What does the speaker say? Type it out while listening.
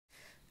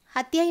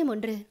அத்தியாயம்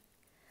 1.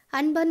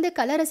 அன்பார்ந்த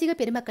கலரசிக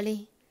பெருமக்களே,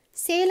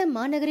 சேலம்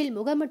மாநகரில்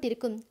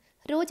முகாமிட்டிருக்கும்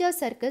ரோஜா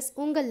சர்க்கஸ்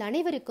உங்கள்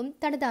அனைவருக்கும்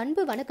தனது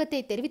அன்பு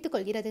வணக்கத்தை தெரிவித்துக்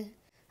கொள்கிறது.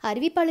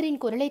 அறிவிப்பாளரின்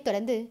குரலை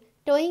தொடர்ந்து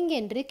டொயிங்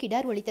என்று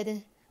கிடார் ஒலித்தது.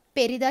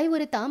 பெரிதாய்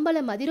ஒரு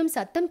தாம்பாளம் அதிரும்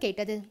சத்தம்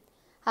கேட்டது.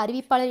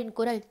 அறிவிப்பாளரின்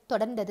குரல்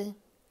தொடர்ந்தது.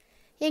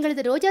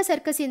 எங்களது ரோஜா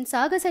சர்க்கஸின்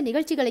சாகச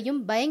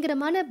நிகழ்ச்சிகளையும்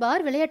பயங்கரமான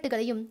பார்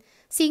விளையாட்டுகளையும்,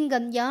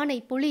 சிங்கம்,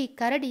 யானை, புலி,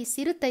 கரடி,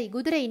 சிறுத்தை,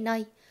 குதிரை,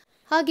 நாய்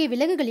ஆகிய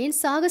விலங்குகளின்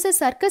சாகச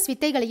சர்க்கஸ்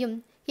வித்தைகளையும்,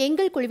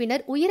 எங்கள்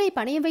குழுவினர் உயிரை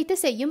பணயம் வைத்து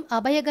செய்யும்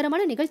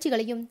அபாயகரமான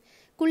நிகழ்ச்சிகளையும்,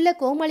 குள்ள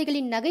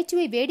கோமாளிகளின்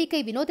நகைச்சுவை வேடிக்கை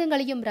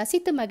வினோதங்களையும்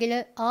ரசித்து மகிழ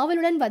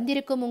ஆவலுடன்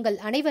வந்திருக்கும் உங்கள்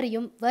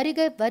அனைவரையும்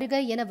வருக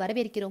வருக என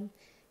வரவேற்கிறோம்.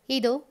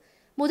 இதோ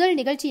முதல்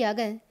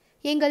நிகழ்ச்சியாக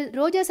எங்கள்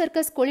ரோஜா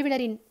சர்க்கஸ்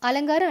குழுவினரின்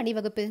அலங்கார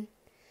அணிவகுப்பு.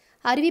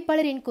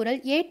 அறிவிப்பாளரின்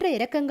குரல் ஏற்ற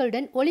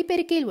இறக்கங்களுடன்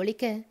ஒலிபெருக்கியில்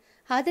ஒலிக்க,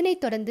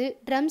 அதனைத் தொடர்ந்து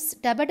ட்ரம்ஸ்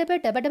டபடப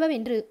டபடப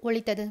என்று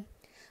ஒலித்தது.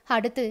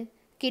 அடுத்து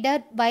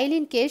கிடார்,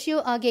 வயலின், கேஷியோ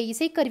ஆகிய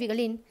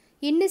இசைக்கருவிகளின்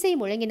இன்னிசை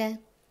முழங்கின.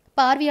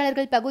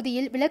 பார்வையாளர்கள்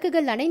பகுதியில்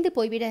விளக்குகள் அணைந்து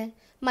போய்விட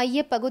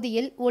மைய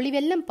பகுதியில்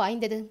ஒளிவெள்ளம்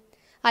பாய்ந்தது.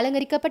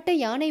 அலங்கரிக்கப்பட்ட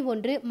யானை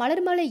ஒன்று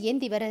மலர் மாலை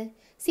ஏந்தி வர,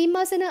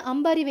 சிம்மாசன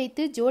அம்பாரி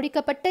வைத்து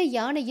ஜோடிக்கப்பட்ட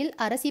யானையில்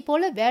அரசி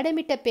போல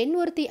வேடமிட்ட பெண்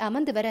ஒருத்தி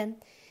அமர்ந்து வர,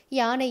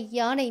 யானை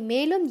யானை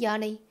மேலும்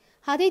யானை,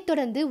 அதைத்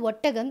தொடர்ந்து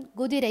ஒட்டகம்,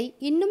 குதிரை,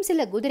 இன்னும்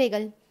சில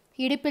குதிரைகள்,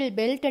 இடுப்பில்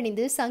பெல்ட்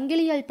அணிந்து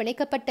சங்கிலியால்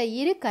பிணைக்கப்பட்ட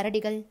 2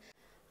 கரடிகள்,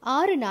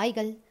 6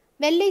 நாய்கள்,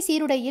 வெள்ளை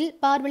சீருடையில்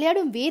பார்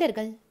விளையாடும்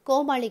வீரர்கள்,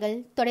 கோமாளிகள்,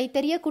 தொடை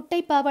தெரிய குட்டை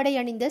பாவாடை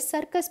அணிந்த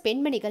சர்க்கஸ்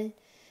பெண்மணிகள்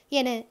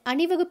என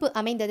அணிவகுப்பு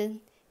அமைந்தது.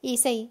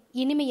 இசை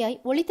இனிமையாய்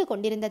ஒலித்து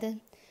கொண்டிருந்தது.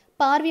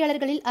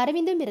 பார்வையாளர்களில்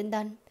அரவிந்தும்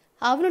இருந்தான்.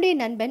 அவனுடைய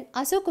நண்பன்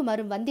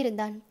அசோக்குமாரும்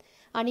வந்திருந்தான்.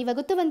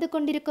 அணிவகுத்து வந்து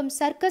கொண்டிருக்கும்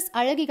சர்க்கஸ்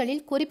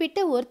அழகிகளில்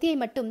குறிப்பிட்ட ஒருத்தியை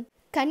மட்டும்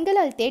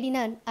கண்களால்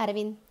தேடினான்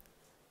அரவிந்த்.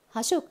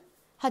 அசோக்,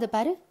 அது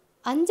பாரு,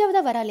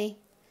 5வதா வராளே.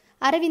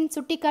 அரவிந்த்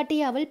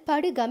சுட்டிக்காட்டிய அவள்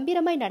படு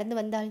கம்பீரமாய் நடந்து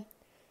வந்தாள்.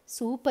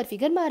 சூப்பர்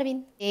ஃபிகர்மா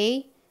அரவிந்த். ஏய்,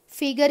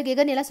 ஃபிகர்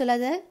கிகர்னு எல்லாம்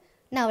சொல்லாத.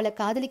 நான் அவளை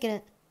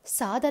காதலிக்கிறேன்.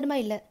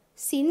 சாதாரணமாக இல்லை,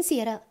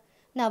 சின்சியரா.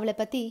 நான் அவளை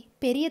பற்றி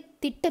பெரிய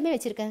திட்டமே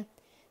வச்சிருக்கேன்.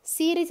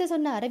 சீரியஸாக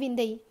சொன்ன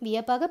அரவிந்தை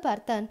வியப்பாக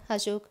பார்த்தான்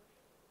அசோக்.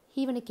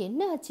 இவனுக்கு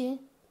என்ன ஆச்சு?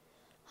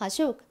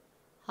 அசோக்,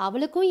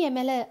 அவளுக்கும் என்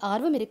மேலே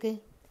ஆர்வம் இருக்கு.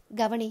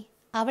 கவனி,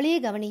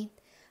 அவளையே கவனி.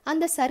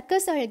 அந்த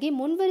சர்க்கஸ் அழகி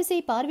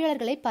முன்வரிசை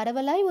பார்வையாளர்களை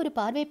பரவலாய் ஒரு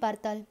பார்வை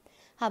பார்த்தாள்.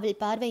 அவள்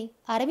பார்வை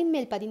அரவிந்த்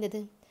மேல்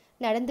பதிந்தது.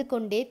 நடந்து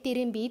கொண்டே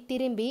திரும்பி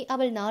திரும்பி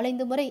அவள்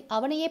 4-5 முறை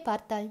அவனையே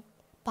பார்த்தாள்.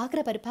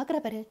 பார்க்குற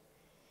பாரு.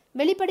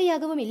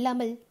 வெளிப்படையாகவும்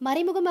இல்லாமல்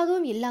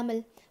மறைமுகமாகவும் இல்லாமல்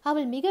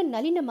அவள் மிக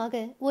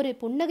நளினமாக ஒரு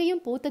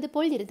புன்னகையும் பூத்தது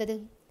போல் இருந்தது.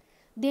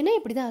 தினம்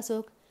இப்படிதான்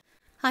அசோக்.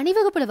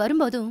 அணிவகுப்புல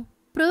வரும்போதும்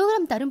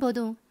ப்ரோக்ராம்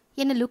தரும்போதும்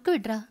என்னை லுக்கு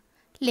விடுறா.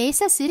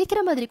 லேசா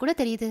சிரிக்கிற மாதிரி கூட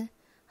தெரியுது.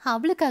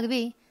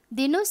 அவளுக்காகவே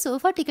தினம்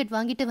சோஃபா டிக்கெட்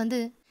வாங்கிட்டு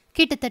வந்து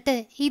கிட்டத்தட்ட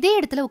இதே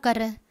இடத்துல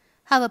உட்கார்ற.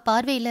 அவ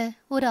பார்வையில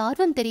ஒரு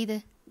ஆர்வம் தெரியுது.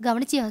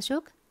 கவனிச்சியா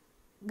அசோக்?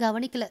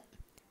 கவனிக்கல.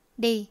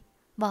 டேய்,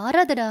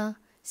 வாராதடா,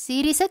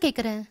 சீரியஸா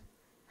கேட்குறேன்.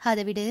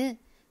 அதை விடு,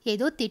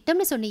 ஏதோ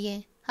திட்டம்னு சொன்னியே,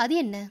 அது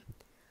என்ன?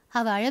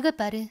 அவ அழக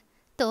பாரு,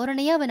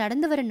 தோரணையா அவ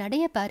நடந்து வர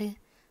நடைய பாரு,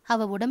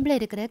 அவ உடம்புல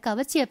இருக்கிற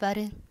கவர்ச்சியை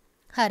பாரு.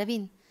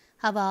 அரவிந்த்,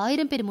 அவ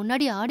 1000 பேர்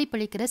முன்னாடி ஆடி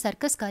பழிக்கிற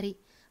சர்க்கஸ்காரி.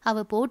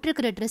 அவ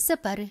போட்டிருக்கிற ட்ரெஸ்ஸை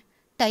பாரு,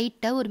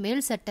 டைட்டா ஒரு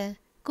மேல் சட்டை,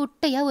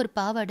 குட்டையா ஒரு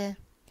பாவாடை.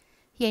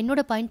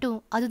 என்னோட பாயிண்ட்டும்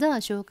அதுதான்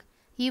அசோக்.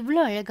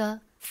 இவ்வளோ அழகா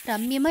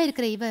ரம்யமா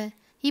இருக்கிற இவ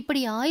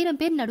இப்படி 1000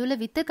 பேர்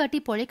நடுவில் வித்த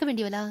காட்டி பொழைக்க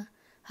வேண்டியவளா?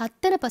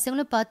 அத்தனை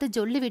பசங்களும் பார்த்து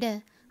ஜொல்லு விட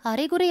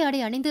அரைகுறை ஆடை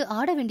அணிந்து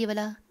ஆட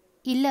வேண்டியவளா?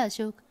 இல்ல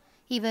அசோக்,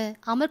 இவ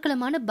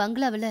அமர்க்கலமான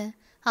பங்களாவில்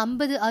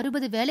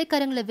 50-60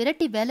 வேலைக்காரங்களை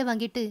விரட்டி வேலை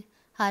வாங்கிட்டு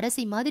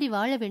அரசி மாதிரி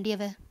வாழ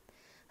வேண்டியவ.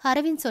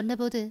 அரவிந்த்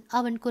சொன்னபோது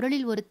அவன்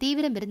குரலில் ஒரு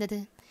தீவிரம் இருந்தது.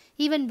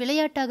 இவன்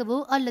விளையாட்டாகவோ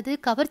அல்லது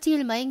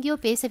கவர்ச்சியில் மயங்கியோ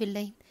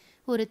பேசவில்லை.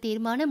 ஒரு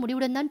தீர்மான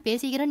முடிவுடன் தான்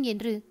பேசுகிறான்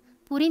என்று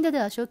புரிந்தது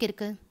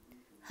அசோக்கிற்கு.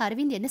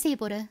 அரவிந்த், என்ன செய்ய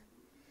போற?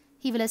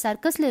 இவளை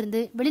சர்க்கஸ்ல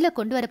இருந்து வெளியில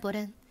கொண்டு வர போற.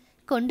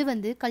 கொண்டு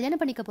வந்து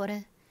கல்யாணம் பண்ணிக்க போற.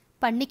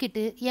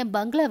 பண்ணிக்கிட்டு என்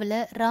பங்களாவில்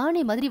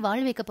ராணி மாதிரி வாழ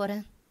வைக்க போற.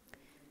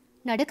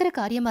 நடக்கிற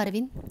காரியமா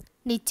அரவிந்த்?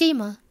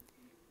 நிச்சயமா.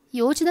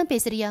 யோசிச்சுதான்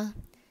பேசுறியா?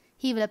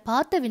 இவளை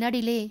பார்த்த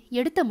வினாடியிலே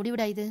எடுத்த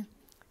முடிவிடா இது.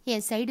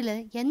 என் சைடில்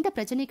எந்த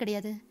பிரச்சனையும்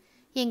கிடையாது.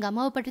 எங்கள்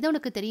அம்மாவை பற்றி தான்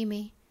உனக்கு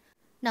தெரியுமே.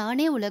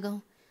 நானே உலகம்.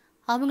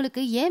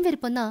 அவங்களுக்கு ஏன்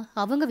விருப்பம்தான்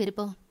அவங்க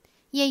விருப்பம்.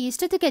 என்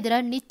இஷ்டத்துக்கு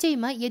எதிராக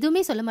நிச்சயமாக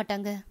எதுவுமே சொல்ல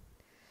மாட்டாங்க.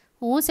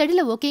 உன்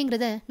சைடில்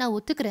ஓகேங்கிறத நான்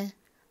ஒத்துக்கிறேன்.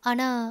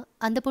 ஆனால்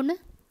அந்த பொண்ணு,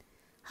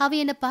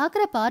 அவள் என்னை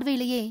பார்க்குற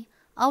பார்வையிலேயே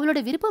அவளோட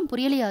விருப்பம்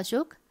புரியலையா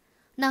அசோக்?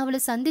 நான் அவளை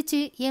சந்தித்து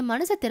என்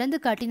மனசை திறந்து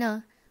காட்டினா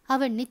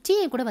அவள்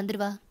நிச்சயம் கூட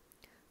வந்துடுவா,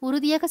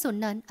 உறுதியாக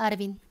சொன்னான்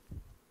அரவிந்த்.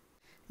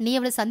 நீ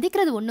அவளை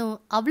சந்திக்கிறது ஒன்றும்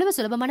அவ்வளவு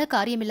சுலபமான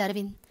காரியம் இல்லை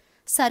அரவிந்த்.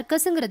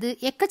 சர்க்கஸுங்கிறது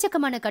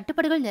எக்கச்சக்கமான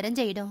கட்டுப்பாடுகள் நிறைஞ்ச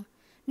இடம்.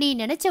 நீ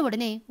நினைச்ச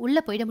உடனே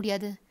உள்ளே போயிட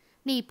முடியாது.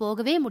 நீ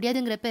போகவே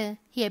முடியாதுங்கிறப்ப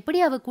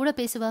எப்படி அவ கூட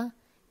பேசுவா?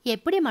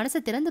 எப்படி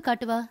மனசை திறந்து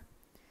காட்டுவா?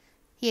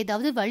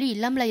 ஏதாவது வழி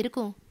இல்லாமலா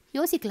இருக்கும்?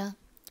 யோசிக்கலாம்.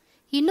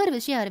 இன்னொரு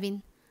விஷயம்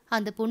அரவிந்த்,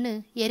 அந்த பொண்ணு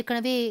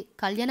ஏற்கனவே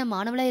கல்யாணம்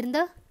ஆனவளா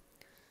இருந்தா?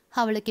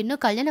 அவளுக்கு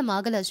இன்னும் கல்யாணம்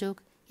ஆகலை அசோக்.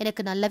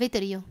 எனக்கு நல்லாவே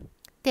தெரியும்.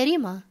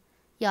 தெரியுமா?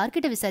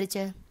 யார்கிட்ட விசாரிச்ச?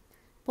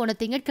 போன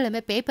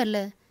திங்கட்கிழமை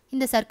பேப்பரில்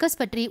இந்த சர்க்கஸ்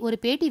பற்றி ஒரு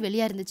பேட்டி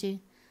வெளியாக இருந்துச்சு.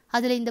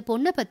 அதில் இந்த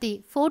பொண்ணை பற்றி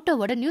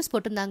ஃபோட்டோவோட நியூஸ்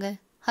போட்டிருந்தாங்க.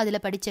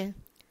 அதில் படித்தேன்.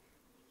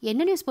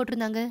 என்ன நியூஸ்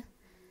போட்டிருந்தாங்க?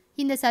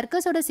 இந்த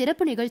சர்க்கஸோட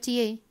சிறப்பு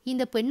நிகழ்ச்சியே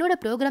இந்த பெண்ணோட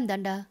ப்ரோக்ராம்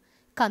தாண்டா.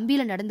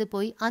 கம்பியில் நடந்து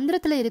போய்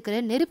அந்தரத்தில் இருக்கிற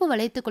நெருப்பு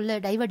வளையத்துக்குள்ள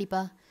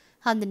டைவடிப்பா.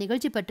 அந்த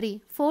நிகழ்ச்சி பற்றி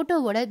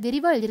ஃபோட்டோவோட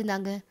விரிவாக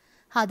எழுதியிருந்தாங்க.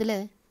 அதில்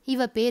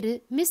இவ பேரு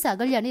மிஸ்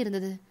அகல்யான்னு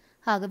இருந்தது.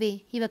 ஆகவே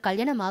இவ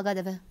கல்யாணம்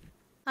ஆகாதவ.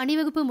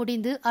 அணிவகுப்பு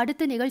முடிந்து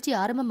அடுத்த நிகழ்ச்சி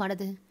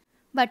ஆரம்பமானது.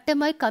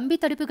 வட்டமாய் கம்பி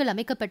தடுப்புகள்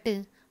அமைக்கப்பட்டு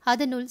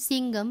அதனுள்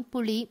சிங்கம்,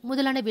 புலி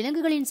முதலான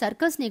விலங்குகளின்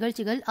சர்க்கஸ்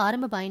நிகழ்ச்சிகள்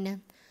ஆரம்பமாயின.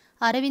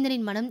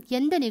 அரவிந்தனின் மனம்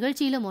எந்த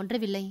நிகழ்ச்சியிலும்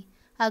ஒன்றவில்லை.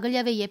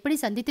 அகல்யாவை எப்படி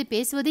சந்தித்து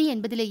பேசுவது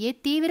என்பதிலேயே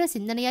தீவிர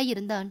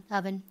சிந்தனையாயிருந்தான்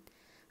அவன்.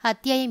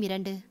 அத்தியாயம்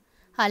 2.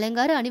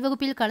 அலங்கார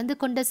அணிவகுப்பில் கலந்து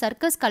கொண்ட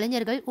சர்க்கஸ்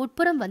கலைஞர்கள்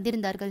உட்புறம்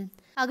வந்திருந்தார்கள்.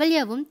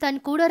 அகல்யாவும் தன்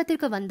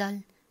கூடாரத்திற்கு வந்தாள்.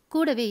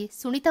 கூடவே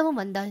சுனிதாவும்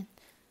வந்தாள்.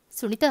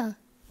 சுனிதா,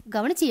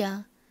 கவனிச்சியா?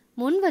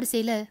 முன்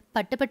வரிசையில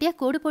பட்டப்பட்டியா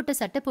கோடு போட்ட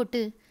சட்டை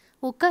போட்டு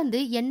உட்கார்ந்து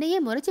என்னையே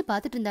முறைச்சு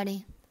பார்த்துட்டு இருந்தானே.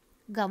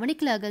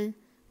 கவனிக்கல அகல்.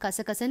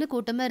 கசகசன்னு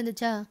கூட்டமா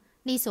இருந்துச்சா?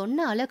 நீ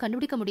சொன்ன ஆளை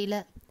கண்டுபிடிக்க முடியல.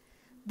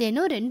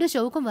 தினம் 2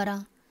 ஷோவுக்கும்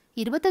வரான்.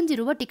 25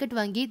 ரூபா டிக்கெட்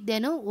வாங்கி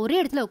தினம் ஒரே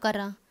இடத்துல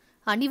உட்காரான்.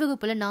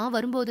 அணிவகுப்புல நான்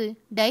வரும்போது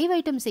டைவ்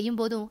ஐட்டம் செய்யும்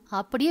போதும்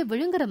அப்படியே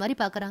விழுங்குற மாதிரி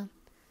பார்க்கறான்.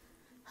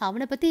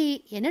 அவனை பத்தி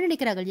என்ன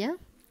நினைக்கிறாங்கல்யா?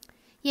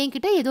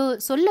 என்கிட்ட ஏதோ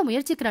சொல்ல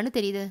முயற்சிக்கிறான்னு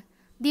தெரியுது.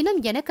 தினம்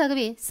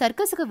எனக்காகவே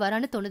சர்க்கஸுக்கு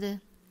வரான்னு தோணுது.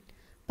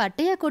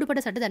 பட்டையா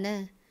கோடுபட்ட சட்டை தானே?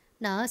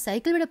 நான்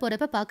சைக்கிள் விட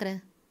போறப்ப பார்க்குறேன்.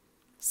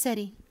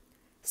 சரி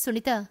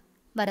சுனிதா,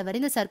 வர வர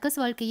இந்த சர்க்கஸ்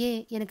வாழ்க்கையே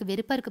எனக்கு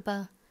வெறுப்பா இருக்குப்பா.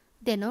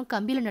 தினம்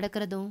கம்பியில்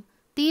நடக்கிறதும்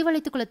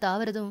தீவளைத்துக்குள்ள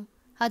தாவறதும்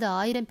அது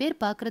 1000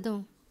 பேர்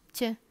பார்க்கறதும்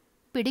சே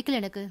பிடிக்கல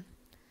எனக்கு.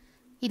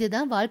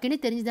 இதுதான் வாழ்க்கைன்னு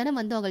தெரிஞ்சுதானே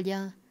வந்தோம் அகல்யா.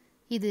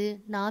 இது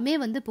நாமே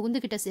வந்து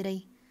புகுந்துக்கிட்ட சிறை.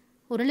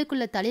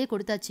 உரலுக்குள்ள தலையை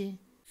கொடுத்தாச்சு.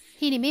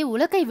 இனிமே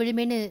உலக்கை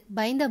விழுமேன்னு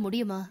பயந்தா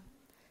முடியுமா?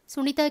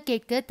 சுனிதா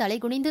கேட்க தலை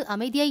குனிந்து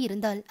அமைதியாய்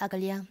இருந்தாள்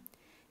அகல்யா.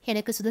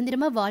 எனக்கு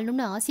சுதந்திரமா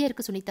வாழணும்னு ஆசையா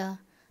இருக்கு சுனிதா.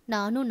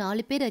 நானும்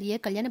 4 பேர் அறிய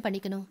கல்யாணம்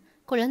பண்ணிக்கணும்,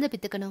 குழந்தை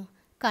பித்துக்கணும்,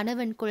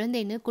 கணவன்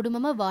குழந்தைன்னு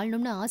குடும்பமா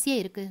வாழணும்னு ஆசையா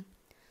இருக்கு.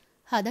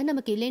 அதான்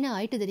நமக்கு இல்லைன்னு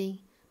ஆயிட்டுதே.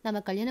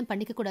 நம்ம கல்யாணம்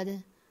பண்ணிக்க கூடாது.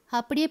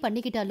 அப்படியே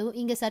பண்ணிக்கிட்டாலும்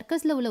இங்க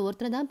சர்க்கஸ்ல உள்ள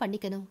ஒருத்தனை தான்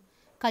பண்ணிக்கணும்.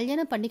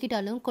 கல்யாணம்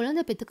பண்ணிக்கிட்டாலும்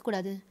குழந்தை பெத்துக்க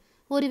கூடாது.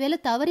 ஒருவேளை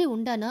தவறி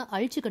உண்டானா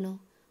அழிச்சுக்கணும்.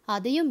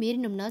 அதையும்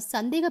மீறினோம்னா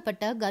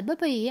சந்தேகப்பட்டா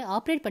கர்ப்பப்பையே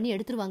ஆப்ரேட் பண்ணி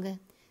எடுத்துருவாங்க.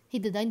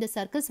 இதுதான் இந்த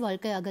சர்க்கஸ்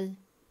வாழ்க்கை அகல்.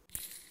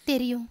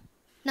 தெரியும்.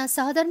 நான்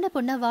சாதாரண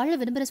பொண்ணா வாழ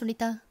விரும்புகிற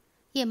சுனிதா.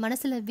 என்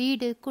மனசுல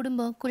வீடு,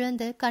 குடும்பம்,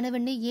 குழந்தை,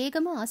 கணவன்னு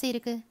ஏகமா ஆசை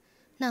இருக்கு.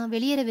 நான்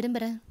வெளியேற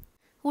விரும்புகிறேன்.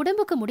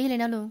 உடம்புக்கு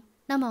முடியலைனாலும்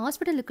நம்ம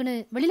ஹாஸ்பிட்டலுக்குன்னு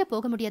வெளியில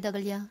போக முடியாது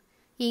அகல்யா.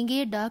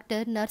 இங்கேயே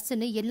டாக்டர்,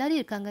 நர்ஸுன்னு எல்லாரும்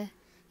இருக்காங்க.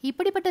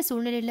 இப்படிப்பட்ட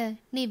சூழ்நிலையில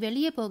நீ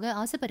வெளியே போக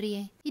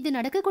ஆசைப்படுறியே, இது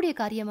நடக்கக்கூடிய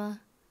காரியமா?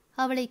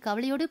 அவளை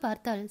கவலையோடு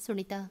பார்த்தாள்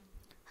சுனிதா.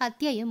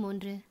 அத்தியாயம்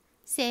 3.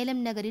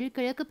 சேலம் நகரில்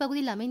கிழக்கு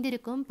பகுதியில்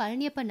அமைந்திருக்கும்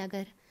பழனியப்ப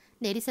நகர்.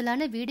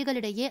 நெரிசலான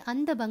வீடுகளிடையே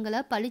அந்த பங்களா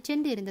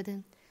பளிச்சென்று இருந்தது.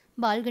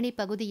 பால்கனி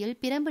பகுதியில்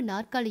பிரம்பு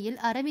நாற்காலியில்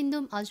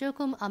அரவிந்தும்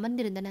அசோக்கும்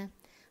அமர்ந்திருந்தன.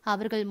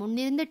 அவர்கள்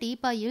முன்னிருந்த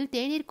டீப்பாயில்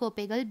தேநீர்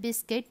கோப்பைகள்,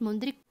 பிஸ்கெட்,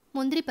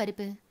 முந்திரி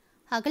பருப்பு.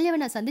 அகல்யாவை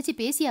நான் சந்திச்சு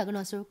பேசி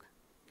ஆகணும் அசோக்.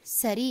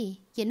 சரி,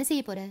 என்ன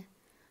செய்ய போற?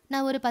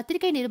 நான் ஒரு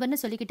பத்திரிகை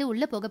நிருபர்னு சொல்லிக்கிட்டு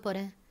உள்ள போக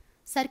போறேன்.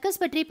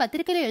 சர்க்கஸ் பற்றி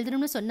பத்திரிகையில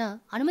எழுதணும்னு சொன்னா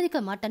அனுமதிக்க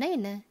மாட்டானா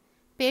என்ன?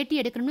 பேட்டி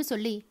எடுக்கணும்னு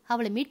சொல்லி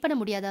அவளை மீட் பண்ண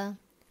முடியாதா?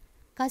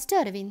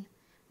 கஷ்டம் அரவிந்த்.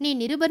 நீ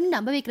நிருபர்னு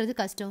நம்ப வைக்கிறது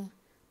கஷ்டம்.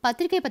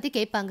 பத்திரிகை பற்றி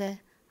கேட்பாங்க,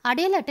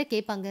 அடையாள அட்டை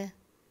கேட்பாங்க.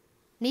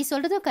 நீ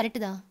சொல்றதும் கரெக்டு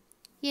தான்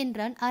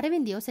என்றான்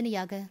அரவிந்த்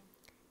யோசனையாக.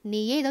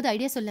 நீயே ஏதாவது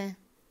ஐடியா சொல்ல.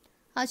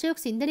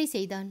 அசோக் சிந்தனை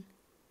செய்தான்.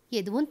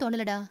 எதுவும்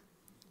தோணலடா.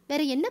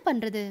 வேற என்ன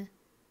பண்றது?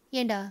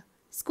 ஏண்டா,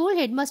 ஸ்கூல்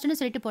ஹெட்மாஸ்டர்னு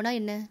சொல்லிட்டு போனா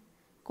என்ன?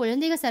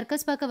 குழந்தைங்க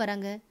சர்க்கஸ் பார்க்க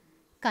வராங்க,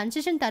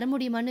 கன்செஷன் தர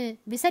முடியுமான்னு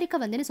விசாரிக்க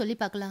வந்தேன்னு சொல்லி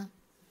பார்க்கலாம்.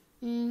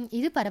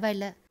 இது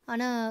பரவாயில்ல.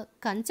 ஆனால்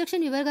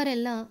கன்ஸ்ட்ரக்ஷன் விவகாரம்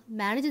எல்லாம்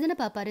மேனேஜர் தானே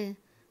பார்ப்பாரு.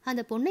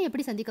 அந்த பொண்ணை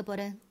எப்படி சந்திக்க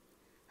போற?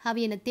 அவ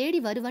என்னை தேடி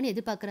வருவான்னு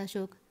எதிர்பார்க்குறான்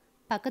அசோக்.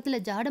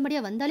 பக்கத்தில்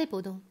ஜாடமடியாக வந்தாலே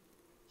போதும்.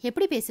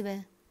 எப்படி பேசுவ?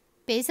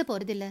 பேச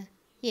போகிறதில்ல.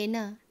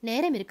 ஏன்னா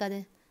நேரம் இருக்காது.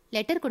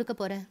 லெட்டர் கொடுக்க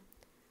போற.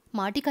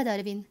 மாட்டிக்காத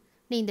அரவிந்த்.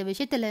 நீ இந்த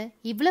விஷயத்தில்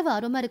இவ்வளவு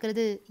ஆர்வமாக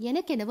இருக்கிறது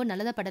எனக்கு என்னவோ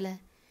நல்லதாக படலை.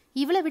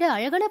 இவளை விட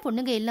அழகான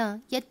பொண்ணுங்க எல்லாம்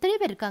எத்தனை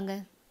பேர் இருக்காங்க.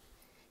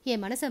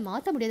 என் மனசை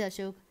மாற்ற முடியாது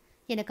அசோக்.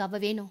 எனக்கு அவ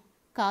வேணும்.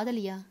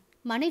 காதலியா,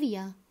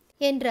 மனைவியா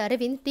என்று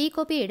அரவிந்த் டீ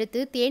கோப்பையை எடுத்து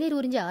தேநீர்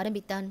உறிஞ்ச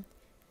ஆரம்பித்தான்.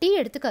 டீ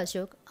எடுத்துக்க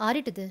அசோக்,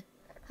 ஆறிட்டுது.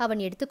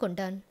 அவன்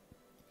எடுத்துக்கொண்டான்.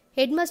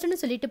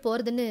 ஹெட்மாஸ்டர்னு சொல்லிட்டு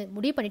போகிறதுன்னு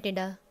முடிவு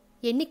பண்ணிட்டேன்டா.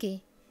 என்னைக்கு?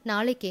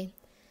 நாளைக்கே.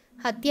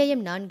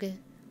 அத்தியாயம் 4.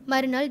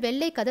 மறுநாள்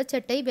வெள்ளை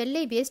கதச்சட்டை,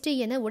 வெள்ளை வேஷ்டி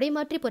என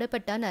உடைமாற்றி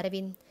புறப்பட்டான்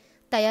அரவிந்த்.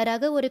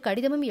 தயாராக ஒரு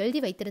கடிதமும் எழுதி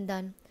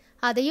வைத்திருந்தான்.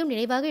 அதையும்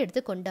நினைவாக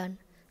எடுத்துக்கொண்டான்.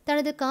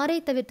 தனது காரை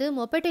தவிர்த்து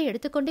மொபைட்டை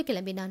எடுத்துக்கொண்டு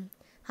கிளம்பினான்.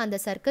 அந்த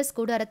சர்க்கஸ்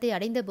கூடாரத்தை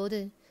அடைந்தபோது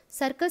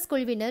சர்க்கஸ்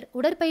குழுவினர்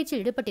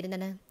உடற்பயிற்சியில்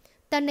ஈடுபட்டிருந்தன.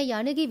 தன்னை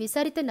அணுகி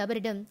விசாரித்த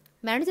நபரிடம்,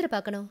 மேனேஜரை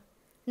பார்க்கணும்.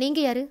 நீங்க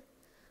யாரு?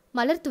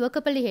 மலர்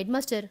துவக்கப்பள்ளி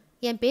ஹெட்மாஸ்டர்.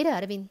 என் பேர்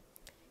அரவிந்த்.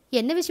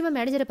 என்ன விஷயமா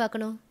மேனேஜரை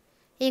பார்க்கணும்?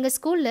 எங்கள்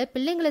ஸ்கூலில்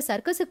பிள்ளைங்களை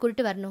சர்க்கஸுக்கு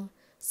கூட்டிட்டு வரணும்.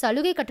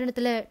 சலுகை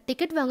கட்டணத்தில்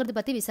டிக்கெட் வாங்குறது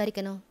பற்றி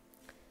விசாரிக்கணும்.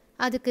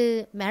 அதுக்கு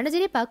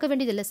மேனேஜரே பார்க்க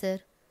வேண்டியதில்லை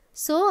சார்.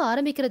 ஷோ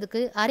ஆரம்பிக்கிறதுக்கு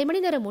அரை மணி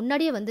நேரம்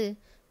முன்னாடியே வந்து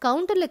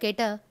கவுண்டரில்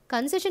கேட்டால்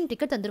கன்செஷன்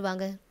டிக்கெட்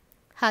தந்துடுவாங்க.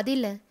 அது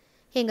இல்லை,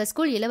 எங்கள்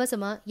ஸ்கூல்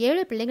இலவசமாக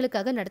 7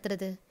 பிள்ளைங்களுக்காக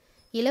நடத்துறது.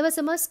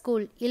 இலவசமாக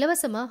ஸ்கூல்,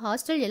 இலவசமாக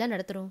ஹாஸ்டல் எல்லாம்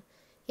நடத்துகிறோம்.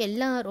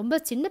 எல்லாம் ரொம்ப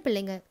சின்ன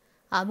பிள்ளைங்க.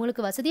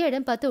 அவங்களுக்கு வசதியாக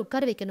இடம் பார்த்து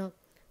உட்கார வைக்கணும்.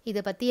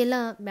 இதை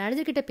பற்றியெல்லாம்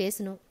மேனேஜர்கிட்ட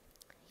பேசணும்.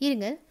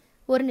 இருங்க,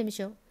 ஒரு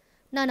நிமிஷம்,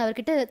 நான்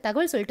அவர்கிட்ட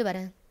தகவல் சொல்லிட்டு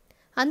வரேன்.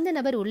 அந்த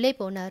நபர் உள்ளே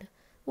போனார்.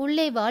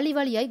 உள்ளே வாளி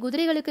வாளியாய்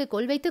குதிரைகளுக்கு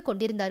கொள் வைத்து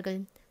கொண்டிருந்தார்கள்.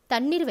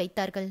 தண்ணீர்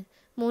வைத்தார்கள்.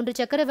 3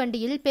 சக்கர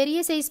வண்டியில் பெரிய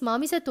சைஸ்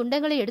மாமிச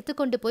துண்டங்களை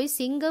எடுத்துக்கொண்டு போய்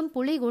சிங்கம்,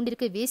 புலி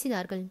கூண்டிற்கு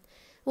வீசினார்கள்.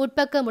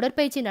 உட்பக்கம்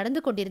உடற்பயிற்சி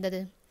நடந்து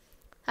கொண்டிருந்தது.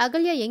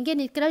 அகல்யா எங்கே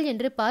நிற்கிறாள்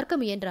என்று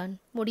பார்க்க முயன்றான்.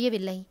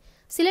 முடியவில்லை.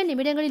 சில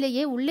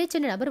நிமிடங்களிலேயே உள்ளே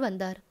சென்ற நபர்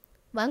வந்தார்.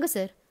 வாங்க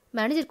சார்,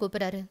 மேனேஜர்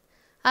கூப்பிடாரு.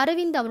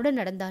 அரவிந்த் அவனுடன்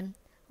நடந்தான்.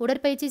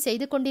 உடற்பயிற்சி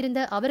செய்து கொண்டிருந்த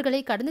அவர்களை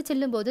கடந்து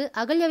செல்லும் போது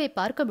அகல்யாவை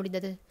பார்க்க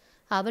முடிந்தது.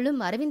 அவளும்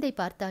அரவிந்தை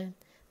பார்த்தாள்.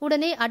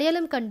 உடனே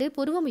அடையாளம் கண்டு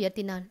புருவம்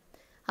உயர்த்தினான்.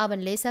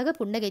 அவன் லேசாக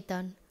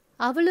புன்னகைத்தான்.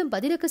 அவளும்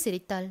பதிலுக்கு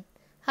சிரித்தாள்.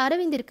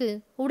 அரவிந்திற்கு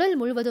உடல்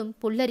முழுவதும்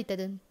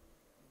புல்லரித்தது.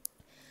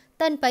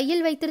 தன்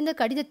பையில் வைத்திருந்த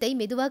கடிதத்தை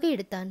மெதுவாக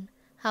எடுத்தான்.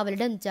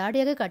 அவளிடம்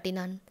ஜாடையாக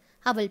காட்டினான்.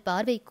 அவள்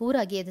பார்வை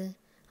கூராகியது.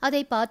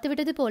 அதை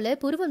பார்த்துவிட்டது போல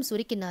புருவம்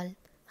சுருக்கினாள்.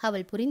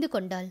 அவள் புரிந்து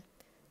கொண்டாள்.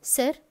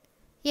 சார்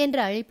என்ற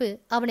அழைப்பு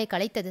அவனை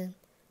கலைத்தது.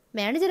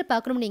 மேனேஜரை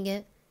பார்க்கணும். நீங்க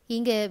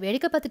இங்கே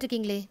வேடிக்கை பார்த்துட்டு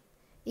இருக்கீங்களே?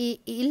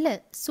 இல்லை,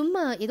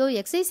 சும்மா ஏதோ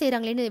எக்ஸசைஸ்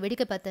செய்கிறாங்களேன்னு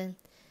வேடிக்கை பார்த்தேன்.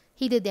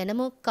 இது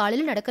தினமும்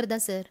காலையில் நடக்கிறது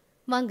தான் சார்,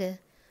 வாங்க.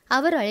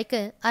 அவர் அழைக்க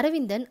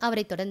அரவிந்தன்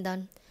அவரை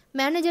தொடர்ந்தான்.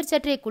 மேனேஜர்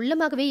சற்றே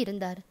குள்ளமாகவே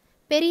இருந்தார்.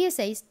 பெரிய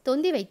சைஸ்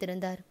தொந்தி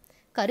வைத்திருந்தார்.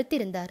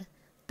 கருத்திருந்தார்.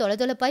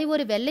 தொளதொளப்பாய்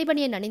ஒரு வெள்ளை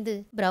பனியன் அணிந்து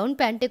பிரவுன்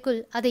பேண்ட்டுக்குள்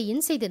அதை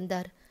இன்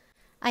செய்திருந்தார்.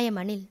 I am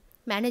Anil,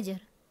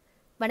 manager.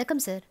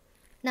 வணக்கம் சார்,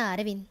 நான்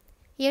அரவிந்த்.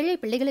 ஏழை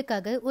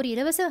பிள்ளைகளுக்காக ஒரு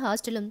இலவச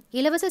ஹாஸ்டலும்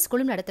இலவச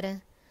ஸ்கூலும் நடத்துகிறேன்.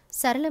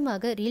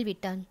 சரளமாக ரீல்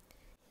விட்டான்.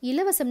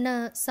 இலவசம்னா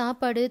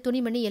சாப்பாடு,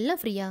 துணிமணி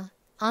எல்லாம் ஃப்ரீயா?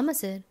 ஆமாம்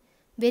சார்.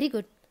 Very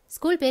good.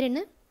 ஸ்கூல் பேர் என்ன?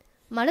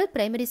 மலர்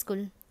primary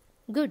school.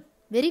 Good,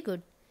 very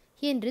good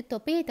என்று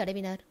தொப்பையை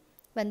தடவினார்.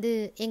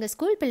 எங்கள்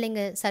ஸ்கூல்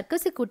பிள்ளைங்க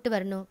சர்க்கஸுக்கு கூப்பிட்டு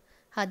வரணும்.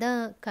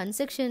 அதான்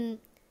கன்ஸ்ட்ரக்ஷன்.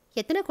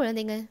 எத்தனை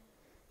குழந்தைங்க?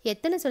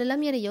 எத்தனை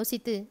சொல்லலாம் என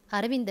யோசித்து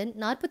அரவிந்தன்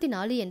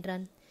 44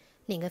 என்றான்.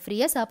 நீங்கள்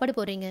ஃப்ரீயாக சாப்பாடு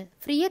போடுறீங்க,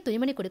 ஃப்ரீயாக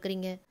துணிமணி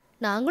கொடுக்குறீங்க.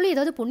 நாங்களும்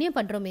ஏதாவது புண்ணியம்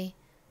பண்ணுறோமே.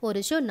 ஒரு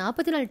ஷோ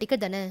 44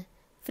 டிக்கெட் தானே,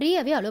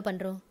 ஃப்ரீயாகவே அலோவ்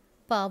பண்ணுறோம்.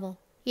 பாவம்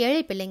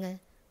ஏழை பிள்ளைங்க,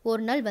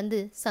 ஒரு நாள் வந்து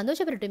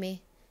சந்தோஷப்படட்டுமே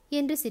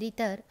என்று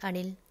சிரித்தார்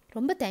அனில்.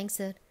 ரொம்ப தேங்க்ஸ்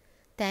சார்.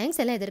 தேங்க்ஸ்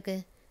எல்லாம் எதற்கு?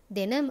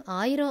 தினம்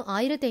 1000,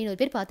 1500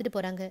 பேர் பார்த்துட்டு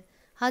போகிறாங்க.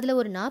 அதில்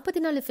ஒரு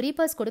 44 ஃப்ரீ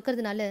பாஸ்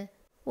கொடுக்கறதுனால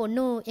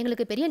ஒன்றும்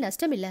எங்களுக்கு பெரிய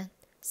நஷ்டம் இல்லை.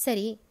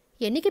 சரி,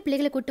 என்னைக்கு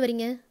பிள்ளைகளை கூப்பிட்டு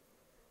வரீங்க?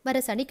 வர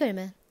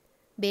சனிக்கிழமை.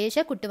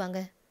 பேஷாக கூப்பிட்டு வாங்க.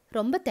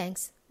 ரொம்ப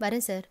தேங்க்ஸ்.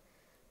 வரேன் சார்.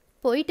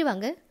 போயிட்டு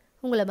வாங்க.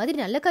 உங்களை மாதிரி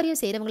நல்ல காரியம்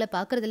செய்கிறவங்கள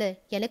பார்க்குறதுல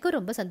எனக்கும்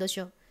ரொம்ப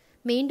சந்தோஷம்.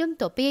 மீண்டும்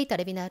தொப்பையை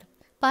தடவினார்.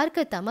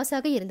 பார்க்க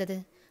தமாசாக இருந்தது.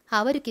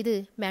 அவருக்கு இது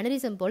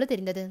மேனரிசம் போல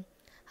தெரிந்தது.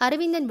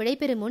 அரவிந்தன்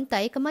விடைபெறும் முன்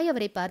தயக்கமாய்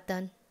அவரை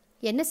பார்த்தான்.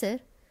 என்ன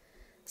சார்,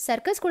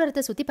 சர்க்கஸ்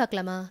கூடாரத்தை சுற்றி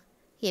பார்க்கலாமா?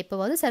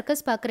 எப்போவாவது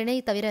சர்க்கஸ் பார்க்குறேனே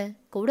தவிர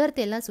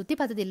கூடாரத்தை எல்லாம் சுற்றி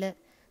பார்த்ததில்லை.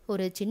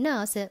 ஒரு சின்ன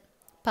ஆசை,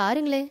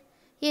 பாருங்களே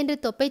என்று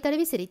தொப்பை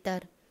தடவி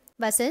சிரித்தார்.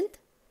 வசந்த்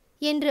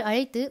என்று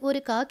அழைத்து ஒரு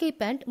காக்கி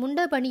பேண்ட்,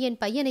 முண்டா பனியன்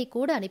பையனை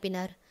கூட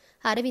அனுப்பினார்.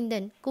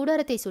 அரவிந்தன்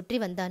கூடாரத்தை சுற்றி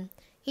வந்தான்.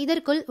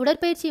 இதற்குள்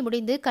உடற்பயிற்சி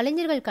முடிந்து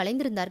கலைஞர்கள்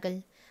கலைந்திருந்தார்கள்.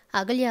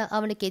 அகல்யா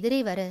அவனுக்கு எதிரே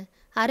வர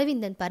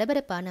அரவிந்தன்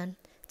பரபரப்பானான்.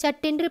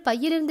 சட்டென்று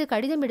பையிலிருந்து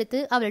கடிதம் எடுத்து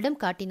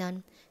அவளிடம் காட்டினான்.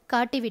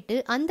 காட்டிவிட்டு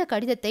அந்த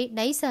கடிதத்தை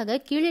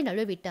நைஸாக கீழே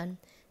நழுவிட்டான்.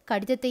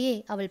 கடிதத்தையே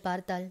அவள்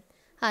பார்த்தாள்.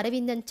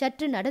 அரவிந்தன்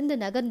சற்று நடந்து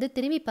நகர்ந்து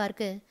திரும்பி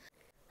பார்க்க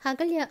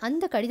அகல்யா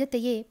அந்த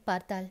கடிதத்தையே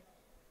பார்த்தாள்.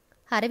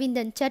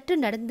 அரவிந்தன் சற்று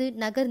நடந்து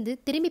நகர்ந்து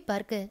திரும்பி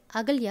பார்க்க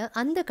அகல்யா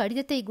அந்த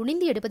கடிதத்தை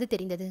குனிந்து எடுப்பது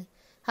தெரிந்தது.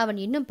 அவன்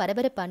இன்னும்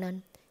பரபரப்பானான்.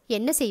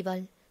 என்ன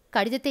செய்வாள்?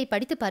 கடிதத்தை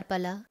படித்து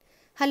பார்ப்பாளா?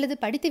 அல்லது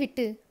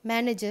படித்துவிட்டு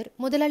மேனேஜர்,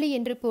 முதலாளி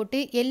என்று போட்டு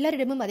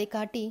எல்லாரிடமும் அதை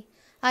காட்டி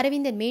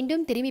அரவிந்தன்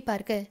மீண்டும் திரும்பி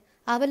பார்க்க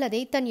அவள்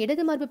அதை தன்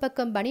இடது மார்பு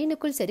பக்கம்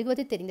பனியனுக்குள்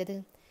செருகுவது தெரிந்தது.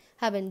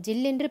 அவன்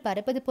ஜில்லென்று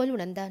பறப்பது போல்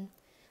உணர்ந்தான்.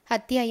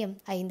 அத்தியாயம்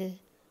 5.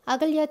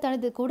 அகல்யா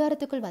தனது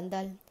கூடாரத்துக்குள்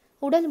வந்தாள்.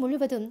 உடல்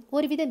முழுவதும்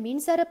ஒருவித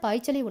மின்சார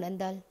பாய்ச்சலை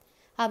உணர்ந்தாள்.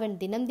 அவன்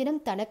தினம்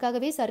தினம்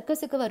தனக்காகவே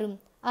சர்க்கஸுக்கு வரும்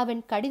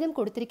அவன் கடிதம்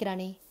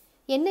கொடுத்திருக்கிறானே,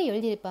 என்ன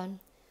எழுதியிருப்பான்?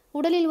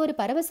 உடலில் ஒரு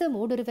பரவச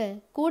மூடுருவ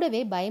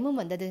கூடவே பயமும்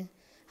வந்தது.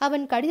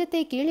 அவன்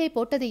கடிதத்தை கீழே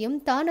போட்டதையும்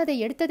தான் அதை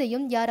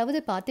எடுத்ததையும் யாராவது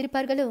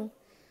பார்த்திருப்பார்களோ?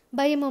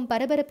 பயமும்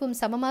பரபரப்பும்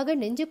சமமாக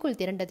நெஞ்சுக்குள்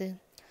திரண்டது.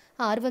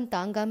 ஆர்வம்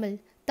தாங்காமல்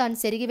தான்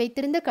செருகி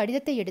வைத்திருந்த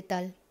கடிதத்தை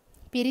எடுத்தாள்.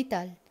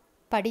 பிரித்தாள்.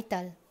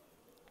 படித்தாள்.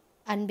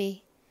 அன்பே,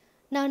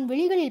 நான்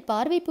விழிகளில்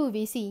பார்வைப்பூ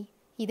வீசி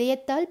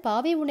இதயத்தால்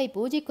பாவை உன்னை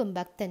பூஜிக்கும்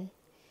பக்தன்.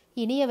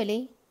 இனியவளே,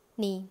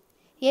 நீ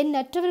என்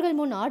நற்றவர்கள்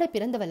முன் ஆட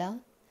பிறந்தவளா,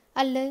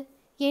 அல்ல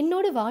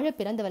என்னோடு வாழ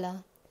பிறந்தவளா?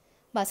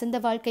 வசந்த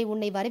வாழ்க்கை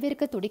உன்னை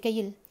வரவேற்க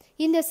துடிக்கையில்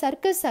இந்த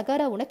சர்க்கஸ்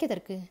சகாரா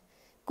உனக்கெதற்கு?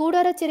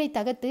 கூடாரச்சிறை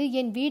தகர்த்து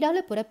என் வீடால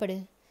புறப்படு.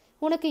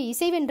 உனக்கு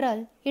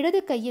இசைவென்றால் இடது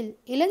கையில்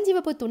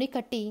இளஞ்சிவப்பு துணி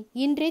கட்டி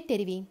இன்றே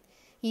தெரிவேன்.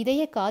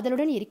 இதய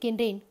காதலுடன்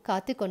இருக்கின்றேன்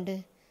காத்து கொண்டு.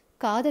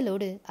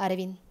 காதலோடு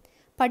அரவிந்த்.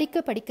 படிக்க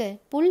படிக்க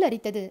புல்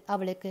அரித்தது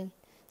அவளுக்கு.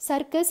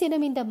 சர்க்கஸ்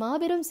எனும் இந்த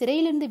மாபெரும்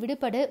சிறையிலிருந்து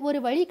விடுபட ஒரு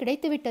வழி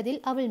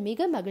கிடைத்துவிட்டதில் அவள்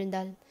மிக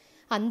மகிழ்ந்தாள்.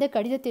 அந்த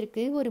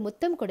கடிதத்திற்கு ஒரு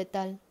முத்தம்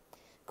கொடுத்தாள்.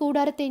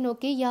 கூடாரத்தை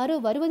நோக்கி யாரோ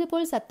வருவது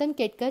போல் சத்தம்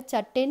கேட்க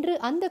சட்டென்று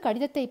அந்த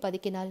கடிதத்தை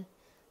பதுக்கினாள்.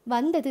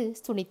 வந்தது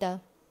சுனிதா.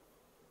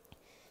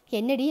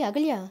 என்னடி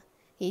அகல்யா,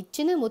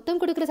 இச்சுன்னு முத்தம்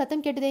கொடுக்குற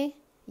சத்தம் கேட்டுதே,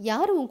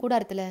 யார் உன்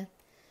கூடாரத்துல?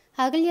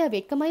 அகல்யா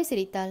வெட்கமாய்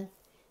சிரித்தாள்.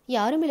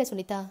 யாரும் இல்லை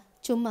சுனிதா,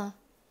 சும்மா.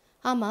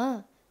 ஆமா,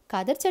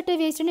 கதர் சட்டை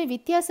வேஸ்ட்னு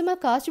வித்தியாசமா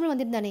காஸ்டியூம்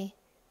வந்திருந்தானே,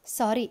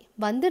 சாரி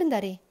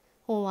வந்திருந்தாரே,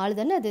 உன் ஆளு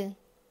தானே அது?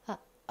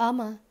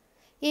 ஆமா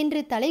என்று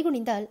தலை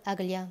குனிந்தாள்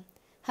அகல்யா.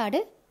 அட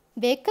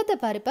வெக்கத்தை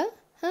பாருப்பா.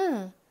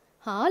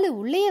 ஆளு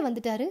உள்ளேயே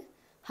வந்துட்டாரு.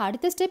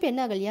 அடுத்த ஸ்டெப்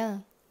என்ன அகல்யா?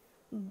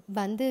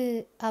 வந்து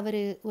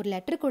அவர் ஒரு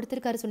லெட்டர்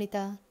கொடுத்துருக்காரு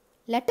சுனிதா.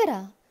 லெட்டரா?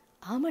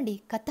 ஆமாண்டி,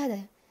 கத்தாத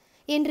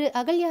என்று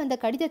அகல்யா அந்த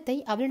கடிதத்தை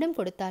அவளிடம்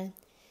கொடுத்தாள்.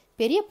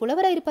 பெரிய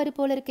புலவராயிருப்பாரு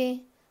போல இருக்கே,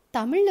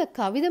 தமிழ்ல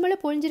கவிதை மேல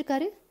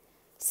பொழிஞ்சிருக்காரு.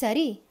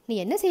 சரி, நீ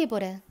என்ன செய்ய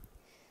போற?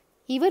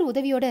 இவர்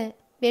உதவியோட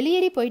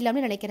வெளியேறி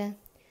போயிடலாம்னு நினைக்கிறேன்.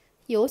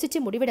 யோசிச்சு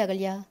முடிவிட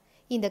அகல்யா,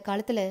 இந்த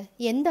காலத்துல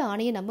எந்த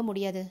ஆணையும் நம்ப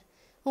முடியாது.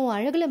 உன்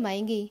அழகுல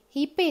மயங்கி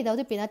இப்ப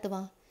ஏதாவது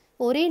பினாத்துவான்.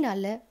 ஒரே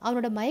நாள்ல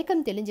அவனோட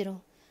மயக்கம் தெளிஞ்சிரும்.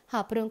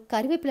 அப்புறம்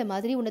கருவேப்பிலை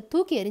மாதிரி உன்னை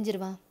தூக்கி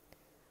எறிஞ்சிருவான்.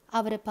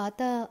 அவரை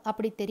பார்த்தா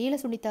அப்படி தெரியல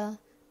சுனிதா,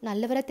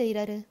 நல்லவரா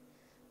தெரிகிறாரு.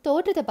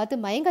 தோற்றத்தை பார்த்து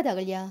மயங்காத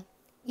அகல்யா.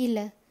 இல்ல,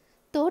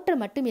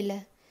 தோற்றம் மட்டும் இல்ல,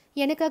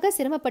 எனக்காக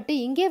சிரமப்பட்டு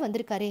இங்கே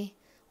வந்திருக்காரே,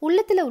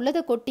 உள்ளத்துல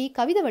உள்ளதை கொட்டி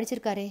கவிதை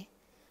வடிச்சிருக்காரே,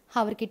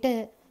 அவர்கிட்ட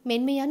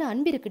மென்மையான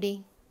அன்பு இருக்குடி.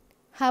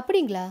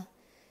 அப்படிங்களா?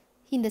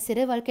 இந்த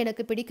சிறை வாழ்க்கை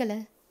எனக்கு பிடிக்கல,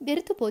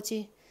 வெறுத்து போச்சு.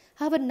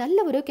 அவர்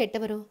நல்லவரோ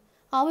கெட்டவரோ,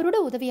 அவரோட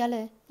உதவியால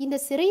இந்த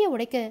சிறையை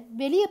உடைக்க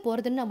வெளியே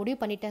போறதுன்னு நான் முடிவு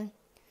பண்ணிட்டேன்.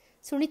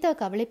 சுனிதா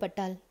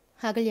கவலைப்பட்டாள்.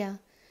 அகல்யா,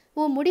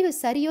 உன் முடிவு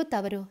சரியோ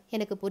தவறோ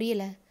எனக்கு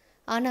புரியல,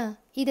 ஆனா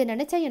இதை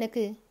நினைச்சா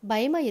எனக்கு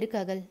பயமா இருக்கு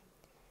அகல்.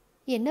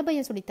 என்ன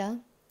பயம் சுனிதா?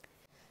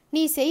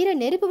 நீ செய்யற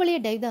நெருப்பு வளைய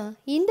டைவ் தான்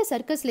இந்த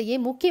சர்க்கஸ்லயே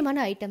முக்கியமான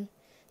ஐட்டம்.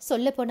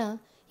 சொல்ல போனா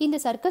இந்த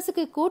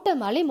சர்க்கஸுக்கு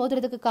கூட்டம் அலை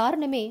மோதுறதுக்கு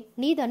காரணமே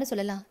நீ தானே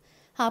சொல்லலாம்.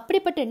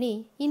 அப்படிப்பட்ட நீ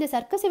இந்த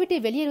சர்க்கஸை விட்டு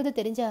வெளியேறுவது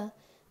தெரிஞ்சா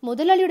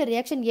முதலாளியோட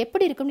ரியாக்ஷன்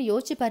எப்படி இருக்கும்னு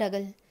யோசிச்சு பாரு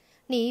அகல்.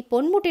 நீ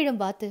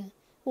பொன்முட்டையிடம் பார்த்து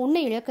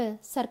உன்னை இழக்க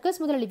சர்க்கஸ்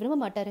முதலாளி விரும்ப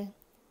மாட்டாரு.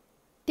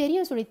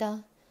 தெரியும் சுனிதா,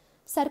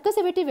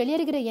 சர்க்கஸை விட்டு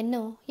வெளியேறுகிற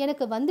எண்ணம்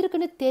எனக்கு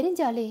வந்திருக்குன்னு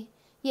தெரிஞ்சாலே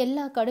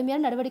எல்லா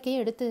கடுமையான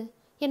நடவடிக்கையும் எடுத்து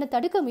என்னை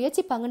தடுக்க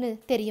முயற்சிப்பாங்கன்னு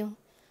தெரியும்.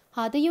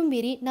 அதையும்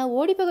மீறி நான்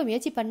ஓடி போக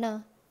முயற்சி பண்ணா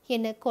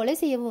என்னை கொலை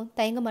செய்யவும்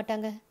தயங்க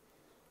மாட்டாங்க.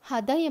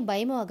 அதான் என்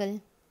பயமும் அகல்.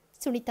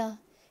 சுனிதா,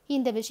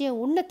 இந்த விஷயம்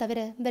உன்னை தவிர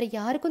வேற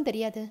யாருக்கும்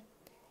தெரியாது.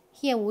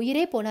 என்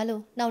உயிரே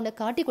போனாலும் நான் உன்னை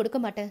காட்டி கொடுக்க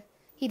மாட்டேன்,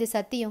 இது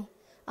சத்தியம்.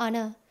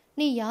 ஆனா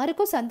நீ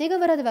யாருக்கும்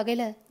சந்தேகம் வராத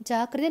வகையில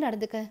ஜாக்கிரதையா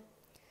நடந்துக்க.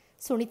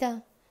 சுனிதா,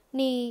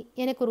 நீ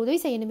எனக்கு ஒரு உதவி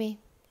செய்யணுமே.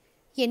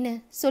 என்ன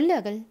சொல்லு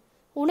அகல்.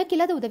 உனக்கு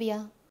இல்லாத உதவியா?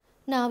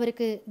 நான்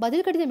அவருக்கு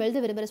பதில் கடிதம் எழுத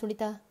விரும்புகிறேன்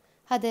சுனிதா.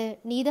 அதை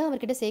நீ தான்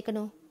அவர்கிட்ட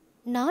சேர்க்கணும்.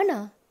 நானா?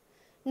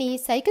 நீ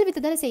சைக்கிள்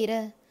வித்து தானே செய்கிற.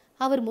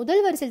 அவர்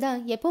முதல் வரிசையில் தான்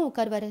எப்பவும்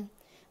உட்காருவாரு.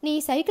 நீ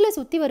சைக்கிளை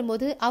சுற்றி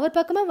வரும்போது அவர்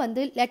பக்கமாக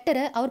வந்து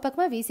லெட்டரை அவர்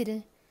பக்கமாக வீசிடு.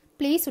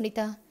 ப்ளீஸ்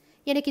சுனிதா,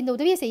 எனக்கு இந்த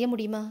உதவியை செய்ய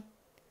முடியுமா?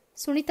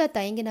 சுனிதா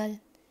தயங்கினாள்.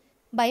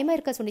 பயமாக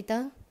இருக்கா சுனிதா?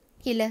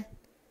 இல்லை,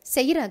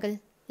 செய்கிறார்கள்.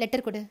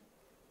 லெட்டர் கொடு.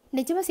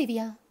 நிஜமா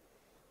செய்வியா?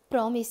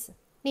 ப்ராமிஸ்.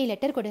 நீ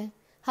லெட்டர் கொடு.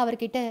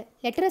 அவர்கிட்ட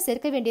லெட்டரை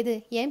சேர்க்க வேண்டியது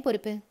ஏன்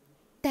பொறுப்பு.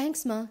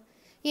 தேங்க்ஸ்மா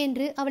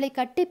என்று அவளை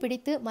கட்டி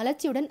பிடித்து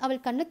மலர்ச்சியுடன்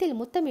அவள் கன்னத்தில்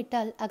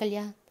முத்தமிட்டாள்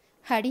அகல்யா.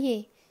 அடியே,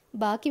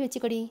 பாக்கி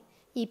வச்சுக்கொடி.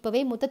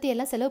 இப்போவே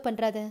முத்தத்தையெல்லாம் செலவு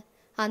பண்ணுறாத,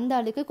 அந்த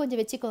ஆளுக்கு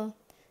கொஞ்சம் வச்சுக்கோ.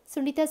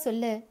 சுனிதா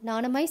சொல்ல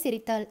நாணமாய்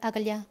சிரித்தாள்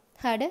அகல்யா.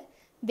 அட,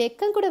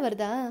 வெக்கம் கூட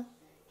வருதா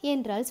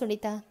என்றாள்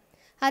சுனிதா.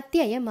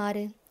 அத்தியாயம்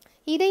 6.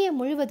 இதயம்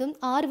முழுவதும்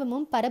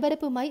ஆர்வமும்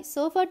பரபரப்புமாய்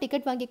சோஃபா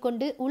டிக்கெட் வாங்கி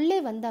கொண்டு உள்ளே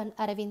வந்தான்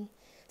அரவிந்த்.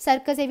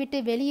 சர்க்கஸை விட்டு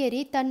வெளியேறி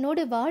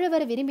தன்னோடு வாழ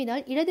வர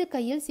விரும்பினால் இடது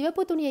கையில்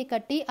சிவப்பு துணியை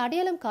கட்டி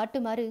அடையாளம்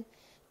காட்டுமாறு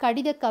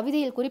கடித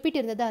கவிதையில்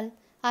குறிப்பிட்டிருந்ததால்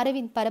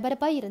அரவிந்த்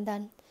பரபரப்பாய்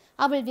இருந்தான்.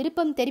 அவள்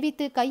விருப்பம்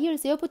தெரிவித்து கையில்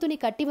சிவப்பு துணி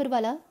கட்டி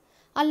வருவாளா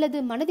அல்லது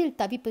மனதில்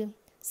தவிப்பு?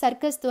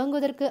 சர்க்கஸ்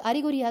துவங்குவதற்கு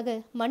அறிகுறியாக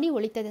மணி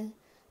ஒலித்தது.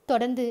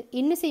 தொடர்ந்து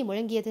இன்னிசை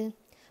முழங்கியது.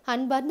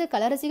 அன்பார்ந்த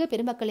கலரசிக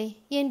பெருமக்களே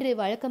என்று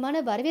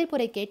வழக்கமான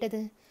வரவேற்புரை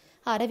கேட்டது.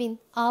 அரவிந்த்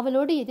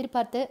ஆவலோடு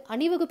எதிர்பார்த்த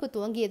அணிவகுப்பு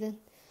துவங்கியது.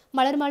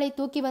 மலர் மாலை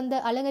தூக்கி வந்த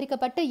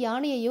அலங்கரிக்கப்பட்ட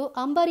யானையையோ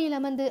அம்பாரியில்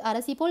அமர்ந்து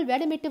அரசி போல்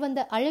வேடமிட்டு வந்த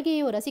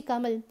அழகையோ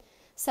ரசிக்காமல்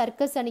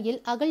சர்க்கஸ் அணியில்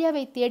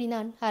அகல்யாவை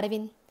தேடினான்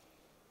அரவிந்த்.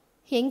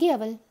 எங்கே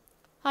அவள்?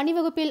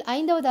 அணிவகுப்பில்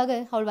 5வதாக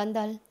அவள்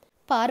வந்தாள்.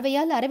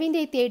 பார்வையால்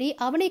அரவிந்தை தேடி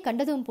அவனை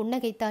கண்டதும்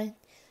புன்னகைத்தாள்.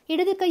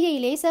 இடது கையை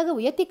லேசாக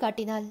உயர்த்தி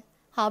காட்டினாள்.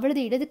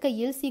 அவளது இடது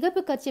கையில்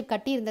சிகப்பு கர்ச்சிப்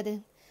கட்டியிருந்தது.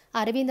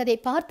 அரவிந்த் அதை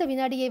பார்த்த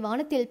வினாடியை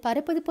வானத்தில்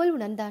பறப்பது போல்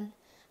உணர்ந்தான்.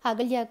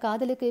 அகல்யா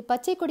காதலுக்கு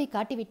பச்சை கொடி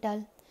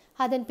காட்டிவிட்டாள்.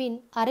 அதன் பின்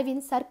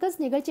அரவிந்த் சர்க்கஸ்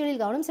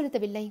நிகழ்ச்சிகளில் கவனம்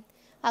செலுத்தவில்லை.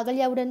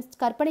 அகல்யாவுடன்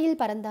கற்பனையில்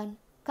பறந்தான்,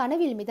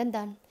 கனவில்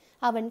மிதந்தான்.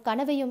 அவன்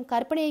கனவையும்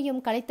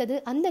கற்பனையையும் கலைத்தது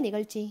அந்த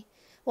நிகழ்ச்சி.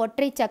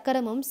 ஒற்றை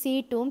சக்கரமும்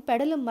சீட்டும்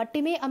பெடலும்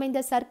மட்டுமே அமைந்த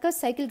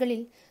சர்க்கஸ்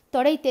சைக்கிள்களில்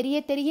தொடை தெரிய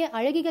தெரிய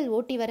அழகிகள்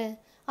ஓட்டி வர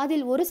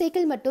அதில் ஒரு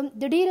சைக்கிள் மட்டும்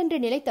திடீரென்று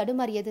நிலை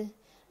தடுமாறியது.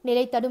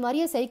 நிலை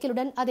தடுமாறிய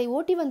சைக்கிளுடன் அதை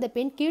ஓட்டி வந்த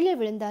பெண் கீழே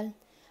விழுந்தாள்.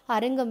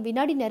 அரங்கம்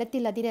வினாடி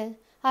நேரத்தில் அதிர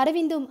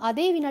அரவிந்தும்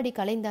அதே வினாடி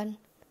கலைந்தான்.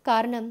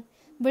 காரணம்,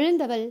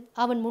 விழுந்தவள்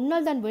அவன்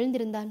முன்னால் தான்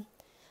விழுந்திருந்தான்.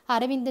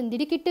 அரவிந்தன்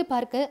திடுக்கிட்டு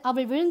பார்க்க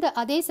அவள் விழுந்த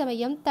அதே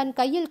சமயம் தன்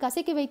கையில்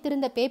கசக்கி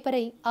வைத்திருந்த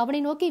பேப்பரை அவனை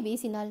நோக்கி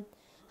வீசினாள்.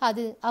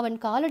 அது அவன்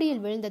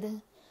காலடியில் விழுந்தது.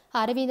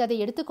 அரவிந்த் அதை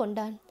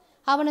எடுத்துக்கொண்டான்.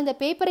 அவன் அந்த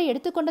பேப்பரை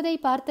எடுத்துக்கொண்டதை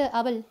பார்த்த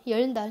அவள்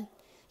எழுந்தாள்.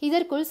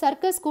 இதற்குள்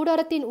சர்க்கஸ்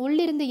கூடாரத்தின்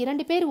உள்ளிருந்து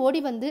 2 பேர் ஓடி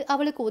வந்து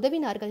அவளுக்கு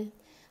உதவினார்கள்.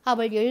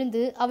 அவள்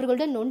எழுந்து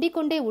அவர்களுடன் நொண்டிக்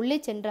கொண்டே உள்ளே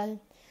சென்றாள்.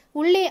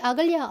 உள்ளே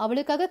அகல்யா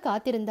அவளுக்காக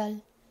காத்திருந்தாள்.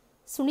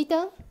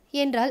 சுனிதா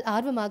என்றாள்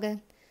ஆர்வமாக.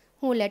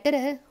 உன்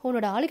லெட்டரை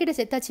உன்னோட ஆளுகிட்ட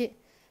செத்தாச்சு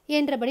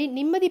என்றபடி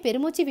நிம்மதி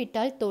பெருமூச்சு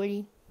விட்டாள் தோழி.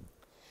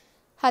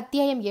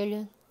 அத்தியாயம் 7.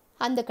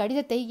 அந்த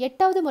கடிதத்தை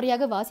 8வது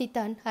முறையாக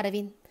வாசித்தான்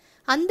அரவிந்த்.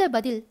 அந்த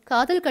பதில்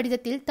காதல்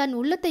கடிதத்தில் தன்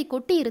உள்ளத்தை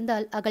கொட்டி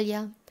இருந்தாள்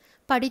அகல்யா.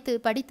 படித்து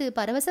படித்து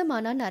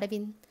பரவசமானான்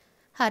அரவிந்த்.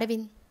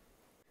 அரவிந்த்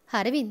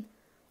அரவிந்த்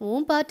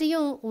உன்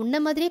பார்ட்டியும் உன்ன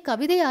மாதிரியே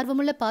கவிதை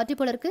ஆர்வமுள்ள பார்ட்டி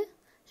போல இருக்கு.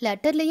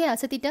 லெட்டர்லேயே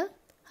அசத்திட்டா?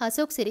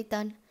 அசோக்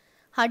சிரித்தான்.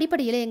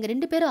 அடிப்படையில் எங்கள்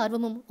 2 பேரும்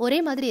ஆர்வமும் ஒரே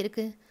மாதிரி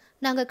இருக்கு.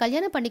 நாங்கள்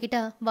கல்யாணம்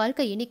பண்ணிக்கிட்டா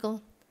வாழ்க்கை இனிக்கும்.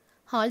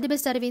 All the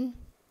best Aravind.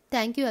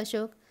 Thank you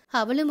Ashok.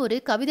 அவளும் ஒரு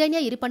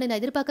கவிதையா இருப்பான்னு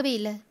நான் எதிர்பார்க்கவே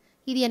இல்லை.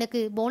 இது எனக்கு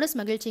போனஸ்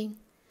மகிழ்ச்சி.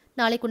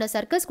 நாளைக்கு உன்னை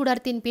சர்க்கஸ்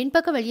கூடாரத்தின்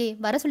பின்பக்க வழியே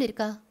வர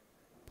சொல்லியிருக்கா.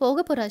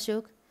 போக போற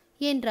அசோக்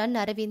என்றான்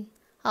அரவிந்த்,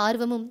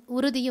 ஆர்வமும்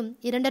உறுதியும்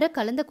 2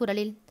 கலந்த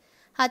குரலில்.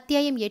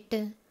 அத்தியாயம் 8.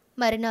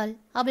 மறுநாள்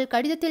அவள்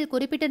கடிதத்தில்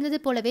குறிப்பிட்டிருந்தது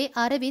போலவே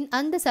அரவிந்த்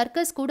அந்த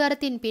சர்க்கஸ்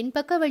கூடாரத்தின்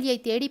பின்பக்க வழியை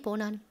தேடி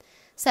போனான்.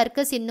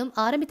 சர்க்கஸ் இன்னும்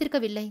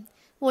ஆரம்பித்திருக்கவில்லை.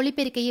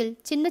 ஒளிபெருக்கையில்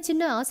சின்ன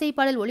சின்ன ஆசை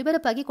பாடல்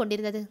ஒளிபரப்பாகி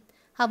கொண்டிருந்தது.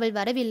 அவள்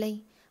வரவில்லை.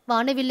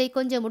 வானவில்லை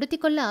கொஞ்சம்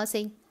முடித்திக்கொள்ள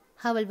ஆசை.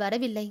 அவள்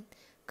வரவில்லை.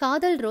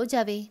 காதல்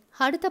ரோஜாவே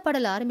அடுத்த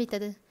பாடல்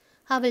ஆரம்பித்தது.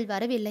 அவள்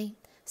வரவில்லை.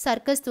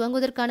 சர்க்கஸ்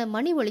துவங்குவதற்கான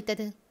மணி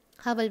ஒலித்தது.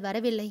 அவள்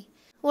வரவில்லை.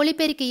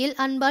 ஒளிபெருக்கையில்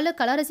அன்பால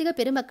கலாரசிக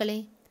பெருமக்களே.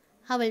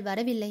 அவள்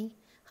வரவில்லை.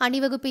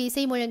 அணிவகுப்பு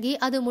இசை முழங்கி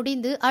அது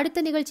முடிந்து அடுத்த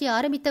நிகழ்ச்சி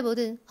ஆரம்பித்த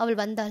போது அவள்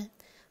வந்தாள்.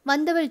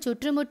 வந்தவள்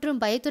சுற்றுமுற்றும்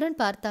பயத்துடன்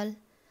பார்த்தாள்.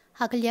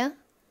 அகல்யா.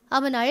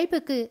 அவன்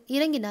அழைப்புக்கு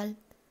இறங்கினாள்.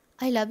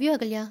 I love you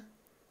Ahalya.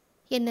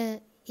 என்ன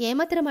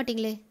ஏமாத்திர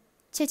மாட்டீங்களே?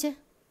 சேச்சே,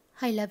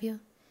 ஐ லவ் யூ.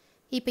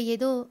 இப்போ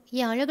ஏதோ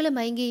என் அழகுல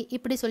மயங்கி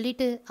இப்படி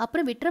சொல்லிட்டு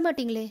அப்புறம் விட்டுற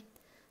மாட்டீங்களே?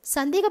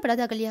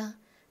 சந்தேகப்படாத அகல்யா.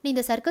 நீ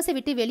இந்த சர்க்கஸை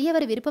விட்டு வெளியே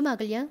வர விருப்பமா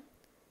அகல்யா?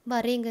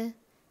 வரேங்க.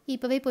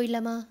 இப்போவே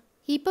போயிடலாமா?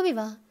 இப்போவே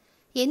வா.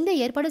 எந்த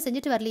ஏற்பாடும்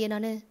செஞ்சுட்டு வரலையே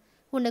நான்.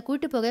 உன்னை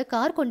கூட்டு போக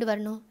கார் கொண்டு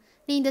வரணும்.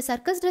 நீ இந்த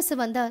சர்க்கஸ் ட்ரெஸ்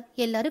வந்தா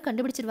எல்லாரும்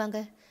கண்டுபிடிச்சிருவாங்க.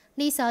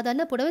 நீ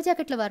சாதாரண புடவை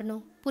ஜாக்கெட்டில்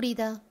வரணும்.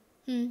 புரியுதா?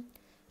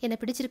 என்னை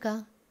பிடிச்சிருக்கா?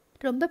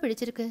 ரொம்ப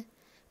பிடிச்சிருக்கு.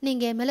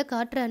 நீங்கள் என் மேலே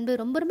காட்டுற அன்பு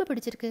ரொம்ப ரொம்ப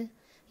பிடிச்சிருக்கு.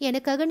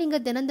 எனக்காக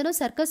நீங்கள் தினம் தினம்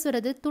சர்க்கஸ்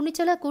வர்றது,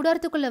 துணிச்சலாக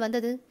கூடாரத்துக்குள்ளே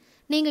வந்தது,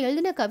 நீங்கள்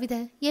எழுதின கவிதை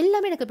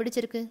எல்லாமே எனக்கு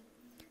பிடிச்சிருக்கு.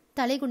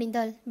 தலை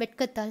குனிந்தாள்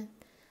வெட்கத்தாள்.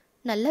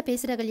 நல்லா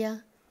பேசுகிற அகல்யா.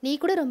 நீ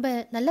கூட ரொம்ப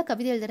நல்ல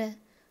கவிதை எழுதுற.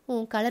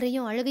 உன்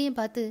கலரையும் அழகையும்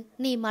பார்த்து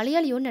நீ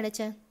மலையாளியோன்னு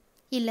நினச்சேன்.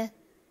 இல்லை,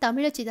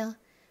 தமிழச்சி தான்.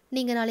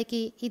 நீங்கள் நாளைக்கு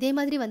இதே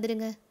மாதிரி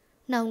வந்துடுங்க.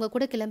 நான் உங்கள்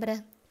கூட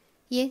கிளம்புறேன்.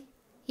 ஏன்,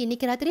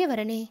 இன்னைக்கு ராத்திரியே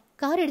வரனே.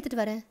 கார்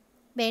எடுத்துகிட்டு வரேன்.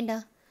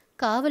 வேண்டாம்,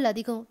 காவல்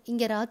அதிகம்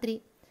இங்கே ராத்திரி.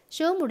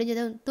 ஷோ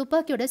முடிஞ்சதும்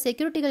துப்பாக்கியோட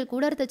செக்யூரிட்டிகள்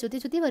கூடாரத்தை சுற்றி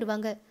சுற்றி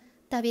வருவாங்க.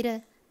 தவிர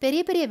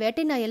பெரிய பெரிய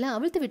வேட்டை நாயெல்லாம்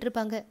அவிழ்த்து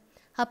விட்டுருப்பாங்க.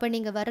 அப்போ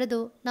நீங்கள் வர்றதோ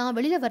நான்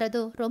வெளியில்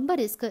வர்றதோ ரொம்ப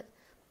ரிஸ்க்கு.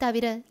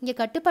 தவிர இங்கே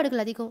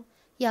கட்டுப்பாடுகள் அதிகம்.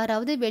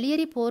 யாராவது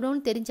வெளியேறி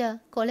போகிறோன்னு தெரிஞ்சா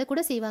கொலை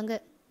கூட செய்வாங்க.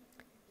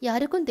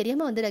 யாருக்கும்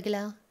தெரியாமல் வந்துடு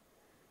அகிலா.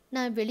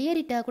 நான்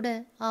வெளியேறிட்டா கூட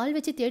ஆள்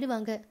வச்சு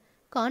தேடுவாங்க.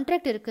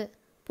 கான்ட்ராக்ட் இருக்குது.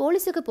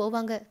 போலீஸுக்கு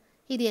போவாங்க.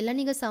 இது எல்லாம்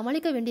நீங்கள்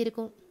சமாளிக்க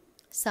வேண்டியிருக்கும்.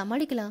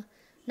 சமாளிக்கலாம்.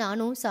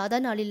 நானும்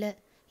சாதாரண ஆள் இல்லை.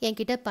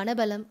 என்கிட்ட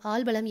பணபலம்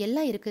ஆள்பலம்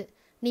எல்லாம் இருக்குது.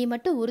 நீ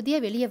மட்டும்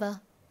உறுதியாக வெளியே வா.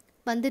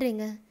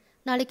 வந்துடுறேங்க.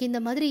 நாளைக்கு இந்த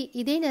மாதிரி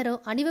இதே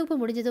நேரம் அணிவகுப்பு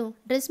முடிஞ்சதும்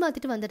ட்ரெஸ்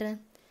மாற்றிட்டு வந்துடுறேன்.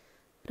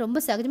 ரொம்ப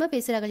சகஜமாக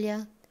பேசுகிறாங்கல்லையா?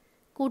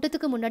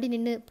 கூட்டத்துக்கு முன்னாடி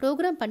நின்று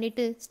ப்ரோக்ராம்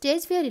பண்ணிவிட்டு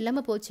ஸ்டேஜ் ஃபியர்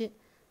இல்லாமல் போச்சு.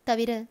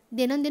 தவிர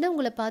தினம் தினம்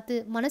உங்களை பார்த்து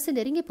மனசு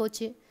நெருங்கி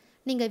போச்சு.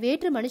 நீங்கள்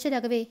வேற்று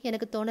மனுஷராகவே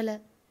எனக்கு தோணலை.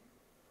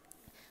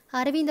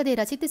 அரவிந்த் அதை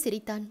ரசித்து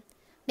சிரித்தான்.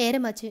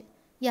 நேரமாச்சு.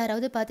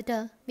 யாராவது பார்த்துட்டா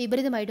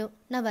விபரீதமாயிடும்.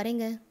 நான்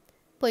வரேங்க.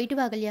 போயிட்டு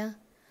வா அகல்யா.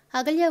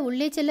 அகல்யா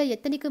உள்ளே செல்ல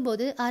எத்தனிக்கும்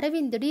போது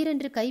அரவிந்த்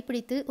திடீரென்று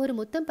கைப்பிடித்து ஒரு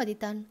முத்தம்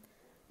பதித்தான்.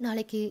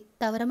 நாளைக்கு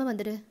தவறாமல்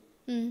வந்துடு.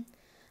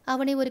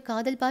 அவனை ஒரு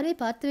காதல் பார்வை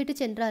பார்த்துவிட்டு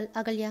சென்றாள்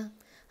அகல்யா.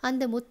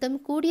 அந்த முத்தம்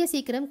கூடிய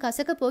சீக்கிரம்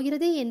கசக்கப்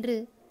போகிறதே என்று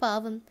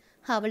பாவம்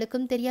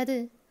அவளுக்கும் தெரியாது,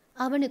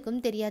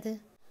 அவனுக்கும் தெரியாது.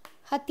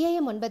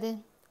 அத்தியாயம் 9.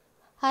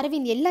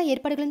 அரவிந்த் எல்லா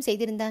ஏற்பாடுகளும்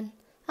செய்திருந்தான்.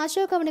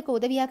 அசோக் அவனுக்கு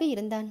உதவியாக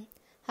இருந்தான்.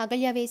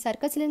 அகல்யாவை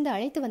சர்க்கஸிலிருந்து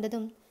அழைத்து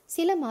வந்ததும்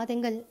சில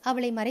மாதங்கள்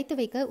அவளை மறைத்து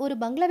வைக்க ஒரு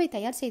பங்களாவை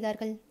தயார்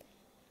செய்தார்கள்.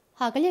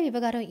 அகல்யா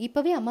விவகாரம்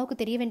இப்போவே அம்மாவுக்கு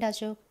தெரிய வேண்டாம்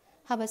அசோக்.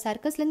 அவள்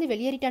சர்க்கஸ்லேருந்து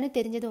வெளியேறிட்டான்னு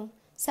தெரிஞ்சதும்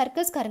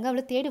சர்க்கஸ்காரங்க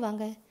அவளை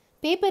தேடுவாங்க.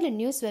 பேப்பரில்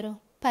நியூஸ் வரும்,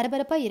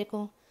 பரபரப்பாக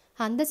இருக்கும்.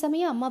 அந்த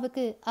சமயம்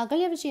அம்மாவுக்கு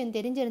அகல்யா விஷயம்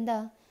தெரிஞ்சிருந்தா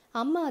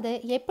அம்மா அதை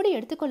எப்படி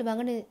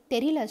எடுத்துக்கொள்வாங்கன்னு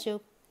தெரியல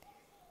அசோக்.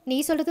 நீ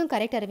சொல்கிறதும்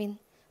கரெக்ட் அரவிந்த்.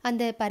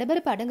 அந்த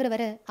பரபரப்பு அடங்குற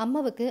வர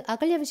அம்மாவுக்கு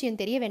அகல்யா விஷயம்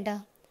தெரிய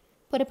வேண்டாம்.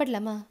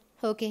 புறப்படலாமா?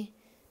 ஓகே.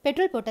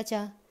 பெட்ரோல்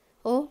போட்டாச்சா?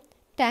 ஓ,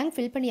 டேங்க்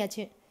ஃபில்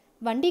பண்ணியாச்சு.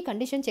 வண்டி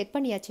கண்டிஷன் செக்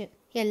பண்ணியாச்சு.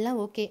 எல்லாம்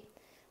ஓகே.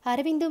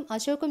 அரவிந்தும்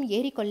அசோக்கும்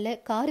ஏறிக்கொள்ள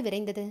கார்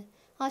விரைந்தது.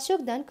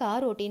 அசோக் தான்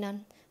கார் ஓட்டினான்.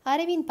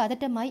 அரவிந்த்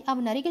பதட்டமாய்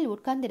அவன் அருகில்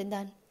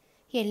உட்கார்ந்திருந்தான்.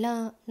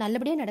 எல்லாம்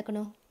நல்லபடியாக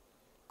நடக்கணும்.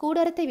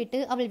 கூடாரத்தை விட்டு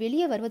அவள்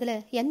வெளியே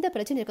வருவதில் எந்த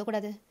பிரச்சனை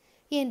இருக்கக்கூடாது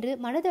என்று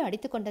மனதை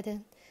அடித்து கொண்டது.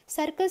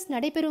 சர்க்கஸ்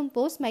நடைபெறும்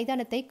போஸ்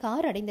மைதானத்தை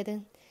கார் அடைந்தது.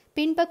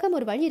 பின்பக்கம்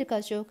ஒரு வழி இருக்கு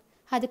அசோக்.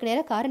 அதுக்கு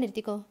நேராக காரை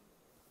நிறுத்திக்கோ.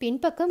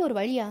 பின்பக்கம் ஒரு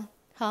வழியா?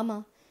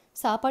 ஆமாம்.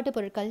 சாப்பாட்டு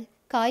பொருட்கள்,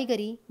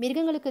 காய்கறி,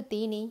 மிருகங்களுக்கு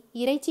தீனி,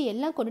 இறைச்சி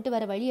எல்லாம் கொண்டுட்டு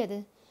வர வழி அது.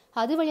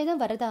 அது வழியா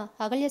தான் வரதா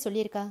அகல்யா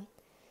சொல்லியிருக்கா.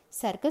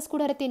 சர்க்கஸ்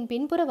கூடாரத்தின்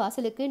பின்புற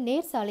வாசலுக்கு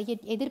நேர்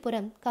சாலையின்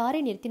எதிர்ப்புறம்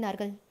காரை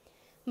நிறுத்தினார்கள்.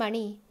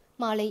 மணி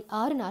மாலை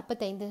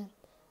 6:45.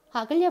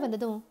 அகல்யா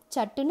வந்ததும்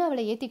சட்டுன்னு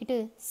அவளை ஏற்றிக்கிட்டு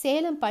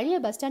சேலம் பழைய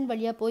பஸ் ஸ்டாண்ட்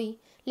வழியாக போய்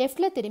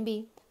லெஃப்டில் திரும்பி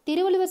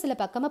திருவள்ளுவர் சில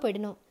பக்கமாக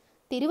போயிடணும்.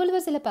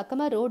 திருவள்ளுவர் சில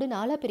பக்கமாக ரோடு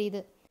 4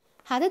 பிரியுது.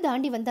 அதை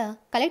தாண்டி வந்தால்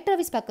கலெக்டர்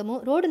ஆஃபீஸ்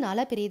பக்கமும் ரோடு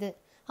 4 பிரியுது.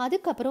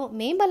 அதுக்கப்புறம்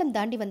மேம்பாலம்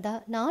தாண்டி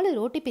வந்தால் 4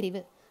 ரோட்டு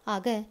பிரிவு.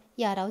 ஆக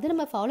யாராவது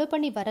நம்ம ஃபாலோ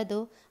பண்ணி வரதோ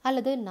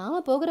அல்லது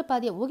நாம் போகிற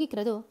பாதையை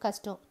ஊகிக்கிறதோ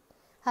கஷ்டம்.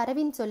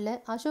 அரவிந்த் சொல்ல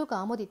அசோக்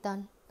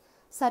ஆமோதித்தான்.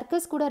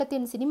 சர்க்கஸ்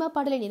கூடாரத்தின் சினிமா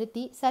பாடலை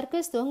நிறுத்தி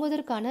சர்க்கஸ்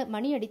துவங்குவதற்கான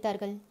மணி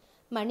அடித்தார்கள்.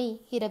 மணி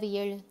இரவு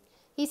 7.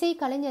 இசை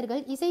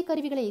கலைஞர்கள்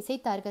இசைக்கருவிகளை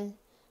இசைத்தார்கள்.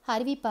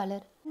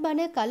 அறிவிப்பாளர்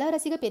அன்பான கலா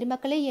ரசிக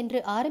பெருமக்களே என்று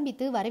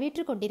ஆரம்பித்து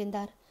வரவேற்று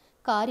கொண்டிருந்தார்.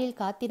 காரில்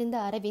காத்திருந்த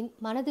அரவிந்த்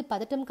மனது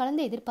பதட்டம்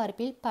கலந்த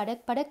எதிர்பார்ப்பில்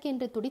படக் படக்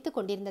என்று துடித்து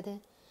கொண்டிருந்தது.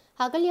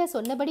 அகல்யா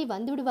சொன்னபடி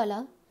வந்து விடுவாளா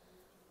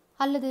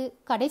அல்லது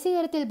கடைசி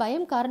நேரத்தில்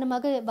பயம்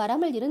காரணமாக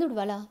வராமல் இருந்து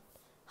விடுவாளா?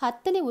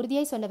 அத்தனை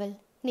உறுதியாய் சொன்னவள்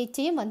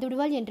நிச்சயம் வந்து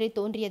விடுவாள் என்றே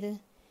தோன்றியது.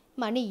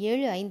 மணி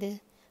 7:05.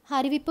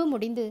 அறிவிப்பு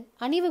முடிந்து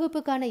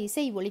அணிவகுப்புக்கான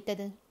இசை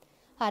ஒலித்தது.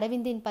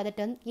 அரவிந்தின்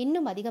பதட்டம்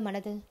இன்னும்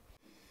அதிகமானது.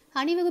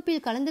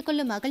 அணிவகுப்பில் கலந்து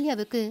கொள்ளும்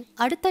அகல்யாவுக்கு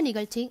அடுத்த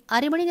நிகழ்ச்சி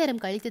அரை மணி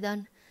நேரம்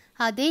கழித்துதான்.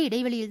 அதே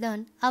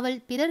இடைவெளியில்தான் அவள்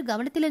பிறர்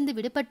கவனத்திலிருந்து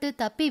விடுபட்டு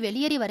தப்பி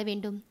வெளியேறி வர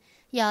வேண்டும்.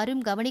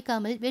 யாரும்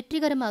கவனிக்காமல்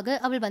வெற்றிகரமாக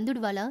அவள்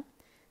வந்துவிடுவாளா?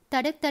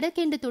 தடக் தடக்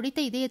என்று துடித்த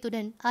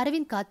இதயத்துடன்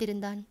அரவிந்த்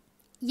காத்திருந்தான்.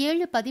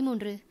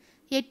 7:13.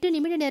 8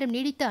 நிமிட நேரம்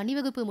நீடித்த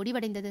அணிவகுப்பு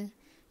முடிவடைந்தது.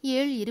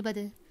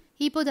 7:20.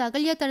 இப்போது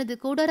அகல்யா தனது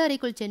கூடார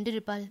அறைக்குள்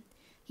சென்றிருப்பாள்.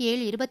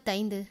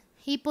 7:25.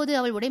 இப்போது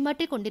அவள்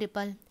உடைமாற்றிக்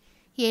கொண்டிருப்பாள்.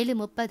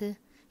 7:30.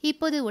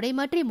 இப்போது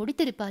உடைமாற்றி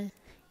முடித்திருப்பாள்.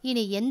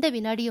 இனி எந்த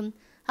வினாடியும்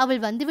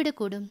அவள்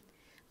வந்துவிடக்கூடும்.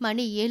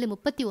 மணி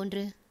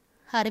 7:31.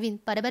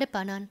 அரவிந்த்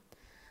பரபரப்பானான்.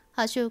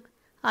 அசோக்,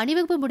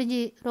 அணிவகுப்பு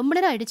முடிஞ்சு ரொம்ப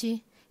நேரம் ஆயிடுச்சு.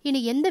 இனி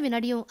எந்த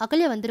வினாடியும்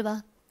அகல்யா வந்துருவா.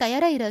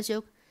 தயாராயிரு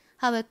அசோக்.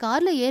 அவள்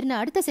காரில் ஏறின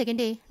அடுத்த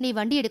செகண்டே நீ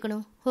வண்டி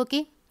எடுக்கணும். ஓகே?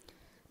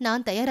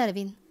 நான் தயார்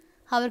அரவிந்த்.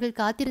 அவர்கள்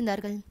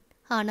காத்திருந்தார்கள்.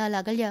 ஆனால்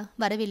அகல்யா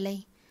வரவில்லை.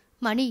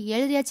 மணி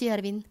 7:30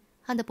 அரவிந்த்.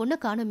 அந்த பொண்ணை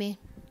காணுமே.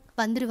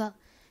 வந்துருவா,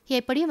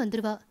 எப்படியும்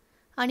வந்துருவா.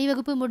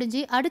 அணிவகுப்பு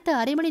முடிஞ்சு அடுத்த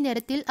அரை மணி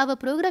நேரத்தில் அவள்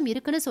ப்ரோக்ராம்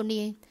இருக்குன்னு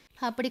சொன்னியே.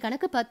 அப்படி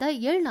கணக்கு பார்த்தா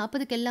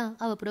 7:40க்கெல்லாம்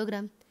அவள்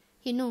ப்ரோக்ராம்.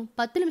 இன்னும்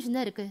 10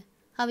 நிமிஷம்தான் இருக்கு.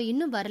 அவள்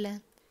இன்னும் வரல.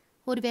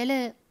 ஒருவேளை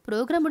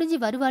ப்ரோக்ராம் முடிஞ்சு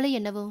வருவாளே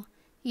என்னவோ.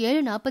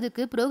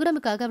 7:40க்கு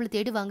ப்ரோக்ராமுக்காக அவளை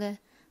தேடுவாங்க.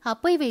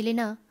 அப்போ இவ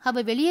இல்லைனா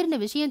அவள் வெளியேறின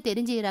விஷயம்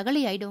தெரிஞ்சு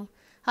ரகளை ஆயிடும்.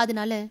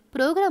 அதனால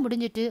ப்ரோக்ராம்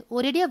முடிஞ்சிட்டு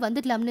ஒரேடியாக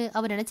வந்துடலாம்னு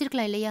அவள்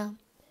நினச்சிருக்கலாம் இல்லையா?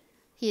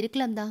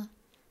 இருக்கலாம் தான்.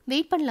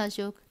 வெயிட் பண்ணலாம்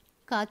அசோக்.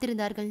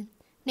 காத்திருந்தார்கள்.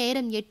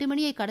 நேரம் 8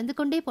 மணியை கடந்து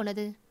கொண்டே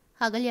போனது.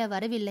 அகல்யா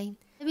வரவில்லை.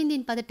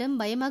 அரவிந்தின் பதட்டம்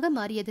பயமாக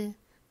மாறியது.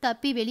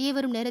 தப்பி வெளியே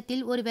வரும்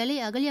நேரத்தில் ஒருவேளை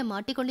அகல்யா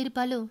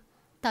மாட்டிக்கொண்டிருப்பாளோ?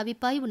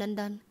 தவிப்பாய்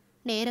உணர்ந்தான்.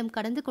 நேரம்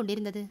கடந்து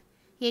கொண்டிருந்தது.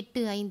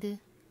 8:05.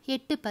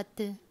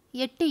 8:10.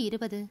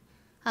 8:20.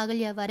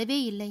 அகல்யா வரவே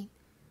இல்லை.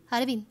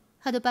 அரவிந்த்,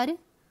 அது பாரு.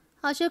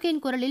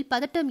 அசோக்கின் குரலில்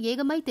பதட்டம்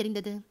ஏகமாய்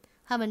தெரிந்தது.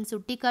 அவன்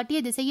சுட்டி காட்டிய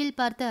திசையில்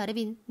பார்த்த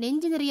அரவிந்த்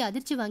நெஞ்சு நிறைய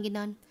அதிர்ச்சி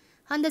வாங்கினான்.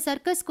 அந்த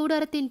சர்க்கஸ்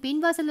கூடாரத்தின்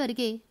பின்வாசல்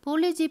அருகே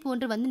போலீஸ் ஜீப்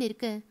ஒன்று வந்து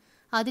நிற்க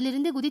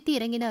அதிலிருந்து குதித்து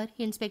இறங்கினார்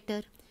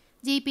இன்ஸ்பெக்டர்.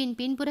 ஜீப்பின்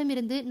பின்புறம்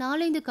இருந்து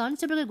 4-5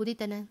 கான்ஸ்டபிள்கள்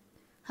குதித்தன.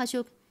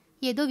 அசோக்,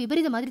 ஏதோ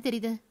விபரீத மாதிரி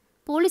தெரியுது.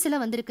 போலீஸ்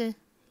எல்லாம் வந்திருக்கு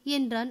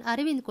என்றான்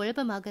அரவிந்த்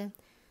குழப்பமாக.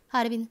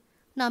 அரவிந்த்,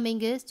 நாம்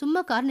இங்கு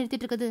சும்மா கார்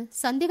நிறுத்திட்டு இருக்கிறது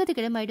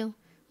சந்தேகத்துக்கு இடமாயிடும்.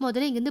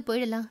 முதல்ல இங்கிருந்து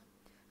போயிடலாம்.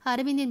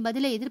 அரவிந்தின்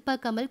பதிலை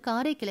எதிர்பார்க்காமல்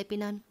காரை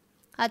கிளப்பினான்.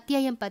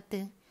 அத்தியாயம் 10.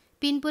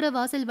 பின்புற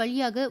வாசல்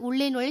வழியாக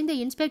உள்ளே நுழைந்த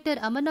இன்ஸ்பெக்டர்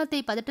அமர்நாத்தை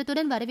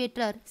பதற்றத்துடன்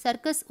வரவேற்றார்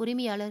சர்க்கஸ்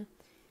உரிமையாளர்.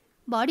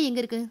 பாடி எங்க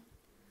இருக்கு?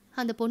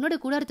 அந்த பொண்ணோட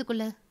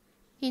கூடாரத்துக்குள்ள.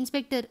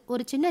 இன்ஸ்பெக்டர்,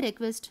 ஒரு சின்ன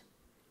ரெக்வெஸ்ட்.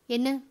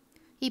 என்ன?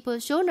 இப்போ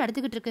ஷோ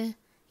நடந்துக்கிட்டு இருக்கு.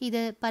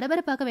 இதை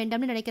பரபரப்பாக்க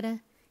வேண்டாம்னு நினைக்கிறேன்.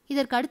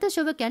 இதற்கு அடுத்த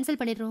ஷோவை கேன்சல்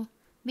பண்ணிடுறோம்.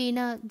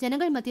 வீணா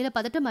ஜனங்கள் மத்தியில்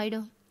பதட்டம்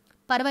ஆயிடும்.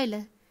 பரவாயில்ல,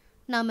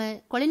 நாம்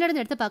கொலை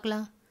நடந்த இடத்த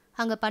பார்க்கலாம்.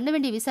 அங்கே பண்ண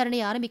வேண்டிய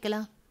விசாரணையை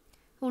ஆரம்பிக்கலாம்.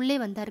 உள்ளே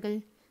வந்தார்கள்.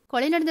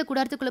 கொலை நடந்த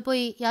கூடாரத்துக்குள்ளே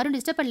போய் யாரும்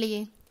டிஸ்டர்ப்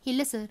பண்ணலையே?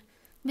 இல்லை சார்.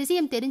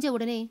 விஷயம் தெரிஞ்ச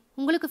உடனே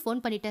உங்களுக்கு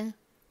ஃபோன் பண்ணிட்டேன்.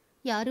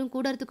 யாரும்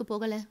கூடாரத்துக்கு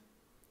போகலை.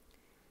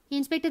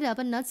 இன்ஸ்பெக்டர்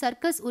அமர்நாத்,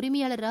 சர்க்கஸ்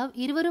உரிமையாளர் ராவ்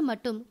இருவரும்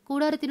மட்டும்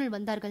கூடாரத்தினுள்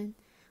வந்தார்கள்.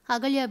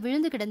 அகல்யா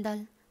விழுந்து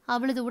கிடந்தாள்.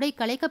 அவளது உடை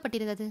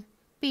களைக்கப்பட்டிருந்தது.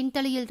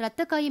 பின்தலையில்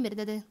இரத்த காயம்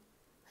இருந்தது.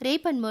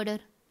 ரேப் அண்ட்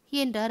மர்டர்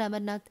என்றார்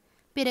அமர்நாத்.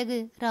 பிறகு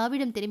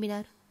ராவிடம்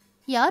திரும்பினார்.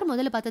 யார்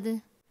முதல்ல பார்த்தது?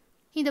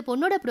 இந்த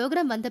பொண்ணோட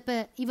ப்ரோக்ராம் வந்தப்ப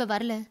இவ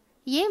வரல.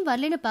 ஏன்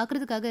வரலன்னு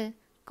பார்க்கறதுக்காக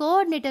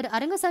கோஆர்டினேட்டர்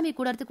அரங்கசாமி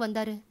கூடாரத்துக்கு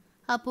வந்தாரு.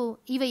 அப்போ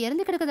இவ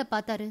இறந்து கிடக்கதை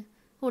பார்த்தாரு.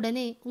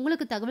 உடனே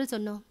உங்களுக்கு தகவல்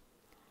சொன்னோம்.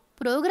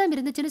 ப்ரோக்ராம்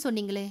இருந்துச்சுன்னு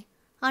சொன்னீங்களே,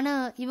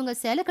 ஆனால் இவங்க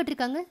சேலை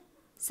கட்டிருக்காங்க,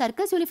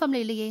 சர்க்கஸ்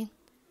யூனிஃபார்மில் இல்லையே.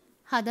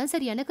 அதான்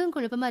சார் எனக்கும்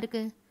குழப்பமாக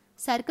இருக்கு.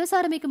 சர்க்கஸ்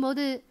ஆரம்பிக்கும்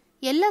போது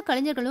எல்லா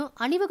கலைஞர்களும்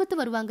அணிவகுத்து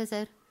வருவாங்க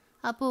சார்.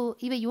 அப்போது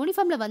இவ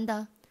யூனிஃபார்மில் வந்தா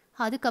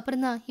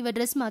அதுக்கப்புறம் தான் இவ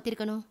ட்ரெஸ்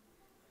மாற்றிருக்கணும்.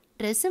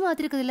 ட்ரெஸ்ஸு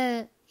மாற்றிருக்கிறதுல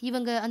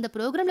இவங்க அந்த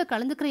ப்ரோக்ராமில்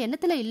கலந்துக்கிற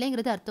எண்ணத்தில்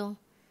இல்லைங்கிறது அர்த்தம்.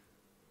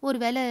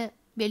 ஒருவேளை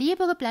வெளியே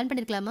போக பிளான்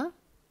பண்ணியிருக்கலாமா?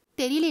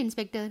 தெரியல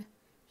இன்ஸ்பெக்டர்.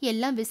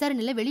 எல்லாம்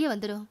விசாரணையில் வெளியே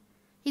வந்துடும்.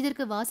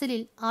 இதற்கு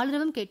வாசலில்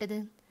ஆளுறவும் கேட்டது.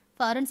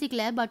 ஃபாரன்சிக்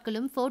லேப்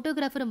ஆட்களும்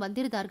ஃபோட்டோகிராஃபரும்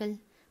வந்திருந்தார்கள்.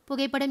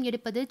 புகைப்படம்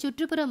எடுப்பது,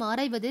 சுற்றுப்புறம்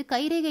ஆராய்வது,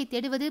 கைரேகை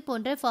தேடுவது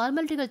போன்ற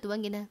ஃபார்மாலிட்டிகள்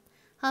துவங்கின.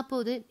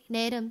 அப்போது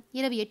நேரம்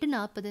இரவு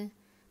 8:40.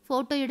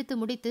 போட்டோ எடுத்து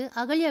முடித்து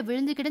அகல்யா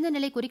விழுந்து கிடந்த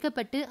நிலை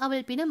குறிக்கப்பட்டு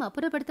அவள் பிணம்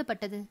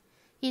அப்புறப்படுத்தப்பட்டது.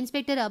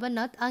 இன்ஸ்பெக்டர்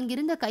அமர்நாத்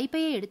அங்கிருந்த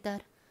கைப்பையை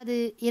எடுத்தார். அது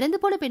இறந்து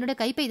போன பெண்ணோட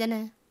கைப்பை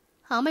தானே?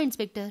 ஆமா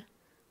இன்ஸ்பெக்டர்.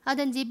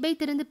 அதன் ஜிப்பை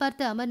திறந்து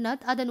பார்த்த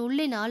அமர்நாத் அதன்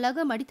உள்ளே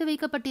 4ஆக மடித்து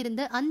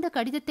வைக்கப்பட்டிருந்த அந்த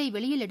கடிதத்தை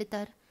வெளியில்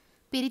எடுத்தார்.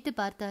 பிரித்து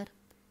பார்த்தார்.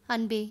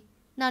 அன்பே,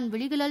 நான்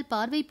விழிகளால்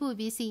பார்வைப்பூ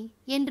வீசி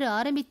என்று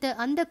ஆரம்பித்த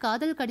அந்த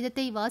காதல்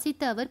கடிதத்தை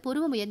வாசித்த அவர்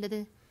புருவம் உயர்ந்தது.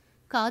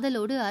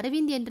 காதலோடு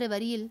அரவிந்த் என்ற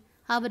வரியில்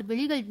அவர்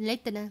விழிகள்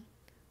நிலைத்தன.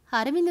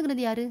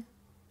 அரவிந்துங்கிறது யாரு?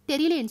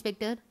 தெரியல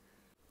இன்ஸ்பெக்டர்.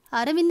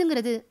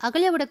 அரவிந்துங்கிறது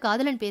அகல்யாவோட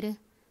காதலன் பேரு.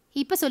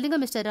 இப்ப சொல்லுங்க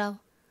மிஸ்டர் ராவ்,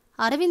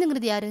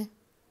 அரவிந்துங்கிறது யாரு?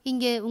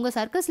 இங்க உங்க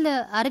சர்க்கஸ்ல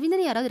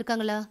அரவிந்தன் யாராவது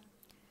இருக்காங்களா?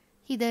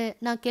 இதை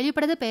நான்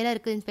கேள்விப்படாத பெயரா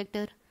இருக்கு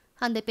இன்ஸ்பெக்டர்.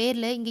 அந்த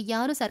பேர்ல இங்க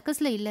யாரும்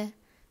சர்க்கஸ்ல இல்ல.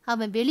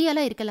 அவன்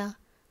வெளியால இருக்கலாம்.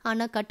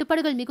 ஆனா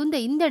கட்டுப்பாடுகள் மிகுந்த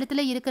இந்த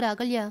இடத்துல இருக்கிற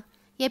அகல்யா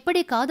எப்படி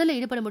காதல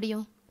ஈடுபட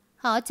முடியும்?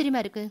 ஆச்சரியமா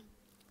இருக்கு.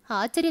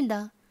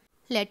 ஆச்சரியம்தான்.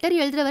 லெட்டர்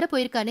எழுதுற வர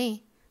போயிருக்கானே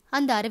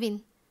அந்த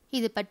அரவிந்த்.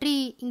 இது பற்றி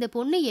இந்த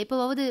பொண்ணு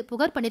எப்போவாவது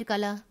புகார்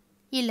பண்ணிருக்காளா?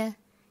 இல்ல,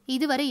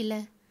 இதுவரை இல்ல.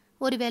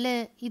 ஒருவேளை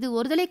இது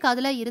ஒருதலை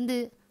காதலா இருந்து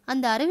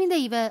அந்த அரவிந்தை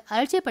இவ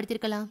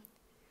அலட்சியப்படுத்திருக்கலாம்.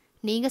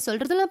 நீங்க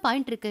சொல்றதுலாம்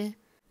பாயிண்ட் இருக்கு.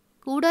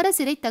 கூடார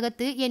சிறை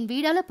தகர்த்து என்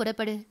வீடால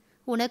புறப்படு,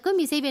 உனக்கும்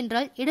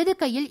இசைவென்றால் இடது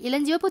கையில்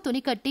இளஞ்சிவப்பு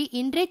துணி கட்டி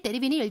இன்றே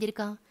தெரிவினி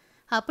எழுதியிருக்கான்.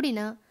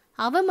 அப்படின்னா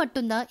அவன்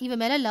மட்டும்தான் இவன்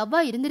மேல லவ்வா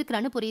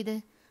இருந்திருக்கிறான்னு புரியுது.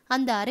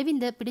 அந்த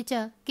அரவிந்த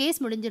பிடிச்சா கேஸ்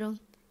முடிஞ்சிடும்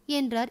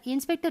என்றார்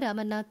இன்ஸ்பெக்டர்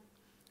அமர்நாத்.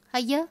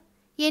 ஐயா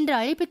என்ற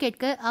அழைப்பு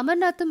கேட்க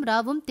அமர்நாத்தும்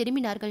ராவும்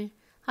திரும்பினார்கள்.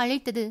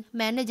 அழைத்தது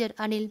மேனேஜர்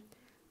அனில்.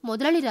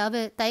 முதலாளி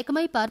ராவை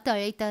தயக்கமாய் பார்த்து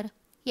அழைத்தார்.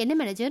 என்ன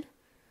மேனேஜர்?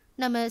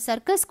 நம்ம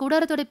சர்க்கஸ்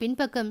கூடாரத்தோட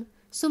பின்பக்கம்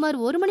சுமார்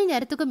 1 மணி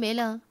நேரத்துக்கும்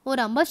மேலா ஒரு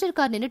அம்பாசிடர்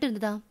கார் நின்றுட்டு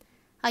இருந்ததா?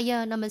 ஐயா,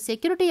 நம்ம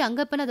செக்யூரிட்டி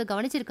அங்கப்பன்னு அதை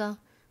கவனிச்சிருக்கான்.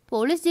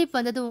 போலீஸ் ஜீப்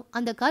வந்ததும்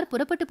அந்த கார்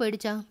புறப்பட்டு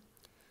போயிடுச்சா?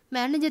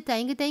 மேனேஜர்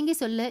தயங்கி தயங்கி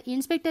சொல்ல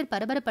இன்ஸ்பெக்டர்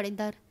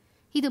பரபரப்படைந்தார்.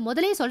 இது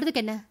முதலே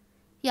சொல்றதுக்கு என்ன?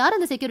 யார்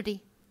அந்த செக்யூரிட்டி?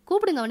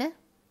 கூப்பிடுங்க அவனை.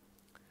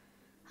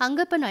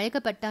 அங்கப்பன்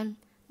அழைக்கப்பட்டான்.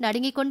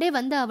 நடுங்கிக் கொண்டே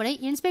வந்த அவனை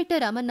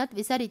இன்ஸ்பெக்டர் அமர்நாத்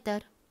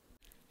விசாரித்தார்.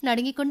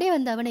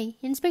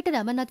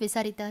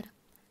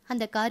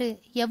 அந்த காரு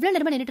எவ்வளோ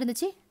நேரமா நின்றுட்டு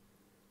இருந்துச்சு?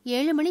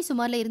 7 மணி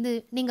சுமார்ல இருந்து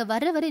நீங்க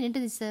வர்ற வரை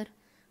நின்றுச்சு சார்.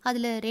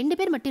 அதுல 2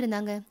 பேர் மட்டும்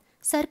இருந்தாங்க.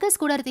 சர்க்கஸ்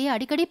கூடாரத்தையே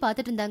அடிக்கடி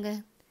பார்த்துட்டு இருந்தாங்க.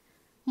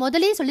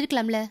 முதலே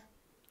சொல்லிருக்கலாம்ல.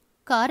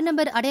 கார்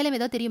நம்பர் அடையாளம்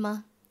ஏதோ தெரியுமா?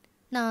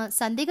 நான்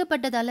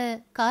சந்தேகப்பட்டதால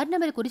கார்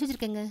நம்பரை குறிச்சு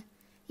வச்சிருக்கேங்க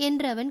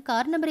என்று அவன்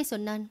கார் நம்பரை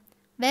சொன்னான்.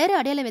 வேற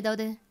அடையாளம்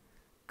ஏதாவது?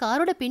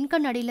 காரோட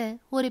பின்கண் அடியில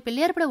ஒரு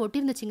பிள்ளையார் படம்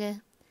ஒட்டியிருந்துச்சுங்க.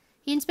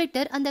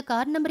 இன்ஸ்பெக்டர் அந்த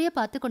கார் நம்பரையே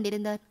பார்த்து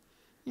கொண்டிருந்தார்.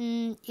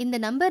 இந்த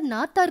நம்பர்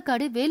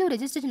நார்த்தார்காடு வேலூர்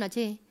ரெஜிஸ்ட்ரேஷன்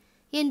ஆச்சே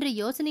என்று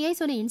யோசனையாய்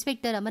சொன்ன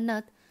இன்ஸ்பெக்டர்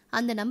அமர்நாத்,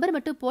 அந்த நம்பர்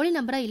மட்டும் போலி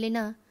நம்பரா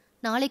இல்லைன்னா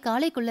நாளை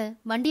காலைக்குள்ள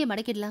வண்டியை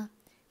மடக்கிடலாம்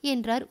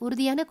என்றார்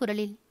உறுதியான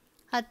குரலில்.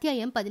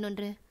 அத்தியாயம்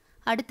 11.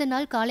 அடுத்த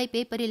நாள் காலை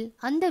பேப்பரில்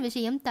அந்த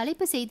விஷயம்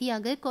தலைப்பு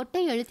செய்தியாக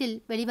கொட்டை எழுத்தில்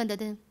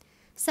வெளிவந்தது.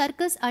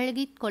 சர்க்கஸ்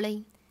அழகி கொலை.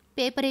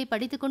 பேப்பரை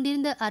படித்துக்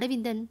கொண்டிருந்த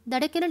அரவிந்தன்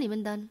தடக்கென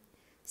நிமிர்ந்தான்.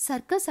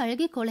 சர்க்கஸ்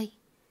அழகி கொலை.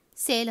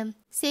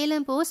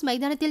 சேலம் போஸ்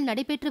மைதானத்தில்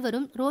நடைபெற்று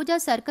வரும் ரோஜா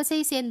சர்க்கஸை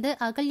சேர்ந்த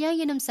அகல்யா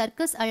எனும்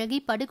சர்க்கஸ் அழகி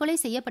படுகொலை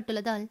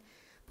செய்யப்பட்டுள்ளதால்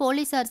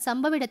போலீசார்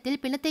சம்பவ இடத்தில்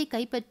பிணத்தை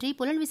கைப்பற்றி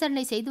புலன்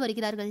விசாரணை செய்து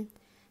வருகிறார்கள்.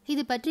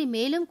 இது பற்றி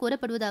மேலும்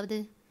கூறப்படுவதாவது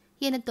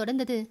என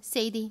தொடர்ந்தது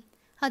செய்தி.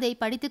 அதை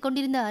படித்துக்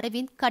கொண்டிருந்த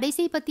அரவிந்த்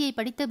கடைசி பத்தியை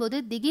படித்தபோது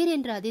திடீர்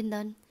என்று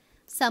அதிர்ந்தான்.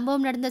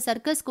 சம்பவம் நடந்த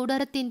சர்க்கஸ்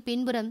கூடாரத்தின்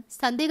பின்புறம்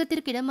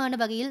சந்தேகத்திற்கிடமான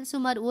வகையில்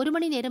சுமார் 1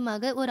 மணி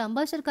நேரமாக ஒரு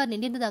அம்பாசிடர் கார்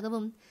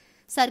நின்றிருந்ததாகவும்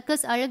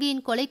சர்க்கஸ்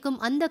அழகியின்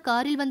கொலைக்கும் அந்த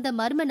காரில் வந்த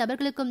மர்ம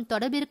நபர்களுக்கும்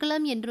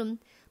தொடர்பிருக்கலாம் என்றும்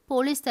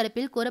போலீஸ்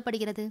தரப்பில்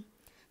கூறப்படுகிறது.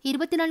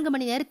 24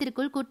 மணி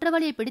நேரத்திற்குள்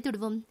குற்றவாளியை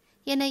பிடித்துடுவோம்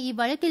என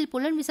இவ்வழக்கில்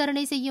புலன்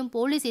விசாரணை செய்யும்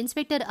போலீஸ்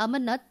இன்ஸ்பெக்டர்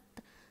அமர்நாத்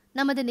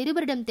நமது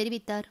நிருபரிடம்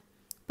தெரிவித்தார்.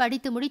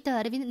 படித்து முடித்த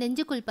அரவிந்த்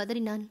நெஞ்சுக்குள்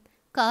பதறினான்.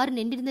 கார்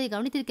நின்றிருந்ததை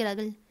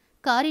கவனித்திருக்கிறார்கள்.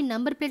 காரின்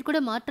நம்பர் பிளேட் கூட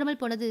மாற்றாமல்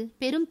போனது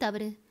பெரும்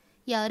தவறு.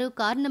 யாரோ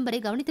கார் நம்பரை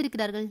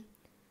கவனித்திருக்கிறார்கள்.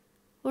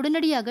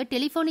 உடனடியாக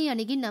டெலிபோனை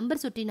அணுகி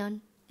நம்பர் சுற்றினான்.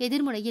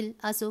 எதிர்முனையில்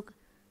அசோக்.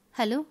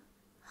 ஹலோ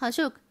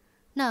அசோக்,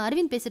 நான்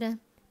அரவிந்த் பேசுறேன்.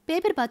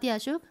 பேப்பர் பாத்தியா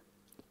அசோக்?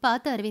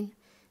 பார்த்த அரவிந்த்.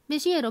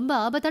 விஷயம் ரொம்ப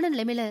ஆபத்தான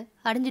நிலைமையில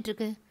அடைஞ்சிட்டு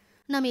இருக்கு.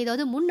 நாம்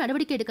ஏதாவது முன்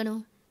நடவடிக்கை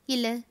எடுக்கணும்.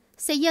 இல்ல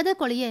செய்யாத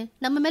கொலைய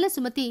நம்ம மேல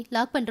சுமத்தி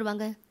லாக்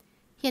பண்ணிருவாங்க.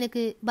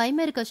 எனக்கு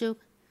பயமா இருக்கு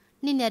அசோக்.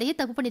 நீ நிறைய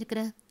தப்பு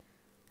பண்ணிருக்கிற.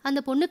 அந்த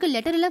பொண்ணுக்கு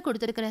லெட்டர் எல்லாம்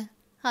கொடுத்துருக்கிற,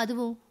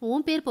 அதுவும்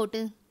உன் பேர்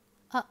போட்டு.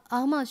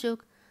 ஆமா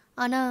அசோக்,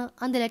 ஆனா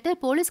அந்த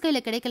லெட்டர் போலீஸ் கையில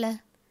கிடைக்கல.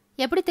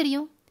 எப்படி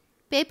தெரியும்?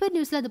 பேப்பர்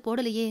நியூஸ்ல அது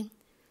போடலையே.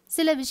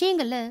 சில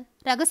விஷயங்கள்ல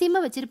ரகசியமா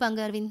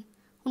வச்சிருப்பாங்க அரவிந்த்.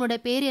 உன்னோட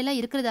பேர் எல்லாம்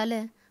இருக்கிறதால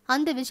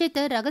அந்த விஷயத்த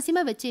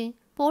ரகசியமா வச்சு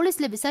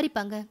போலீஸ்ல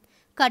விசாரிப்பாங்க.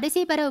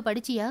 கடைசி பரவ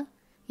படிச்சியா?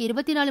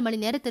 24 மணி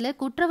நேரத்துல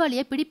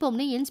குற்றவாளியை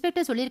பிடிப்போம்னு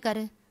இன்ஸ்பெக்டர்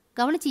சொல்லியிருக்காரு.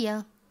 கவனிச்சியா?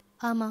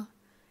 ஆமா.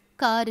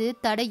 காரு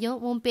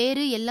தடையும் உன்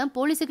பேரு எல்லாம்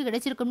போலீஸுக்கு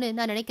கிடைச்சிருக்கும்னு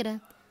நான் நினைக்கிறேன்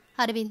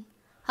அரவிந்த்.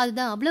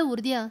 அதுதான் அவ்வளோ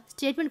உறுதியா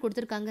ஸ்டேட்மெண்ட்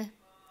கொடுத்துருக்காங்க.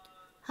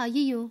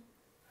 ஐயோ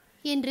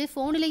என்று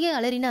போனிலேயே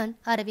அலறினான்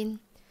அரவிந்த்.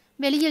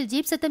 வெளியில்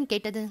ஜீப் சத்தம்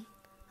கேட்டது.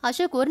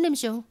 அசோக், ஒரு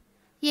நிமிஷம்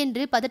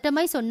என்று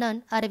பதட்டமாய் சொன்னான்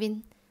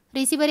அரவிந்த்.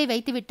 ரிசீவரை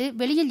வைத்துவிட்டு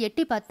வெளியில்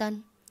எட்டி பார்த்தான்.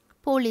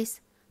 போலீஸ்.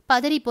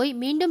 பதறி போய்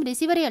மீண்டும்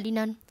ரிசீவரை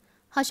அள்ளினான்.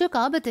 அசோக்,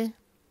 ஆபத்து.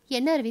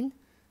 என்ன அரவிந்த்?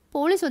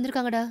 போலீஸ்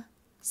வந்திருக்காங்கடா.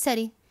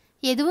 சரி,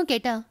 எதுவும்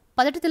கேட்டா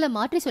பதட்டத்தில்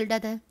மாற்றி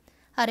சொல்லிடாத.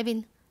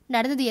 அரவிந்த்,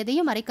 நடந்தது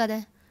எதையும் மறைக்காத.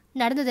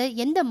 நடந்ததை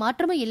எந்த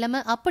மாற்றமும்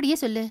இல்லாமல் அப்படியே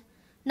சொல்லு.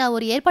 நான்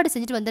ஒரு ஏற்பாடு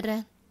செஞ்சுட்டு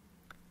வந்துடுறேன்.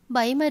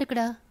 பயமா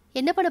இருக்குடா.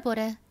 என்ன பண்ண போற?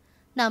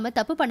 நாம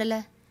தப்பு பண்ணல,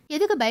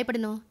 எதுக்கு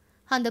பயப்படணும்?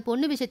 அந்த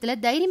பொண்ணு விஷயத்துல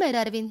தைரியமா இரு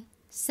அரவிந்த்.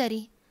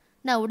 சரி,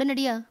 நான்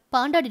உடனடியா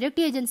பாண்டா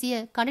டிடெக்டிவ் ஏஜென்சியை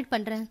கனெக்ட்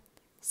பண்றேன்.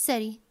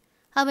 சரி.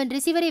 அவன்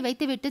ரிசீவரை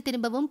வைத்துவிட்டு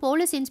திரும்பவும்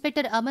போலீஸ்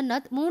இன்ஸ்பெக்டர்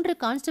அமர்நாத் 3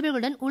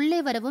 கான்ஸ்டபிள்களுடன் உள்ளே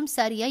வரவும்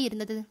சரியா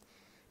இருந்தது.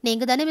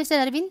 நீங்க தானே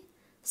மிஸ்டர் அரவிந்த்?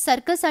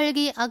 சர்க்கஸ்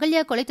அழகி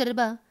அகல்யா கொலை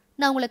தொடர்பா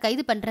நான் உங்களை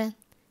கைது பண்றேன்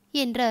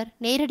என்றார்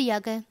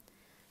நேரடியாக.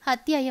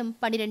 அத்தியாயம்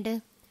 12.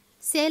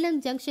 சேலம்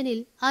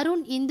ஜங்ஷனில்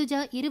அருண், இந்துஜா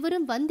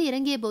இருவரும் வந்து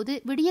இறங்கிய போது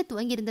விடிய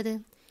துவங்கியிருந்தது.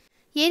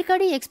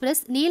 ஏற்காடு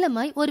எக்ஸ்பிரஸ்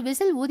நீளமாய் ஒரு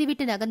விசில்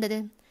ஊதிவிட்டு நகர்ந்தது.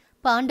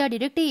 பாண்டா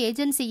டிடெக்டிவ்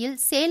ஏஜென்சியில்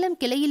Salem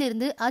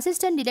கிளையிலிருந்து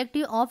assistant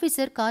detective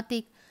officer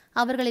Karthik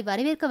அவர்களை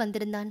வரவேற்க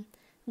வந்திருந்தான்.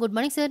 Good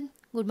morning sir.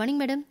 Good morning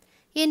madam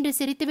என்று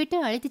சிரித்துவிட்டு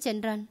அழைத்து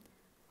சென்றான்.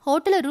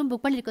 ஹோட்டலில் ரூம்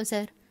புக் பண்ணியிருக்கோம்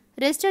சார்.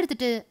 ரெஸ்ட்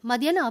எடுத்துட்டு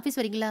மதியானம் ஆஃபீஸ்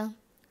வரீங்களா?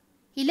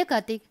 இல்லை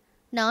கார்த்திக்,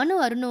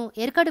 நானும் அருணும்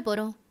ஏற்காடு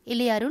போகிறோம்.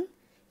 இல்லையா அருண்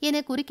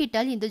என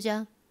குறுக்கிட்டாள் இந்துஜா.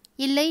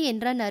 இல்லை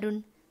என்றான் அருண்.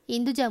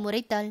 இந்துஜா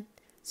முறைத்தாள்.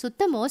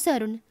 சுத்த மோச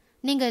அருண்.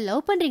 நீங்கள்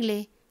லவ் பண்ணுறீங்களே,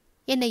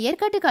 என்னை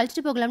ஏற்காட்டுக்கு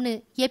அழைச்சிட்டு போகலாம்னு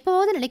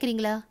எப்போவாவது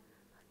நினைக்கிறீங்களா?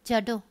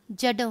 ஜடோ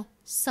ஜடோ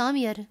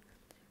சாமியார்.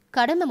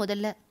 கடமை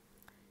முதல்ல.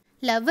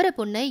 லவ்வரை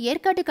பொண்ணை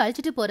ஏற்காட்டுக்கு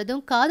அழைச்சிட்டு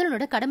போகிறதும்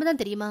காதலனோட கடமை தான்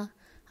தெரியுமா?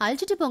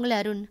 அழைச்சிட்டு போங்களே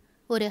அருண்.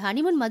 ஒரு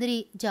ஹனிமூன் மாதிரி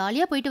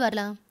ஜாலியாக போயிட்டு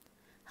வரலாம்.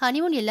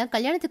 ஹனிமூன் எல்லாம்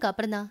கல்யாணத்துக்கு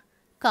அப்புறம்தான்,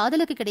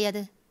 காதலுக்கு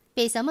கிடையாது.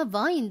 பேசாம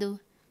வா இந்து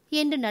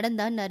என்று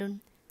நடந்தான் அருண்.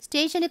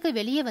 ஸ்டேஷனுக்கு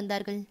வெளியே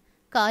வந்தார்கள்.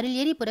 காரில்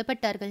ஏறி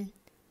புறப்பட்டார்கள்.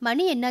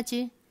 மணி என்னாச்சு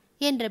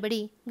என்றபடி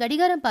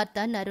கடிகாரம்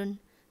பார்த்தான் அருண்.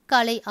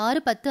 காலை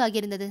 6:10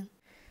 ஆகியிருந்தது.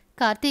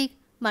 கார்த்திக்,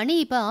 மணி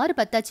இப்போ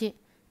 6:10 ஆச்சு.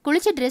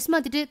 குளிச்சு ட்ரெஸ்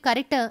மாற்றிட்டு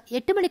கரெக்டாக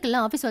 8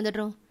 மணிக்கெல்லாம் ஆஃபீஸ்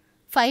வந்துடுறோம்.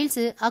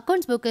 ஃபைல்ஸு,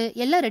 அக்கௌண்ட்ஸ் புக்கு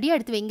எல்லாம் ரெடியாக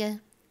எடுத்து வைங்க.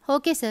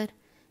 ஓகே சார்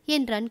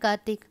என்றான்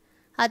கார்த்திக்.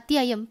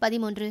 அத்தியாயம்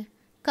 13.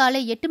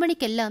 காலை 8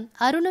 மணிக்கெல்லாம்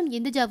அருணும்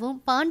இந்துஜாவும்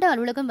பாண்டா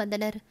அலுவலகம்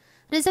வந்தனர்.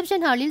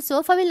 ரிசப்ஷன் ஹாலில்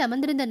சோஃபாவில்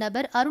அமர்ந்திருந்த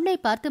நபர் அருணை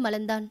பார்த்து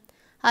மலர்ந்தான்.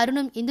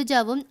 அருணும்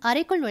இந்துஜாவும்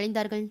அறைக்குள்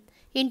நுழைந்தார்கள்.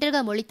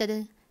 இன்டர்காம் ஒலித்தது.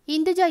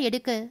 இந்துஜா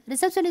எடுக்க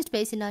ரிசப்ஷனிஸ்ட்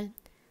பேசினாள்.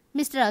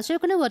 மிஸ்டர்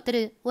அசோக்னு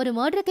ஒருத்தர் ஒரு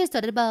மர்டர் கேஸ்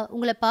தொடர்பாக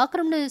உங்களை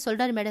பார்க்குறோம்னு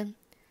சொல்கிறார் மேடம்.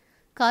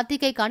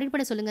 கார்த்திகை கான்டாக்ட்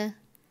பண்ண சொல்லுங்க.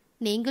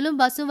 நீங்களும்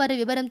பாஸும் வர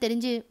விவரம்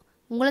தெரிஞ்சு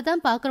உங்களை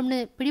தான் பார்க்குறோம்னு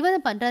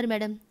பிடிவாதம் பண்ணுறாரு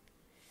மேடம்.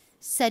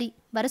 சரி,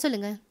 வர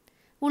சொல்லுங்க.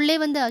 உள்ளே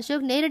வந்த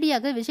அசோக்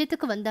நேரடியாக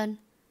விஷயத்துக்கு வந்தான்.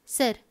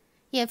 சார்,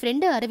 என்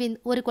ஃப்ரெண்டு அரவிந்த்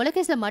ஒரு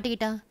கொலைகேஸில்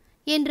மாட்டிக்கிட்டான்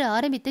என்று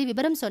ஆரம்பித்து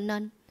விவரம்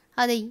சொன்னான்.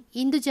 அதை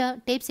இந்துஜா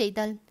டேப்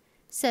செய்தாள்.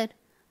 சார்,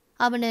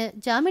 அவனை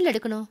ஜாமீன்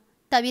எடுக்கணும்,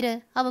 தவிர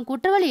அவன்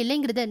குற்றவாளி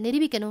இல்லைங்கிறத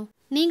நிரூபிக்கணும்.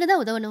 நீங்கள்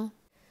தான் உதவணும்.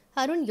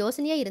 அருண்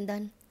யோசனையாக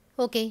இருந்தான்.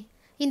 ஓகே,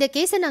 இந்த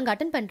கேஸை நாங்கள்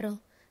அட்டன் பண்ணுறோம்.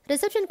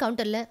 ரிசப்ஷன்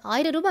கவுண்டரில்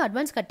 1000 ரூபாய்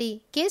அட்வான்ஸ் கட்டி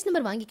கேஸ்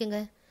நம்பர் வாங்கிக்கோங்க.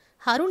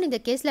 அருண் இந்த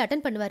கேஸில்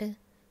அட்டன் பண்ணுவார்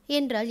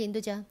என்றாள்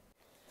இந்துஜா.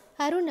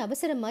 அருண்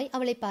அவசரமாய்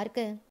அவளை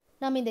பார்க்க,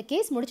 நாம் இந்த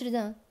கேஸ் முடிச்சுட்டு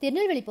தான்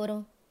திருநெல்வேலி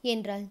போகிறோம்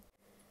என்றாள்.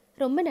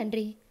 ரொம்ப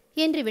நன்றி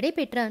என்று விடை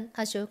பெற்றான்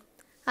அசோக்.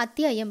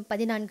 அத்தியாயம்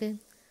 14.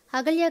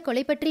 அகல்யா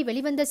கொலை பற்றி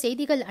வெளிவந்த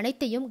செய்திகள்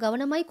அனைத்தையும்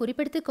கவனமாய்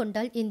குறிப்பெடுத்து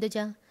கொண்டாள்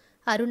இந்துஜா.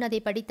 அருண் அதை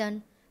படித்தான்.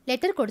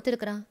 லெட்டர்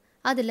கொடுத்துருக்கிறான்.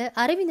 அதில்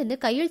அரவிந்தன்னு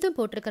கையெழுத்தும்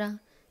போட்டிருக்கிறான்.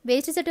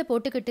 வேஷ்டி சட்டை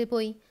போட்டுக்கிட்டு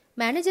போய்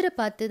மேனேஜரை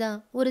பார்த்து தான்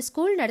ஒரு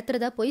ஸ்கூல்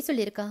நடத்துறதா போய்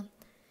சொல்லியிருக்கா.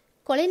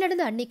 கொலை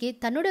நடந்த அன்னைக்கு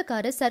தன்னோட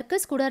காரை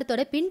சர்க்கஸ்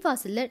கூடாரத்தோட பின்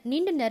வாசலில்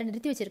நீண்ட நேரம்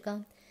நிறுத்தி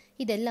வச்சிருக்கான்.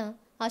 இதெல்லாம்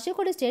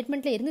அசோக்கோட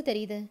ஸ்டேட்மெண்ட்ல இருந்து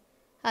தெரியுது.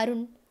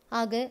 அருண்,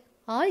 ஆக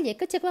ஆள்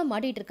எக்கச்சக்கமாக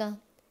மாட்டிகிட்டு இருக்கா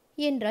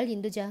என்றாள்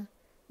இந்துஜா.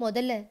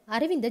 முதல்ல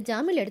அரவிந்த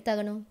ஜாமீன்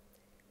எடுத்தாகணும்.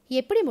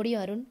 எப்படி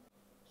முடியும் அருண்?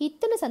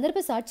 இத்தனை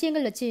சந்தர்ப்ப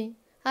சாட்சியங்கள் வச்சு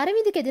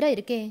அரவிந்துக்கு எதிராக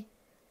இருக்கே.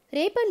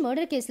 ரேப் அண்ட்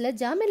மர்டர் கேஸில்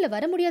ஜாமீனில்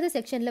வர முடியாத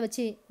செக்ஷனில்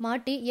வச்சு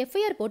மாட்டி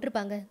எஃப்ஐஆர்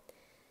போட்டிருப்பாங்க.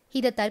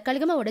 இதை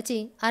தற்காலிகமாக உடைச்சி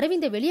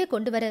அரவிந்தை வெளியே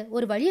கொண்டு வர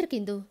ஒரு வழி இருக்கு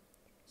இந்து.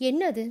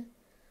 என்ன அது?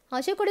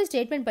 அசோக்கோட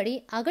ஸ்டேட்மெண்ட் படி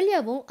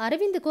அகல்யாவும்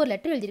அரவிந்துக்கு ஒரு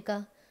லெட்டர் எழுதியிருக்கா.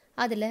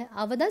 அதில்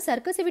அவ தான்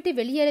சர்க்கஸை விட்டு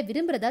வெளியேற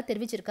விரும்புகிறதா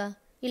தெரிவிச்சிருக்கா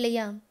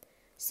இல்லையா?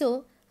 ஸோ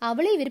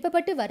அவளே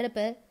விருப்பப்பட்டு வர்றப்ப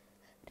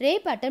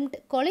ரேப் அட்டெம்ப்ட்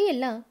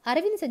கொலையெல்லாம்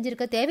அரவிந்த்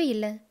செஞ்சிருக்க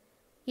தேவையில்லை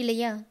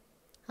இல்லையா?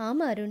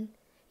 ஆமாம் அருண்,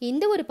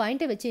 இந்த ஒரு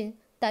பாயிண்ட்டை வச்சு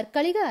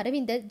தற்காலிக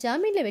அரவிந்தை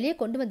ஜாமீனில் வெளியே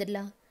கொண்டு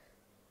வந்துடலாம்.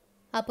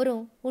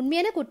 அப்புறம்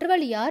உண்மையான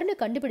குற்றவாளி யாருன்னு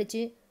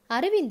கண்டுபிடிச்சு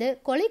அரவிந்த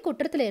கொலை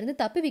குற்றத்தில் இருந்து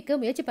தப்புவிக்க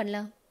முயற்சி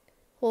பண்ணலாம்.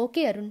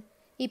 ஓகே அருண்,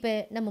 இப்போ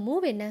நம்ம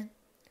மூவ் என்ன?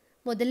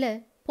 முதல்ல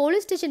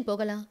போலீஸ் ஸ்டேஷன்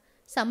போகலாம்.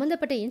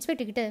 சம்மந்தப்பட்ட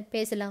இன்ஸ்பெக்டர் கிட்ட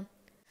பேசலாம்.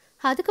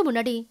 அதுக்கு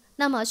முன்னாடி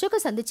நாம் அசோக்கை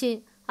சந்திச்சு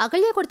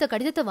அகல்யா கொடுத்த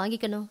கடிதத்தை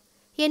வாங்கிக்கணும்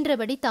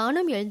என்றபடி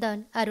தானும்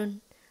எழுந்தான் அருண்.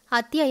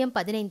 அத்தியாயம்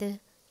 15.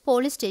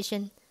 Police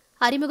station.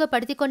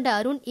 அறிமுகப்படுத்தி கொண்ட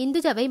அருண்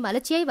இந்துஜாவை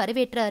மலர்ச்சியாய்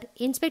வரவேற்றார்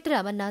இன்ஸ்பெக்டர்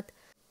அமர்நாத்.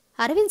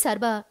 அரவிந்த்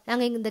சார்பா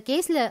நாங்கள் இந்த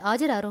கேஸில்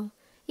ஆஜராகிறோம்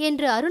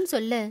என்று அருண்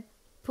சொல்ல,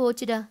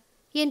 போச்சுடா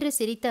என்று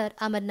சிரித்தார்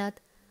அமர்நாத்.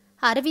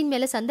 அரவிந்த்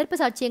மேல சந்தர்ப்ப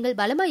சாட்சியங்கள்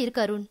பலமா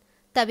இருக்கு அருண்.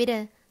 தவிர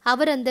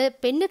அவர் அந்த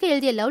பெண்ணுக்கு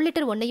எழுதிய லவ்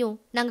லெட்டர் ஒன்னையும்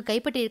நாங்கள்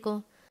கைப்பற்றியிருக்கோம்.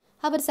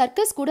 அவர்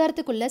சர்க்கஸ்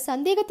கூடாரத்துக்குள்ள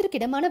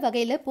சந்தேகத்திற்கிடமான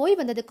வகையில் போய்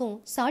வந்ததுக்கும்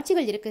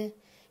சாட்சிகள் இருக்கு.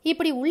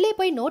 இப்படி உள்ளே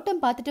போய்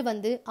நோட்டம் பார்த்துட்டு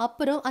வந்து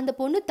அப்புறம் அந்த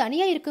பொண்ணு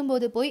தனியா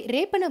இருக்கும்போது போய்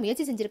ரேப் பண்ண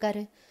முயற்சி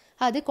செஞ்சிருக்காரு.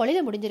 அது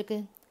கொலையில முடிஞ்சிருக்கு.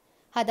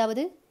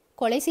 அதாவது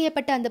கொலை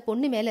செய்யப்பட்ட அந்த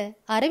பொண்ணு மேல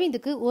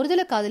அரவிந்துக்கு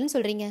ஒருதலை காதல்னு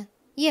சொல்றீங்க?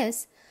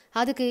 எஸ்,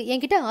 அதுக்கு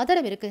என்கிட்ட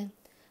ஆதாரம் இருக்கு.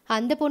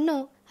 அந்த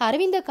பொண்ணும்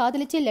அரவிந்த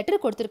காதலிச்சு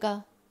லெட்டர் கொடுத்துருக்கா.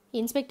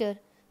 இன்ஸ்பெக்டர்,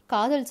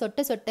 காதல்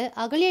சொட்ட சொட்ட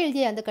அகல்யா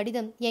எழுதிய அந்த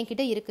கடிதம்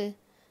என்கிட்ட இருக்கு.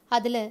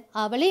 அதுல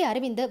அவளே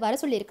அரவிந்த வர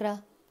சொல்லியிருக்கிறா.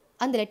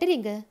 அந்த லெட்டர்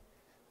எங்க?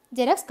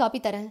 ஜெராக்ஸ் காப்பி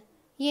தரேன்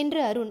என்று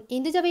அருண்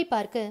இந்துஜாவை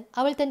பார்க்க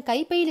அவள் தன்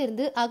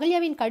கைப்பையிலிருந்து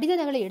அகல்யாவின் கடித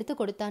நகலை எடுத்து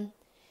கொடுத்தான்.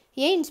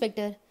 ஏன்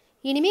இன்ஸ்பெக்டர்,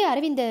 இனிமே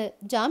அரவிந்த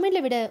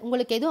ஜாமீன்ல விட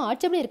உங்களுக்கு எதுவும்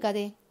ஆட்சேபனை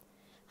இருக்காதே?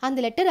 அந்த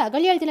லெட்டர்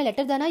அகல்யா எழுதின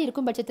லெட்டர் தானா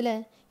இருக்கும் பட்சத்தில்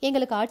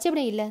எங்களுக்கு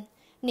ஆட்சேபனை இல்லை.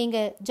 நீங்க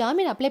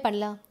ஜாமீன் அப்ளை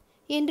பண்ணலாம்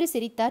என்று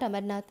சிரித்தார்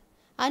அமர்நாத்.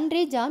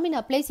 அன்றே ஜாமீன்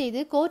அப்ளை செய்து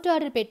கோர்ட்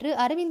ஆர்டர் பெற்று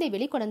அரவிந்தை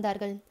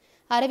வெளிக்கொணர்ந்தார்கள்.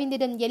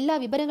 அரவிந்திடம் எல்லா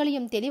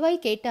விவரங்களையும்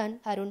தெளிவாய் கேட்டான்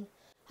அருண்.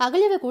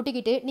 அகல்யாவை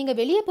கூட்டிக்கிட்டு நீங்க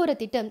வெளியே போற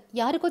திட்டம்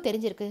யாருக்கோ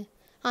தெரிஞ்சிருக்கு.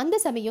 அந்த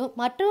சமயம்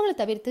மற்றவங்களை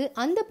தவிர்த்து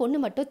அந்த பொண்ணு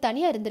மட்டும்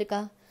தனியா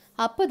இருந்திருக்கா.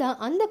 அப்போதான்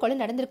அந்த கொலை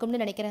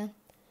நடந்திருக்கும்னு நினைக்கிறேன்.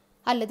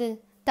 அல்லது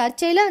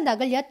தற்செயலா அந்த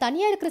அகல்யா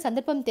தனியா இருக்கிற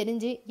சந்தர்ப்பம்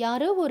தெரிஞ்சு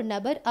யாரோ ஒரு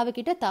நபர்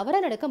அவகிட்ட தவறா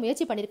நடக்க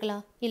முயற்சி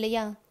பண்ணிருக்கலாம்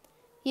இல்லையா?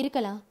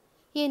 இருக்கலாம்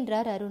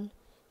என்றார் அருண்.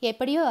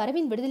 எப்படியோ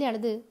அரவிந்த்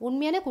விடுதலையானது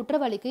உண்மையான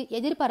குற்றவாளிக்கு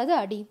எதிர்பாராத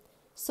அடி.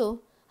 ஸோ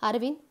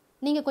அரவிந்த்,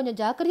 நீங்க கொஞ்சம்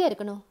ஜாக்கிரதையா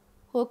இருக்கணும்.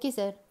 Okay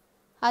sir.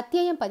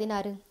 அத்தியாயம்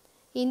 16.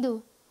 இந்து,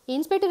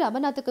 இன்ஸ்பெக்டர்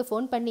அமர்நாத்துக்கு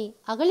ஃபோன் பண்ணி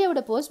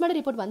அகல்யாவோட போஸ்ட்மார்டம்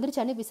ரிப்போர்ட்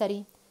வந்துருச்சான்னு விசாரி.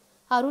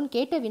 அருண்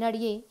கேட்ட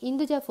வினாடியே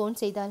இந்துஜா ஃபோன்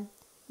செய்தாள்.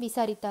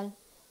 விசாரித்தாள்.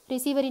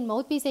 ரிசீவரின்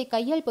மவுத் பீஸை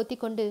கையால் பொத்தி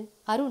கொண்டு,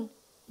 அருண்,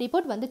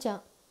 ரிப்போர்ட் வந்துச்சா?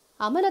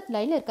 அமர்நாத்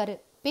லைன்ல இருக்காரு,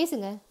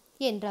 பேசுங்க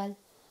என்றாள்.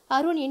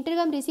 அருண்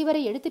இன்டர்காம்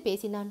ரிசீவரை எடுத்து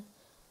பேசினான்.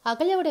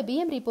 அகல்யாவோட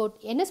பிஎம் ரிப்போர்ட்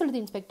என்ன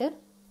சொல்லுது இன்ஸ்பெக்டர்?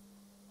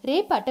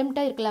 ரேப்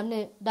அட்டெம்ப்டா இருக்கலாம்னு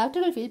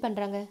டாக்டர்கள் ஃபீல்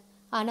பண்றாங்க.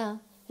 ஆனா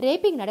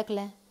ரேப்பிங்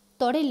நடக்கல.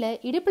 தொடையில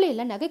இடுப்புல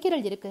எல்லாம்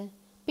நகைக்கீரல் இருக்கு.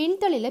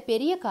 பின்தலையில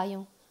பெரிய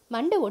காயம்,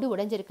 மண்டை ஓடு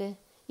உடைஞ்சிருக்கு.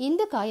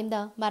 இந்த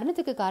காயம்தான்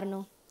மரணத்துக்கு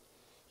காரணம்.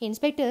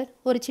 இன்ஸ்பெக்டர்,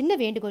 ஒரு சின்ன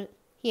வேண்டுகோள்.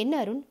 என்ன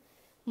அருண்?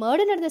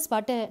 மர்டர் நடந்த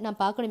ஸ்பாட்டை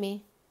நான் பார்க்கணுமே,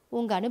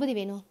 உங்க அனுமதி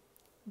வேணும்.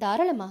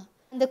 தாராளமா.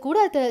 அந்த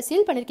கூடாரத்தை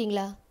சீல்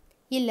பண்ணிருக்கீங்களா?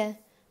 இல்ல,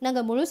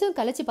 நாங்க முழுசும்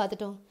கலைச்சி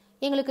பார்த்துட்டோம்.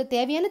 எங்களுக்கு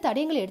தேவையான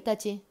தடயங்களை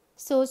எடுத்தாச்சு.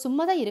 ஸோ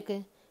சும்மா தான் இருக்கு.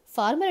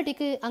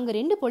 ஃபார்மாலிட்டிக்கு அங்க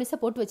 2 போலீஸை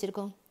போட்டு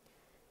வச்சிருக்கோம்.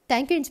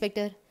 தேங்க்யூ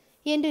இன்ஸ்பெக்டர்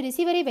என்று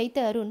ரிசீவரை வைத்த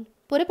அருண்,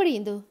 புறப்படி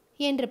இந்து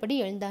என்றபடி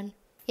எழுந்தான்.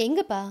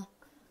 எங்கப்பா?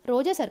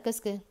 ரோஜா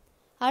சர்க்கஸ்க்கு.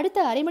 அடுத்த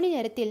அரை மணி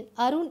நேரத்தில்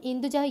அருண்,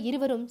 இந்துஜா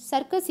இருவரும்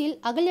சர்க்கஸில்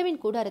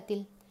அகல்யாவின்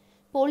கூடாரத்தில்.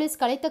 போலீஸ்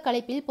கலைத்த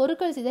களைப்பில்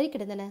பொருட்கள் சிதறி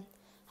கிடந்தன.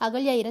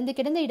 அகல்யா இறந்து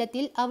கிடந்த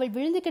இடத்தில் அவள்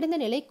விழுந்து கிடந்த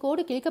நிலை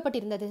கோடு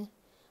கிழிக்கப்பட்டிருந்தது.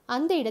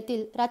 அந்த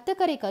இடத்தில்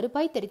இரத்தக்கரை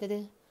கருப்பாய் தெரிந்தது.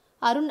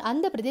 அருண்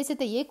அந்த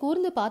பிரதேசத்தையே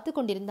கூர்ந்து பார்த்து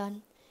கொண்டிருந்தான்.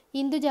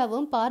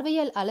 இந்துஜாவும்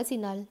பார்வையால்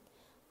அலசினாள்.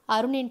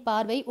 அருணின்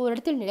பார்வை ஒரு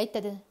இடத்தில்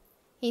நிலைத்தது.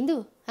 இந்து,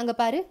 அங்க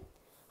பாரு.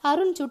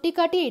 அருண்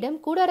சுட்டிக்காட்டிய இடம்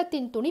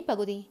கூடாரத்தின் துணி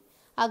பகுதி.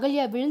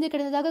 அகல்யா விழுந்து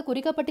கிடந்ததாக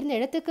குறிக்கப்பட்டிருந்த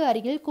இடத்துக்கு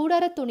அருகில்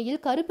கூடார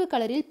துணியில் கருப்பு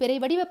கலரில் பிறை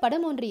வடிவ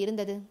படம் ஒன்று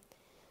இருந்தது.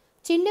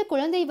 சின்ன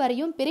குழந்தை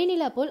வரையும் பிறை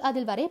நிலா போல்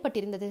அதில்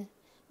வரையப்பட்டிருந்தது.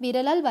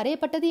 விரலால்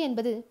வரையப்பட்டது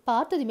என்பது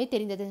பார்த்ததுமே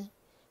தெரிந்தது.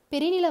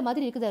 பிறை நிலா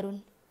மாதிரி இருக்குது அருண்.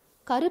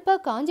 கருப்பா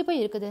காஞ்சு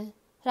போய் இருக்குது,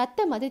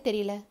 ரத்த மாதிரி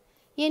தெரியல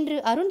என்று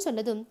அருண்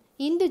சொன்னதும்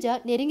இந்துஜா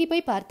நெருங்கி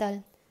போய் பார்த்தாள்.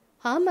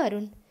 ஆமா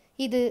அருண்,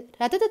 இது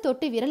ரத்தத்தை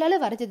தொட்டு விரலால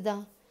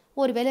வரைஞ்சதுதான்.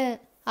 ஒருவேளை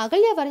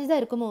அகல்யா வரைஞ்சதா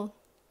இருக்குமோ?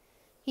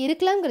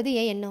 இருக்கலாம்ங்கிறது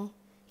ஏன் எண்ணம்?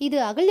 இது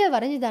அகல்யா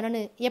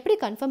வரைஞ்சுதானு எப்படி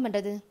கன்ஃபார்ம்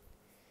பண்றது?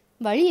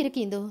 வழி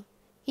இருக்கு இந்து.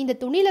 இந்த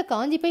துணியில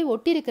காஞ்சி போய்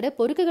ஒட்டி இருக்கிற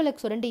பொறுக்குகளை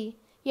சுரண்டி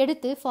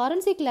எடுத்து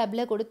ஃபாரன்சிக்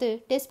லேப்ல கொடுத்து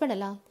டெஸ்ட்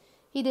பண்ணலாம்.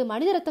 இது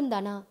மனித ரத்தம்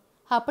தானா?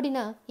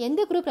 அப்படின்னா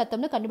எந்த குரூப்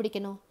ரத்தம்னு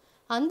கண்டுபிடிக்கணும்.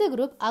 அந்த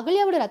குரூப்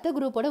அகல்யாவோட ரத்த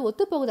குரூப்போட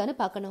ஒத்து போகுதான்னு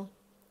பார்க்கணும்.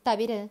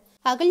 தவிர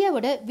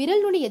அகல்யாவோட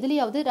விரல் நுனி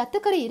எதுலையாவது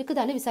ரத்தக்கரை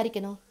இருக்குதான்னு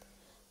விசாரிக்கணும்.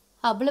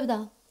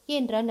 அவ்வளவுதான்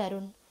என்றான்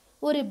அருண்.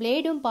 ஒரு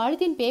பிளேடும்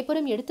பாலித்தீன்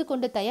பேப்பரும்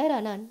எடுத்துக்கொண்டு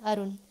தயாரானான்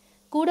அருண்.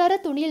 கூடார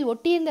துணியில்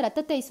ஒட்டியிருந்த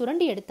ரத்தத்தை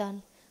சுரண்டி எடுத்தான்.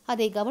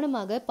 அதை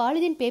கவனமாக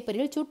பாலித்தீன்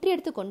பேப்பரில் சுற்றி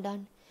எடுத்து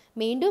கொண்டான்.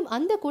 மீண்டும்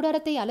அந்த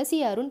கூடாரத்தை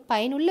அலசிய அருண்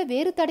பயனுள்ள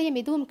வேறு தடயம்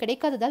எதுவும்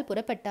கிடைக்காததால்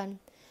புறப்பட்டான்.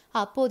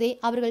 அப்போதே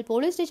அவர்கள்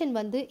போலீஸ் ஸ்டேஷன்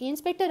வந்து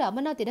இன்ஸ்பெக்டர்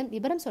அமர்நாத்திடம்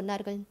விவரம்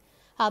சொன்னார்கள்.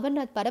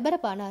 அமர்நாத்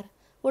பரபரப்பானார்.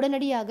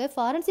 உடனடியாக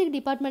ஃபாரன்சிக்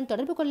டிபார்ட்மெண்ட்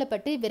தொடர்பு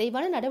கொள்ளப்பட்டு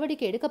விரைவான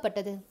நடவடிக்கை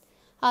எடுக்கப்பட்டது.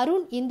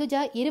 அருண்,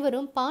 இந்துஜா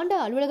இருவரும் பாண்டா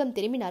அலுவலகம்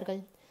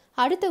திரும்பினார்கள்.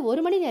 அடுத்த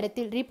 1 மணி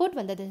நேரத்தில் ரிப்போர்ட்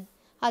வந்தது.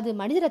 அது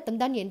மனித ரத்தம்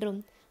தான் என்றும்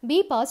பி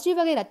பாசிட்டிவ்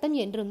வகை ரத்தம்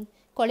என்றும்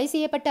கொலை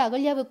செய்யப்பட்ட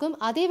அகல்யாவுக்கும்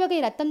அதே வகை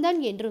ரத்தம்தான்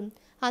என்றும்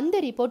அந்த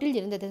ரிப்போர்ட்டில்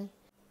இருந்தது.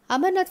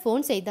 அமர்நாத்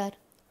ஃபோன் செய்தார்.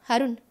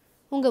 அருண்,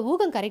 உங்க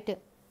ஊகம் கரெக்டு.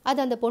 அது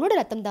அந்த பொண்ணோட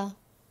ரத்தம் தான்.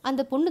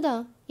 அந்த பொண்ணு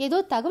தான் ஏதோ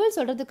தகவல்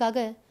சொல்றதுக்காக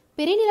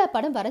பிறைநிலா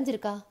படம்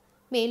வரைஞ்சிருக்கா.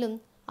 மேலும்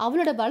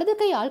அவளோட வலது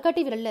கை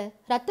ஆள்காட்டி விரல்ல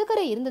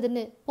ரத்தக்கரை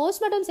இருந்ததுன்னு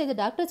போஸ்ட்மார்ட்டம் செய்த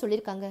டாக்டர்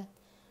சொல்லியிருக்காங்க.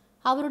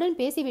 அவருடன்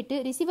பேசிவிட்டு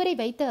ரிசீவரை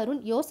வைத்த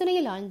அருண்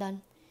யோசனையில் ஆழ்ந்தான்.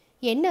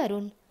 என்ன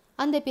அருண்,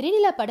 அந்த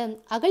பிறைநிலா படம்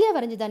அகல்யா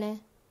வரைஞ்சுதானே?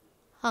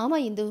 ஆமா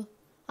இந்து,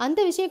 அந்த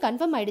விஷயம்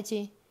கன்ஃபார்ம்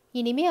ஆயிடுச்சு.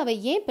 இனிமே அவ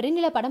ஏன்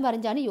பிறைநிலா படம்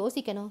வரைஞ்சான்னு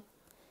யோசிக்கணும்.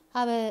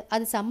 அவ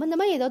அது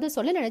சம்பந்தமா ஏதாவது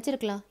சொல்ல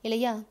நினைச்சிருக்கலாம்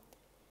இல்லையா?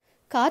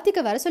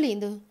 கார்த்திகை வர சொல்லி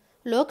இந்து.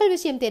 லோக்கல்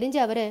விஷயம் தெரிஞ்ச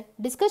அவரை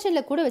டிஸ்கஷன்ல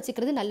கூட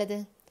வச்சுக்கிறது நல்லது.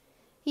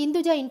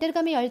 இந்துஜா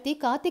இன்டர்காமை அழுத்தி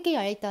கார்த்திகை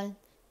அழைத்தாள்.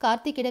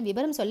 கார்த்திகிடம்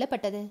விவரம்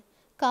சொல்லப்பட்டது.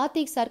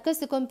 கார்த்திக்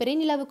சர்க்கஸுக்கும்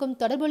பெரியநிலாவுக்கும்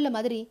தொடர்புள்ள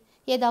மாதிரி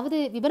ஏதாவது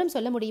விவரம்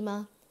சொல்ல முடியுமா?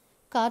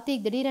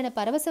 கார்த்திக் திடீரென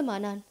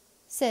பரவசமானான்.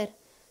 சார்,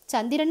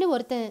 சந்திரன்னு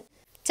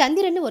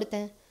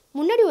ஒருத்தன்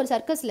முன்னாடி ஒரு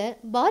சர்க்கஸ்ல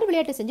பார்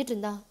விளையாட்டு செஞ்சுட்டு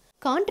இருந்தான்.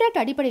 கான்ட்ராக்ட்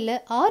அடிப்படையில்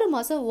 6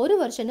 மாசம் 1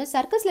 வருஷம்னு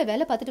சர்க்கஸ்ல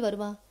வேலை பார்த்துட்டு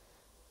வருவான்.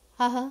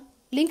 ஆஹா,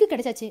 லிங்க்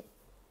கிடைச்சாச்சு.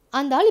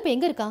 அந்த ஆள் இப்போ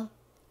எங்க இருக்கான்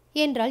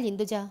என்றாள்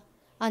இந்துஜா.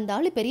 அந்த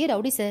ஆள் பெரிய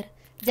ரவுடி சார்,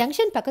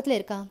 ஜங்ஷன் பக்கத்துல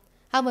இருக்கான்.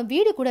 அவன்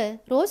வீடு கூட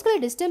ரோஸ்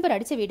கலர் டிஸ்டம்பர்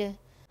அடிச்ச வீடு.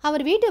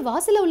 அவர் வீட்டு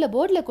வாசல்ல உள்ள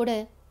போர்டில் கூட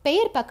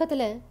பெயர்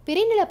பக்கத்துல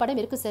பிறைநிலா படம்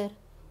இருக்கு சார்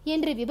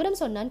என்று விவரம்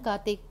சொன்னான்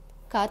கார்த்திக்.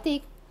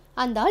 கார்த்திக்,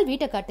 அந்த ஆள்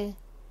வீட்டை காட்டு,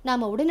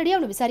 நாம உடனடியாக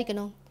அவனை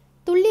விசாரிக்கணும்.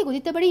 துள்ளி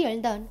குதித்தபடி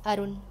எழுந்தான்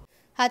அருண்.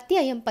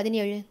 அத்தியாயம்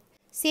 17.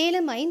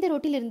 சேலம் 5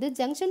 ரோட்டிலிருந்து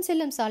ஜங்ஷன்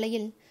செல்லும்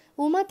சாலையில்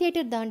உமா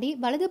தியேட்டர் தாண்டி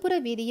வலதுபுற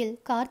வீதியில்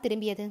கார்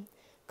திரும்பியது.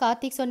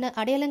 கார்த்திக் சொன்ன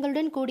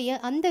அடையாளங்களுடன் கூடிய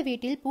அந்த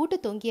வீட்டில் பூட்டு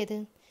தொங்கியது.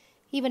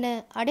 இவனை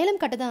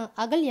அடையாளம் கட்டதான்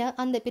அகல்யா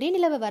அந்த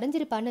பிறைநிலவை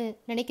வரைஞ்சிருப்பான்னு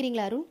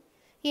நினைக்கிறீங்களா அருண்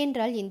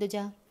என்றாள்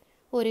இந்துஜா.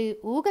 ஒரு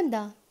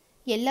ஊகம்தான்.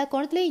 எல்லா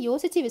கோணத்திலையும்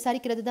யோசிச்சு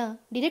விசாரிக்கிறது தான்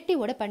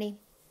டிடெக்டிவோட பணி.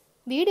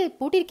 வீடு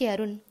பூட்டிருக்கே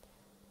அருண்,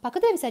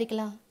 பக்கத்தில்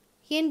விசாரிக்கலாம்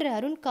என்று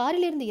அருண்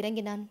காரிலிருந்து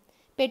இறங்கினான்.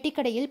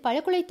 பெட்டிக்கடையில்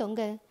பழக்குலை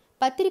தொங்க,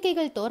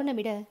 பத்திரிகைகள்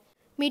தோரணமிட,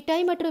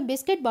 மிட்டாய் மற்றும்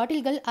பிஸ்கட்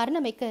பாட்டில்கள்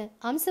அரணமைக்க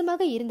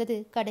அம்சமாக இருந்தது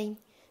கடை.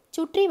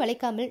 சுற்றி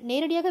வளைக்காமல்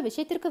நேரடியாக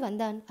விஷயத்திற்கு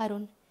வந்தான்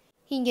அருண்.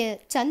 இங்க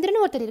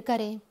சந்திரன் ஒருத்தர்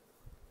இருக்காரே?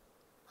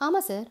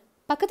 ஆமாம் சார்,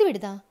 பக்கத்து வீடு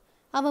தான்.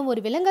 அவன் ஒரு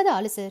விளங்காத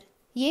ஆளு சார்.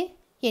 ஏன்,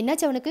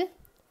 என்னாச்சு அவனுக்கு?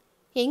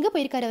 எங்கே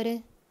போயிருக்காரு அவரு?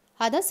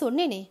 அதான்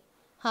சொன்னேனே,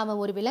 அவன்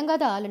ஒரு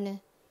விளங்காத ஆளுன்னு.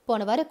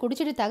 போன வாரம்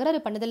குடிச்சிட்டு தகராறு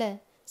பண்ணதில்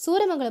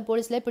சூரமங்கலம்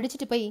போலீஸில்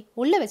பிடிச்சிட்டு போய்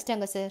உள்ளே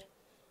வச்சிட்டாங்க சார்.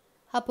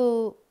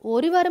 அப்போது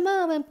 1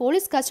 வாரமாக அவன்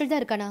போலீஸ் காஸ்டல்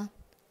தான் இருக்கானா?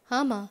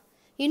 ஆமாம்,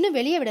 இன்னும்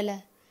வெளியே விடலை.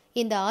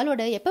 இந்த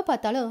ஆளோட எப்போ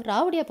பார்த்தாலும்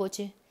ராவடியாக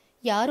போச்சு.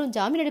 யாரும்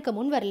ஜாமீன் எடுக்க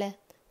முன் வரல.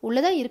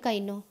 உள்ளதான் இருக்கா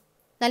இன்னும்.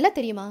 நல்லா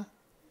தெரியுமா?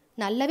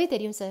 நல்லாவே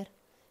தெரியும் சார்.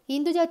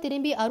 இந்துஜா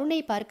திரும்பி அருணை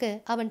பார்க்க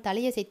அவன்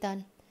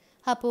தலையசைத்தான்.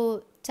 அப்போது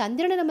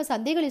சந்திரனை நம்ம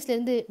சந்தேக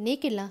லிஸ்ட்லேருந்து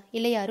நீக்கிடலாம்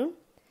இல்லையா அருண்?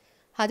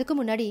 அதுக்கு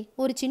முன்னாடி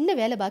ஒரு சின்ன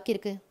வேலை பாக்கி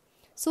இருக்கு.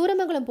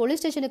 சூரமங்கலம்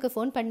போலீஸ் ஸ்டேஷனுக்கு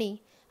ஃபோன் பண்ணி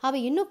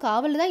அவன் இன்னும்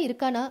காவலில் தான்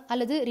இருக்கானா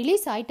அல்லது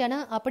ரிலீஸ் ஆயிட்டானா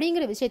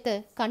அப்படிங்கிற விஷயத்த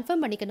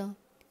கன்ஃபார்ம் பண்ணிக்கணும்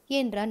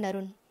என்றான்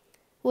அருண்.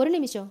 1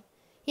 நிமிஷம்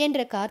என்ற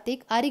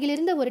கார்த்திக்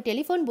அருகிலிருந்த ஒரு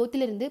டெலிஃபோன்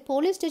பூத்திலிருந்து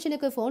போலீஸ்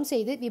ஸ்டேஷனுக்கு ஃபோன்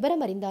செய்து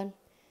விவரம் அறிந்தான்.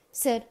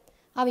 சார்,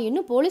 அவன்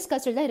இன்னும் போலீஸ்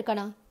கஸ்டடியில் தான்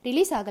இருக்கானா,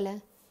 ரிலீஸ் ஆகலை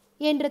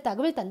என்ற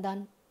தகவல்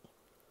தந்தான்.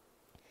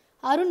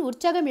 அருண்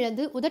உற்சாகம்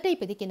இழந்து உதட்டை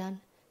பிதுக்கினான்.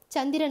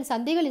 சந்திரன்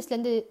சந்தேக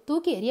லிஸ்ட்லேருந்து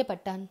தூக்கி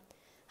எறியப்பட்டான்.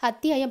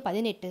 அத்தியாயம்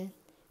 18.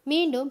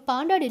 மீண்டும்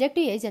பாண்டா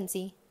டிடெக்டிவ்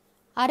ஏஜென்சி.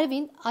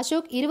 அரவிந்த்,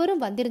 அசோக்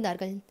இருவரும்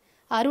வந்திருந்தார்கள்.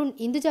 அருண்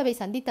இந்துஜாவை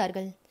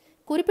சந்தித்தார்கள்.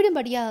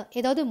 குறிப்பிடும்படியா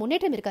ஏதாவது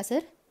முன்னேற்றம் இருக்கா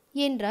சார்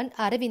என்றான்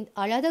அரவிந்த்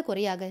அழாத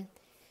குறையாக.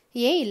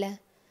 ஏன் இல்லை,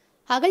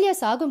 அகல்யா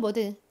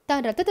சாகும்போது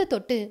தான் ரத்தத்தை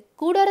தொட்டு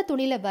கூடார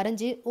துணியில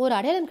வரைஞ்சு ஒரு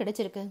அடையாளம்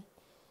கிடைச்சிருக்கு.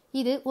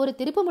 இது ஒரு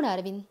திருப்புமுனை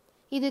அரவிந்த்.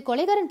 இது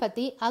கொலைகாரன்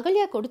பற்றி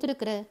அகல்யா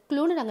கொடுத்துருக்கிற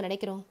க்ளூன்னு நாங்கள்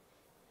நினைக்கிறோம்.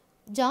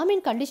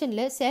 ஜாமீன்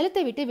கண்டிஷனில்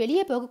சேலத்தை விட்டு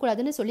வெளியே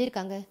போகக்கூடாதுன்னு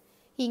சொல்லியிருக்காங்க.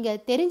 இங்கே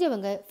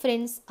தெரிஞ்சவங்க,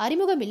 ஃப்ரெண்ட்ஸ்,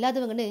 அறிமுகம்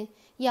இல்லாதவங்கன்னு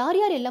யார்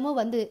யார் எல்லாமோ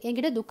வந்து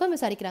என்கிட்ட துக்கம்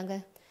விசாரிக்கிறாங்க.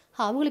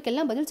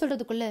 அவங்களுக்கெல்லாம் பதில்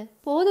சொல்கிறதுக்குள்ளே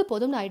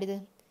போதும்னு ஆயிடுது.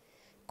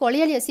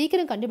 கொலையாளியை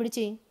சீக்கிரம்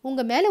கண்டுபிடிச்சி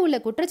உங்கள் மேலே உள்ள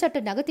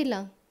குற்றச்சாட்டை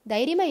நகர்த்திடலாம்.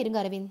 தைரியமாக இருங்க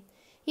அரவிந்த்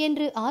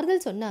என்று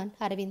ஆறுதல் சொன்னான்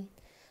அரவிந்த்.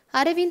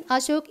 அரவிந்த்,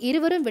 அசோக்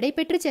இருவரும்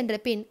விடைபெற்று சென்ற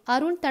பின்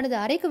அருண் தனது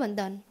அறைக்கு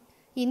வந்தான்.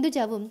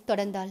 இந்துஜாவும்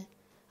தொடர்ந்தாள்.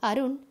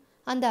 அருண்,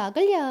 அந்த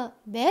அகல்யா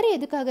வேற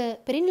எதுக்காக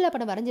பிறைநிலா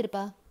படம்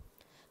வரைஞ்சிருப்பா?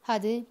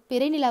 அது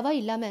பிறைநிலாவா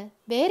இல்லாமல்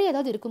வேற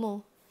ஏதாவது இருக்குமோ?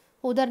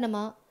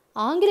 உதாரணமா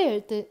ஆங்கில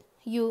எழுத்து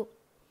யூ.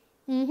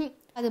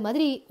 அது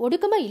மாதிரி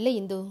ஒடுக்கமாக இல்லை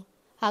இந்து,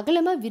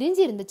 அகலமாக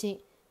விரிஞ்சி இருந்துச்சு.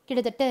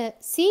 கிட்டத்தட்ட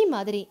சி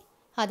மாதிரி,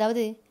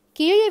 அதாவது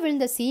கீழே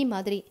விழுந்த சி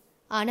மாதிரி.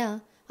 ஆனால்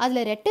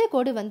அதில் ரெட்டை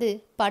கோடு வந்து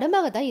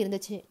படமாக தான்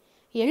இருந்துச்சு.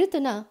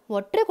 எழுத்துனா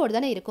ஒற்றை கோடு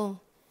தானே இருக்கும்.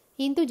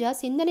 இந்துஜா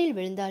சிந்தனையில்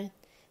விழுந்தாள்.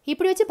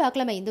 இப்படி வச்சு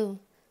பார்க்கலாமா இந்து?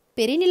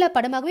 பெரியநிலா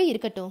படமாகவே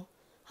இருக்கட்டும்,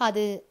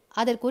 அது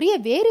அதற்குரிய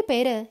வேறு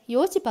பெயரை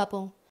யோசிச்சு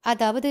பார்ப்போம்.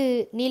 அதாவது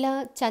நிலா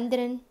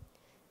சந்திரன்.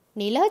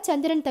 நிலா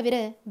சந்திரன் தவிர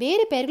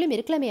வேறு பெயர்களும்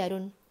இருக்கலாமே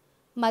அருண்.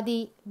 மதி,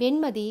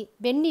 வெண்மதி,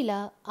 வெண்ணிலா,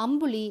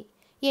 அம்புலி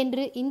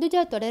என்று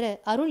இந்துஜா தொடர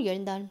அருண்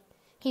எழுந்தான்.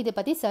 இதை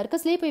பற்றி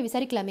சர்க்கஸ்லேயே போய்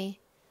விசாரிக்கலாமே.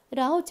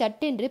 ராவ்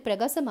சட்டென்று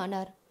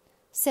பிரகாசமானார்.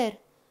 சார்,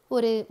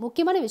 ஒரு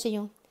முக்கியமான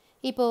விஷயம்.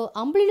 இப்போ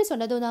அம்புலின்னு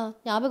சொன்னதும் தான்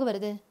ஞாபகம்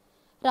வருது.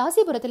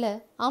 ராசிபுரத்தில்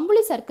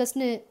அம்புலி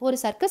சர்க்கஸ்னு ஒரு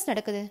சர்க்கஸ்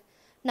நடக்குது.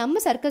 நம்ம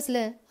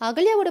சர்க்கஸில்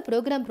அகல்யாவோட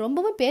ப்ரோக்ராம்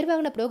ரொம்பவும் பேர்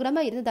வாங்கின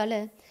ப்ரோக்ராமாக இருந்ததால்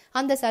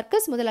அந்த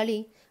சர்க்கஸ் முதலாளி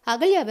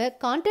அகல்யாவை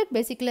கான்ட்ராக்ட்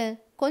பேசிக்கில்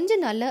கொஞ்ச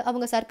நாளில்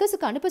அவங்க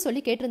சர்க்கஸுக்கு அனுப்ப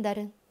சொல்லி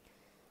கேட்டிருந்தாரு.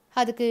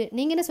 அதுக்கு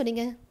நீங்கள் என்ன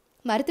சொன்னீங்க?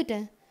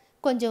 மறுத்துட்டேன்.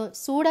 கொஞ்சம்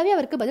சூடாகவே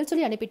அவருக்கு பதில்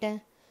சொல்லி அனுப்பிட்டேன்.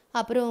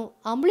 அப்புறம்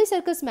அம்புலி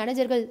சர்க்கஸ்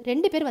மேனேஜர்கள்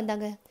 2 பேர்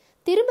வந்தாங்க.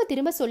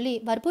 திரும்ப சொல்லி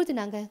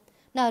வற்புறுத்தினாங்க.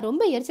 நான்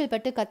ரொம்ப எரிச்சல்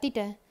பட்டு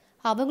கத்திட்டேன்.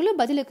 அவங்களும்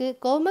பதிலுக்கு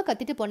கோவமாக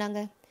கத்திட்டு போனாங்க.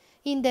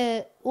 இந்த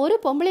ஒரு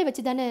பொம்பளை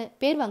வச்சு தானே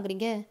பேர்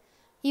வாங்குறீங்க?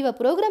 இவ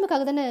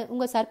ப்ரோக்ராமுக்காக தானே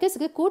உங்கள்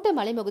சர்க்கஸுக்கு கூட்டம்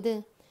அலைமோகுது.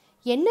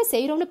 என்ன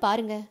செய்கிறோம்னு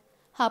பாருங்க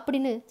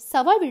அப்படின்னு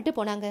சவால் விட்டுட்டு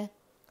போனாங்க.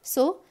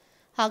 ஸோ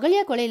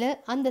அகல்யா கொலையில்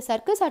அந்த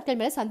சர்க்கஸ் ஆட்கள்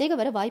மேலே சந்தேகம்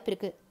வர வாய்ப்பு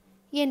இருக்கு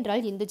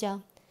என்றாள் இந்துஜா.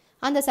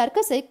 அந்த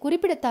சர்க்கஸை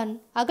குறிப்பிடத்தான்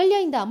அகல்யா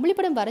இந்த அம்புலி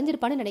படம்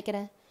வரைஞ்சிருப்பான்னு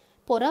நினைக்கிறேன்.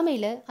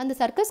 பொறாமையில அந்த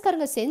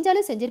சர்க்கஸ்காரங்க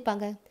செஞ்சாலும்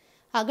செஞ்சிருப்பாங்க.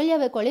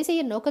 அகல்யாவை கொலை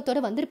செய்ய நோக்கத்தோட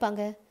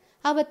வந்திருப்பாங்க.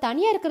 அவ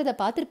தனியா இருக்கிறத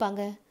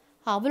பார்த்திருப்பாங்க.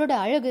 அவளோட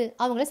அழகு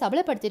அவங்கள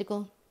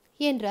சபலப்படுத்தியிருக்கோம்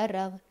என்றார்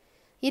ராவ்.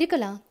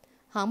 இருக்கலாம்.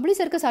 அம்புலி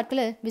சர்க்கஸ்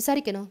ஆட்களை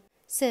விசாரிக்கணும்.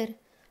 சார்,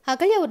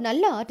 அகல்யா ஒரு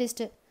நல்ல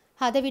ஆர்டிஸ்ட்.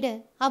 அதை விட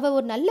அவ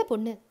ஒரு நல்ல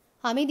பொண்ணு.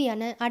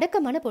 அமைதியான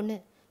அடக்கமான பொண்ணு.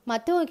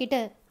 மற்றவங்க கிட்ட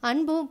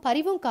அன்பும்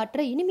பரிவும்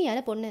காட்டுற இனிமையான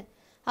பொண்ணு.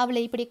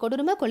 அவளை இப்படி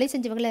கொடூரமா கொலை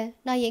செஞ்சவங்களை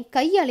நான் என்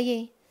கையாலேயே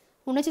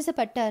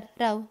உணர்ச்சிசப்பட்டார்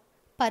ராவ்.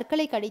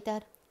 பற்களை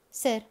கடித்தார்.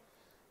 சார்,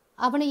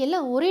 அவனை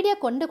எல்லாம் ஒரேடியா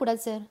கொண்டு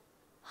கூடாது சார்.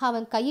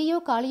 அவன் கையையோ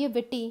காலையோ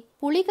வெட்டி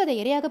புலிக்கதை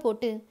இரையாக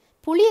போட்டு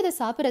புளியதை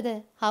சாப்பிட்றத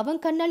அவன்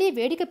கண்ணாலேயே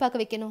வேடிக்கை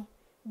பார்க்க வைக்கணும்.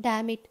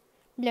 Dammit,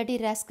 bloody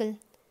rascal.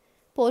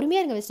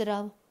 பொறுமையா இருங்க மிஸ்டர்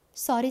ராவ்.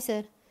 Sorry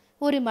sir.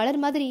 ஒரு மலர்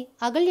மாதிரி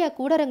அகல்யா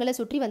கூடாரங்களை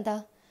சுற்றி வந்தா.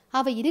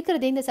 அவ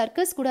இருக்கிறதே இந்த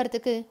சர்க்கஸ்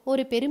கூடாரத்துக்கு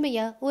ஒரு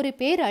பெருமையா ஒரு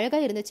பேர் அழகா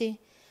இருந்துச்சு.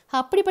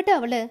 அப்படிப்பட்ட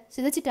அவளை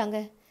சிதைச்சிட்டாங்க.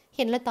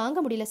 என்னால் தாங்க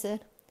முடியல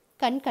சார்.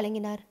 கண்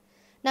கலங்கினார்.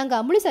 நாங்கள்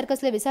அம்புலி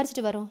சர்க்கஸில்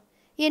விசாரிச்சுட்டு வரோம்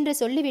என்று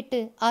சொல்லிவிட்டு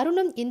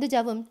அருணும்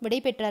இந்துஜாவும் விடை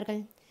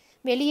பெற்றார்கள்.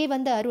 வெளியே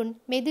வந்த அருண்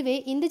மெதுவே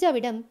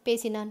இந்துஜாவிடம்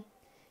பேசினான்.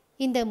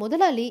 இந்த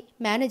முதலாளி,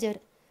 மேனேஜர்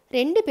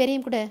 2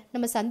 பேரையும் கூட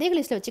நம்ம சந்தேக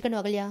லிஸ்ட்டில்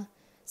வச்சுக்கணும் அகல்யா.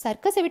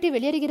 சர்க்கஸை விட்டு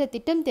வெளியேறுகிற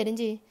திட்டம்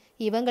தெரிஞ்சு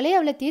இவங்களே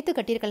அவளை தீர்த்து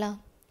கட்டியிருக்கலாம்.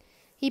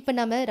 இப்போ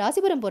நாம்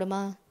ராசிபுரம்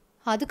போகிறோமா?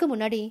 அதுக்கு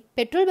முன்னாடி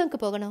பெட்ரோல்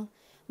பங்க் போகணும்.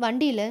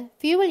 வண்டியில்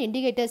ஃபியூவல்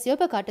இண்டிகேட்டர்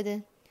சிவப்பை காட்டுது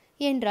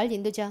என்றாள்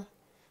இந்துஜா.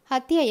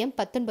 அத்தியாயம்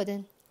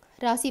 19.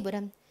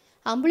 ராசிபுரம்.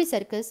 அம்புலி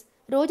சர்க்கஸ்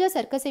ரோஜா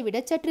சர்க்கஸை விட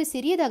சற்று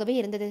சிறியதாகவே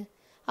இருந்தது.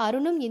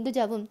 அருணும்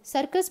இந்துஜாவும்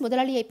சர்க்கஸ்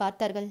முதலாளியை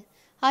பார்த்தார்கள்.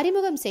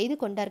 அறிமுகம் செய்து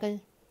கொண்டார்கள்.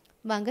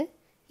 வாங்க,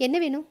 என்ன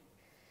வேணும்?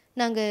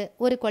 நாங்கள்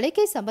ஒரு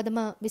கொலைக்கேஸ்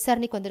சம்பந்தமாக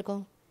விசாரணைக்கு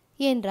வந்திருக்கோம்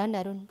என்றான்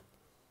அருண்.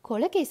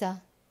 கொலைக்கேஸா?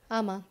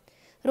 ஆமாம்.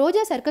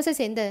 ரோஜா சர்க்கஸை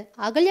சேர்ந்த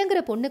அகல்யாங்கிற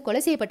பொண்ணு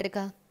கொலை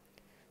செய்யப்பட்டிருக்கா.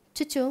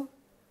 சுச்சோ,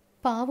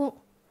 பாவம்.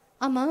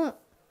 ஆமாம்,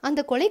 அந்த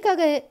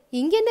கொலைக்காக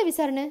இங்கே என்ன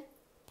விசாரணை?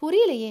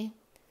 புரியலையே.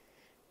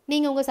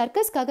 நீங்கள் உங்கள்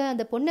சர்க்கஸ்க்காக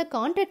அந்த பொண்ணை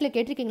கான்ட்ராக்டில்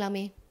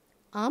கேட்டிருக்கீங்களாமே?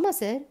 ஆமாம்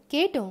சார்,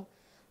 கேட்டோம்.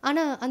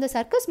 ஆனால் அந்த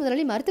சர்க்கஸ்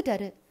முதலாளி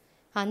மறுத்துட்டாரு.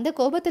 அந்த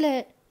கோபத்தில்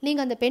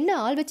நீங்கள் அந்த பெண்ணை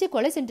ஆள் வச்சு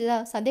கொலை செஞ்சதா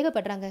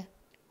சந்தேகப்படுறாங்க.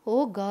 ஓ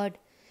காட்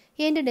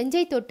என்று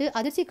நெஞ்சை தொட்டு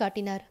அதிர்ச்சி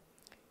காட்டினார்.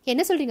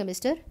 என்ன சொல்கிறீங்க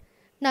மிஸ்டர்?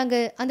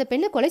 நாங்கள் அந்த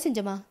பெண்ணை கொலை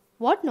செஞ்சோமா?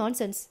 What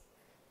nonsense.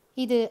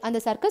 இது அந்த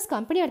சர்க்கஸ்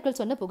கம்பெனி ஆட்கள்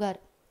சொன்ன புகார்.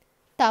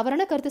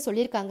 தவறான கருத்து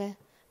சொல்லியிருக்காங்க.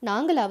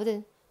 நாங்களாவது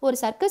ஒரு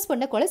சர்க்கஸ்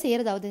பொண்ணை கொலை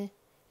செய்கிறதாவது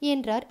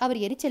என்றார் அவர்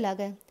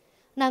எரிச்சலாக.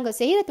 நாங்கள்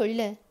செய்கிற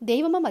தொழிலை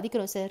தெய்வமாக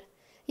மதிக்கிறோம் சார்.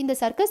 இந்த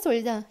சர்க்கஸ்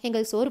தொழில் தான்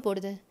எங்களுக்கு சோறு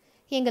போடுது,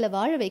 எங்களை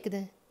வாழ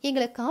வைக்குது,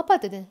 எங்களை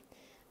காப்பாற்றுது.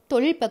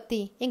 தொழில் பக்தி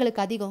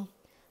எங்களுக்கு அதிகம்.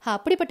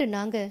 அப்படிப்பட்ட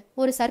நாங்கள்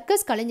ஒரு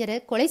சர்க்கஸ் கலைஞரை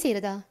கொலை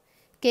செய்கிறதா?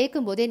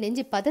 கேட்கும்போதே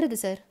நெஞ்சு பதறுது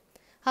சார்.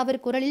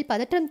 அவர் குரலில்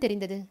பதற்றம்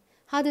தெரிந்தது.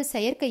 அது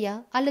செயற்கையா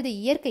அல்லது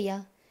இயற்கையா?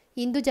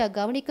 இந்துஜா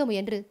கவனிக்க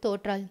முயன்று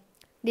தோற்றாள்.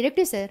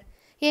 டிரெக்டிவ் சார்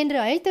என்று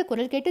அழைத்த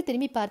குரல் கேட்டு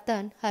திரும்பி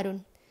பார்த்தான்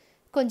அருண்.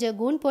 கொஞ்சம்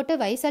கூன் போட்ட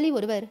வயசாளி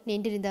ஒருவர்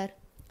நின்றிருந்தார்.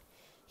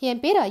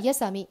 என் பேர்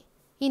ஐயாசாமி.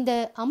 இந்த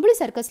அம்புலி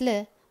சர்க்கஸில்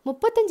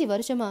 35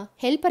 வருஷமா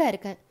ஹெல்ப்பராக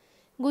இருக்கேன்.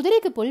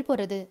 குதிரைக்கு புல்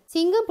போடுறது,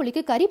 சிங்கம்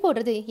புலிக்கு கறி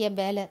போடுறது என்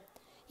வேலை.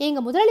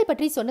 எங்கள் முதலாளி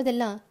பற்றி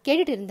சொன்னதெல்லாம்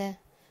கேட்டுட்டு இருந்தேன்.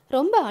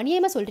 ரொம்ப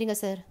அநியாயமாக சொல்கிறீங்க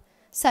சார்.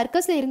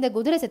 சர்க்கஸில் இருந்த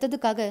குதிரை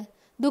செத்ததுக்காக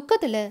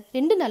துக்கத்தில்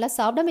 2 நாளாக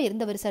சாப்பிடாம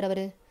இருந்தவர் சார்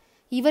அவர்.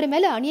 இவர்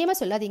மேலே அநியாயமாக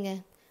சொல்லாதீங்க.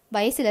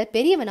 வயசில்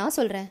பெரியவன் நான்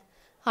சொல்கிறேன்.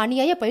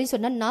 அநியாய பழி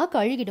சொன்னால் நாக்கு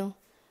அழுகிடும்.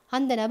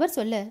 அந்த நபர்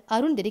சொல்ல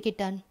அருண்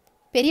திடுக்கிட்டான்.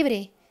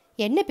 பெரியவரே,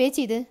 என்ன பேச்சு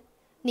இது?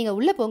 நீங்கள்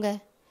உள்ளே போங்க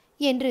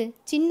என்று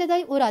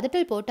சின்னதாய் ஒரு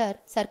அதட்டல் போட்டார்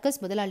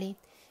சர்க்கஸ் முதலாளி.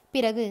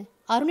 பிறகு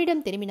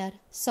அருணிடம் திரும்பினார்.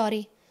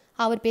 சாரி,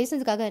 அவர்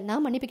பேசுனதுக்காக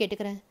நான் மன்னிப்பு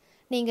கேட்டுக்கிறேன்.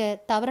 நீங்கள்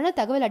தவறான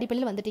தகவல்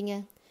அடிப்படையில் வந்துட்டீங்க.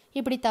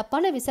 இப்படி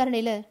தப்பான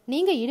விசாரணையில்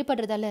நீங்கள்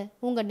ஈடுபடுறதால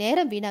உங்கள்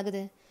நேரம்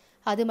வீணாகுது.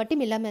 அது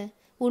மட்டும் இல்லாமல்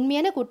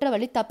உண்மையான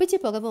குற்றவாளி தப்பிச்சு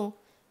போகவும்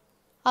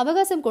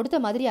அவகாசம் கொடுத்த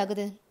மாதிரி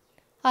ஆகுது.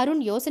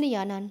 அருண்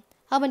யோசனையானான்.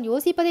 அவன்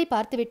யோசிப்பதை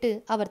பார்த்துவிட்டு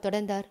அவர்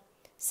தொடர்ந்தார்.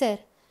 சார்,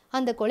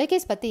 அந்த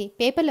கொலைகேஸ் பற்றி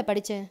பேப்பரில்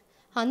படித்தேன்.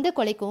 அந்த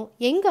கொலைக்கும்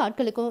எங்கள்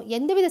ஆட்களுக்கும்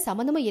எந்தவித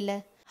சம்மந்தமும் இல்லை.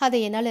 அதை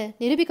என்னால்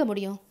நிரூபிக்க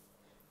முடியும்.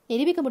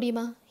 நிரூபிக்க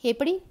முடியுமா?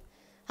 எப்படி?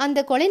 அந்த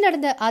கொலை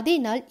நடந்த அதே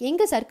நாள்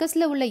எங்கள்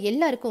சர்க்கஸில் உள்ள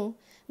எல்லாருக்கும்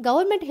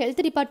கவர்மெண்ட்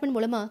ஹெல்த் டிபார்ட்மெண்ட்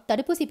மூலமாக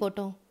தடுப்பூசி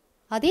போட்டோம்.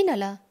 அதே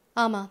நாளா?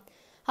 ஆமாம்.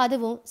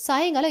 அதுவும்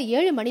சாயங்காலம்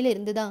 7 மணில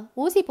இருந்து தான்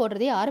ஊசி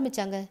போடுறதே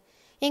ஆரம்பித்தாங்க.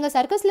 எங்கள்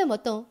சர்க்கஸில்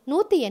மொத்தம்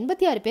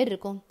 186 பேர்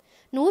இருக்கும்.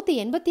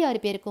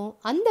 186 பேருக்கும்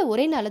அந்த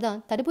ஒரே நாள் தான்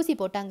தடுப்பூசி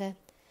போட்டாங்க.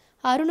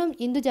 அருணும்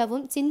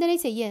இந்துஜாவும் சிந்தனை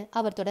செய்ய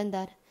அவர்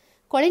தொடர்ந்தார்.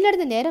 கொலை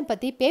நடந்த நேரம்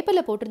பற்றி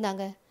பேப்பரில்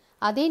போட்டிருந்தாங்க.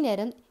 அதே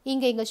நேரம்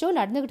இங்கே எங்கள் ஷோ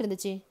நடந்துக்கிட்டு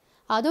இருந்துச்சு.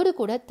 அதோடு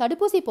கூட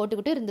தடுப்பூசி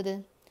போட்டுக்கிட்டு இருந்தது.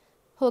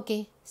 Okay,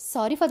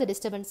 sorry for the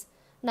disturbance.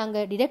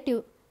 நாங்கள் டிடெக்டிவ்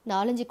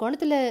 4-5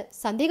 கோணத்தில்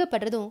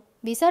சந்தேகப்படுறதும்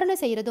விசாரணை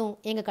செய்கிறதும்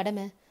எங்கள்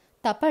கடமை.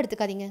 தப்பாக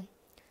எடுத்துக்காதீங்க.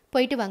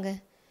 போயிட்டு வாங்க.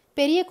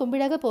 பெரிய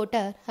கும்பிடாக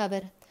போட்டார்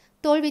அவர்.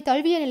 தோல்வி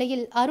தழுவிய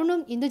நிலையில்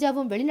அருணும்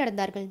இந்துஜாவும்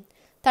வெளிநடந்தார்கள்.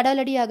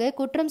 தடாலடியாக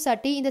குற்றம்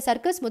சாட்டி இந்த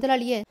சர்க்கஸ்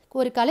முதலாளியை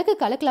ஒரு கலக்கு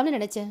கலக்கலாம்னு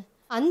நினைச்சேன்.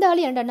 அந்த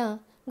ஆள் ஏண்டானா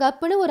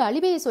கப்புன்னு ஒரு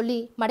அழிவையை சொல்லி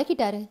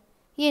மடக்கிட்டாரு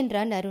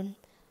என்றான் அருண்.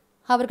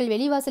 அவர்கள்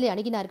வெளிவாசலை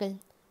அணுகினார்கள்.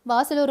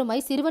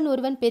 வாசலோரமாய் சிறுவன்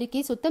ஒருவன் பெருக்கி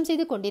சுத்தம்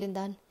செய்து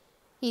கொண்டிருந்தான்.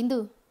 இந்து,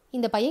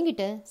 இந்த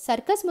பையன்கிட்ட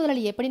சர்க்கஸ்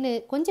முதலாளி எப்படின்னு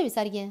கொஞ்சம்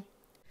விசாரிங்க.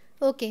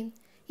 ஓகே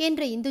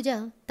என்ற இந்துஜா,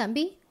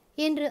 தம்பி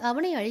என்று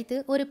அவனை அழைத்து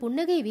ஒரு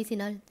புன்னகையை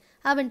வீசினாள்.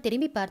 அவன்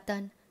திரும்பி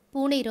பார்த்தான்.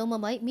 பூனை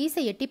ரோமமாய்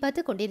மீசை எட்டி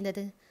பார்த்து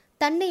கொண்டிருந்தது.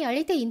 தன்னை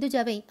அழைத்த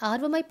இந்துஜாவை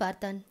ஆர்வமாய்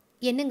பார்த்தான்.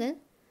 என்னங்க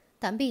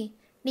தம்பி,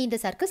 நீ இந்த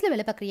சர்க்கஸ்ல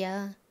வேலை பார்க்குறியா?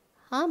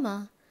 ஆமா.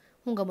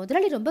 உங்க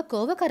முதலாளி ரொம்ப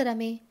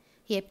கோவக்காரராமே,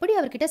 எப்படி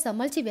அவர்கிட்ட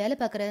சமாளிச்சு வேலை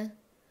பார்க்குற?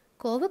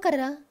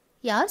 கோவக்காரரா?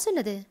 யார்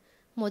சொன்னது?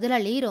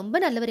 முதலாளி ரொம்ப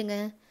நல்லவருங்க,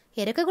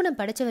 இறக்க குணம்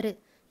படைச்சவர்.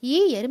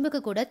 எறும்புக்கு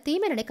கூட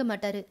தீமை நினைக்க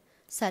மாட்டாரு.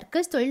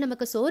 சர்க்கஸ் தொழில்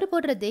நமக்கு சோறு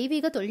போடுற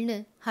தெய்வீக தொழில்னு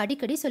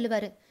அடிக்கடி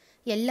சொல்லுவாரு.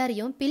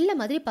 எல்லாரையும் பிள்ளை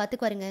மாதிரி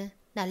பார்த்துக்குவாருங்க,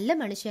 நல்ல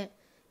மனுஷன்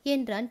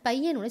என்றான்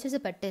பையன்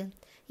உணர்ச்சிப்பட்டு.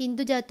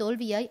 இந்துஜா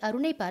தோல்வியாய்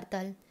அருணை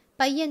பார்த்தாள்.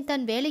 பையன்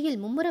தன் வேலையில்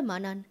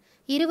மும்முரமானான்.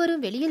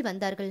 இருவரும் வெளியில்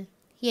வந்தார்கள்.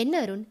 என்ன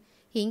அருண்,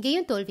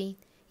 இங்கேயும் தோல்வி,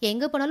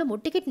 எங்க போனாலும்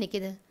முட்டிக்கிட்டு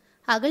நிக்குது.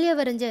 அகல்யா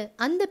வரைஞ்ச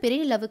அந்த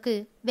பெரிய லவ்வுக்கு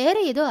வேற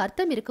ஏதோ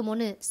அர்த்தம்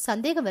இருக்குமோன்னு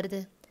சந்தேகம்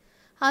வருது.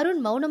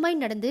 அருண்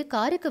மௌனமாய் நடந்து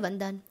காருக்கு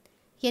வந்தான்.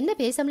 என்ன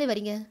பேசாமலே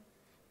வரீங்க?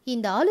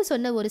 இந்த ஆளு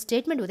சொன்ன ஒரு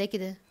ஸ்டேட்மெண்ட்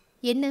உதைக்குது.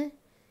 என்ன?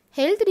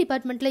 ஹெல்த்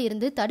டிபார்ட்மெண்ட்ல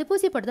இருந்து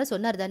தடுப்பூசி போட்டதா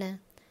சொன்னார் தானே?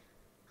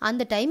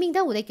 அந்த டைமிங்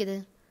தான் உதைக்குது.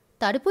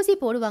 தடுப்பூசி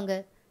போடுவாங்க,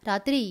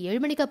 ராத்திரி 7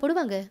 மணிக்கா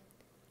போடுவாங்க?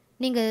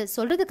 நீங்க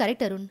சொல்றது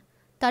கரெக்ட் அருண்,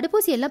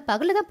 தடுப்பூசி எல்லாம்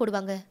பகல தான்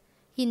போடுவாங்க.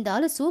 இந்த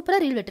ஆளு சூப்பரா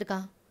ரீல்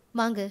விட்டுருக்கான்.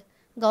 வாங்க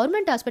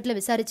கவர்மெண்ட் ஹாஸ்பிட்டல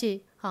விசாரிச்சு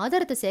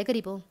ஆதாரத்தை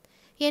சேகரிப்போம்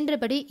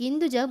என்றபடி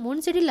இந்துஜா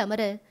முன்சீட்டில்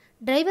அமர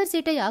டிரைவர்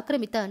சீட்டை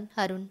ஆக்கிரமித்தான்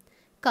அருண்.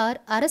 கார்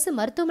அரசு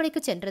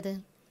மருத்துவமனைக்கு சென்றது.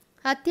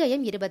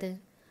 அத்தியாயம் 20.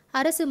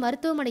 அரசு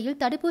மருத்துவமனையில்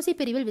தடுப்பூசி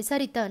பிரிவில்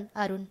விசாரித்தான்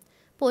அருண்.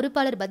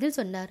 பொறுப்பாளர் பதில்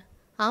சொன்னார்.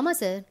 ஆமா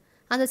சார்,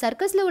 அந்த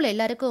சர்க்கஸ்ல உள்ள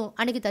எல்லாருக்கும்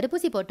அன்னைக்கு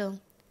தடுப்பூசி போட்டோம்.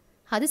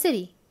 அது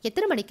சரி,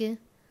 எத்தனை மணிக்கு?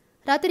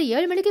 ராத்திரி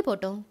 7 மணிக்கு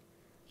போட்டோம்.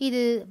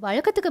 இது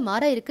வழக்கத்துக்கு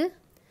மாறா இருக்கு.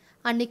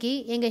 அன்னைக்கு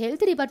எங்க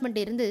ஹெல்த் டிபார்ட்மெண்ட்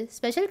இருந்து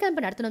ஸ்பெஷல்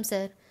கேம்ப் நடத்தணும்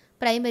sir.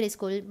 Primary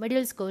school,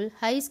 middle school,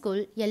 high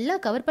school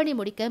எல்லாம் கவர் பண்ணி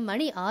முடிக்க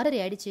மணி 6:30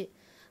 ஆயிடுச்சு.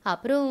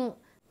 அப்புறம்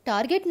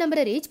டார்கெட்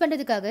நம்பரை ரீச்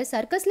பண்ணுறதுக்காக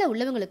சர்க்கஸில்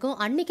உள்ளவங்களுக்கும்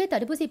அன்னைக்கே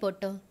தடுப்பூசி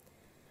போட்டோம்.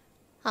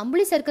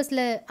 அம்புலி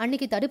சர்க்கஸில்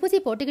அன்னைக்கு தடுப்பூசி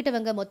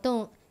போட்டுக்கிட்டவங்க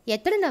மொத்தம்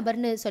எத்தனை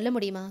நபர்னு சொல்ல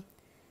முடியுமா?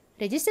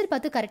 ரெஜிஸ்டர்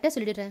பார்த்து கரெக்டாக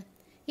சொல்லிடுறேன்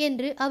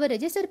என்று அவர்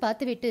ரெஜிஸ்டர்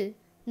பார்த்துவிட்டு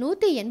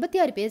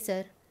 186 பேர்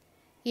சார்.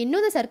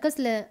 இன்னொரு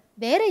சர்க்கஸில்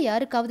வேற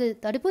யாருக்காவது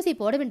தடுப்பூசி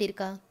போட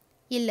வேண்டியிருக்கா?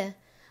 இல்லை,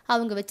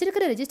 அவங்க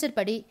வச்சிருக்கிற ரெஜிஸ்டர்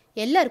படி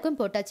எல்லாருக்கும்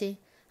போட்டாச்சு.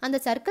 அந்த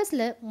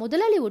சர்க்கஸில்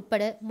முதலாளி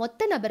உட்பட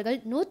மொத்த நபர்கள்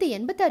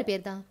 186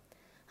 பேர் தான்.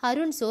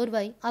 அருண்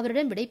சோர்வாய்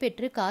அவரிடம்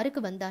விடைபெற்று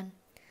காருக்கு வந்தான்.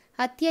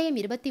 அத்தியாயம்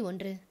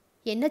 21.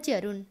 என்னாச்சு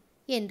அருண்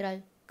என்றாள்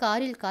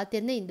காரில்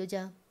காத்திருந்த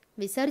இந்துஜா.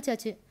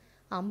 விசாரிச்சாச்சு.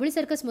 அம்புலி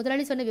சர்க்கஸ்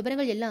முதலாளி சொன்ன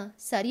விவரங்கள் எல்லாம்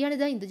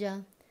சரியானதா இந்துஜா?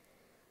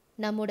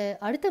 நம்மோட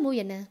அடுத்த மூவ்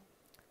என்ன?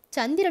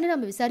 சந்திரனை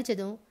நம்ம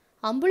விசாரிச்சதும்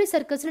அம்புலி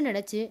சர்க்கஸ்னு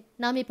நினைச்சு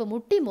நாம் இப்போ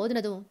முட்டி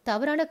மோதினதும்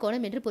தவறான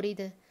கோணம் என்று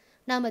புரியுது.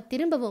 நாம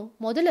திரும்பவும்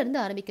முதல்ல இருந்து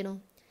ஆரம்பிக்கணும்.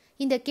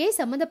 இந்த கேஸ்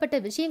சம்பந்தப்பட்ட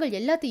விஷயங்கள்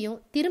எல்லாத்தையும்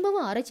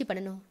திரும்பவும் ஆராய்ச்சி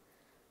பண்ணணும்.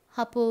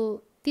 அப்போ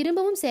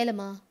திரும்பவும்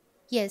சேலமா?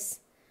 எஸ்,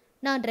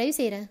 நான் டிரைவ்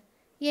செய்கிறேன்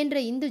என்ற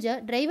இந்துஜா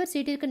டிரைவர்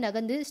சீட்டிற்கு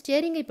நகர்ந்து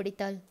ஸ்டியரிங்கை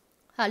பிடித்தாள்.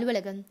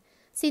 அலுவலகம்.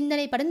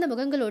 சிந்தனை படர்ந்த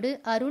முகங்களோடு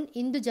அருண்,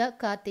 இந்துஜா,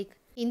 கார்த்திக்.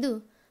 இந்து,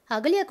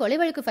 அகல்யா கொலை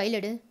வழக்கு ஃபைல்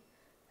எடு.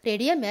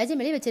 ரெடியா மேஜை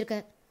மேலே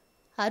வச்சிருக்கேன்.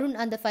 அருண்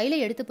அந்த ஃபைலை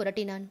எடுத்து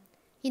புரட்டினான்.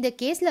 இந்த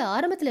கேஸ்ல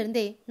ஆரம்பத்துல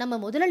இருந்தே நம்ம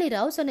முதலாளி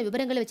ராவ் சொன்ன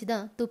விவரங்களை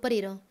வச்சுதான்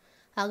துப்பறிறோம்.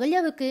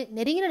 அகல்யாவுக்கு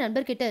நெருங்கின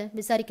நண்பர்கிட்ட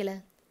விசாரிக்கல.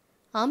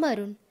 ஆமா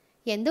அருண்,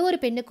 எந்த ஒரு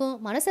பெண்ணுக்கும்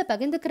மனசை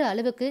பகிர்ந்துக்கிற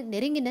அளவுக்கு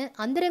நெருங்கின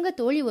அந்தரங்க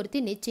தோழி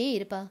ஒருத்தி நிச்சயம்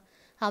இருப்பா.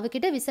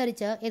 அவகிட்ட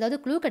விசாரிச்சா ஏதாவது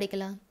க்ளூ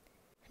கிடைக்கலாம்.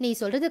 நீ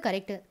சொல்றது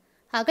கரெக்டு.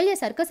 அகல்யா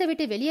சர்க்கஸை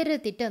விட்டு வெளியேற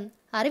திட்டம்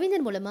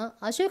அரவிந்தன் மூலமா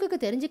அசோக்குக்கு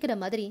தெரிஞ்சுக்கிற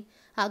மாதிரி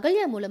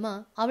அகல்யா மூலமா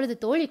அவளது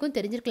தோழிக்கும்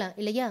தெரிஞ்சிருக்கலாம்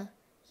இல்லையா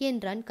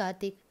என்றான்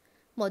கார்த்திக்.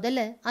 முதல்ல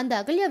அந்த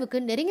அகல்யாவுக்கு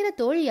நெருங்கின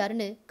தோழி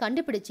யாருன்னு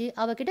கண்டுபிடிச்சு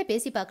அவகிட்ட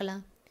பேசி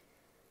பார்க்கலாம்.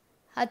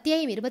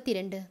 அத்தியாயம்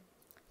 22.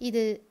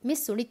 இது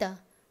மிஸ் சுனிதா,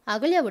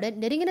 அகல்யாவோட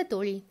நெருங்கின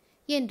தோழி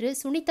என்று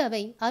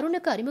சுனிதாவை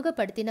அருணுக்கு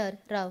அறிமுகப்படுத்தினார்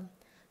ராவ்.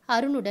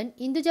 அருணுடன்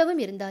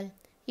இந்துஜாவும் இருந்தாள்.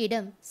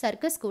 இடம்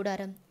சர்க்கஸ்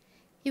கூடாரம்.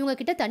 இவங்க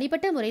கிட்ட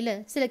தனிப்பட்ட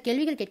முறையில் சில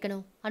கேள்விகள்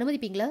கேட்கணும்,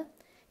 அனுமதிப்பீங்களா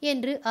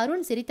என்று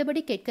அருண்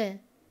சிரித்தபடி கேட்க,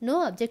 நோ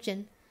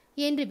அப்ஜெக்ஷன்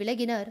என்று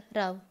விலகினார்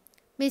ராவ்.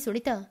 மிஸ்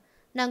சுனிதா,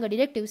 நாங்கள்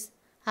டிடெக்டிவ்ஸ்.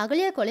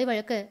 அகல்யா கொலை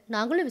வழக்க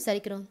நாங்களும்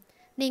விசாரிக்கிறோம்.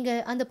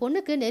 நீங்கள் அந்த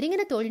பொண்ணுக்கு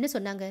நெருங்கின தோழின்னு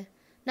சொன்னாங்க.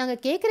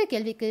 நாங்கள் கேட்குற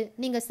கேள்விக்கு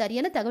நீங்கள்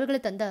சரியான தகவல்களை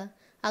தந்தா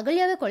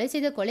அகல்யாவை கொலை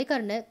செய்த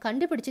கொலைக்காரனை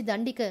கண்டுபிடிச்சு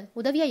தண்டிக்க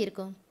உதவியா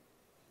இருக்கும்.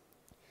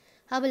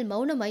 அவள்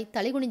மௌனமாய்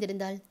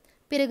தலைகுனிந்திருந்தாள்.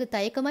 பிறகு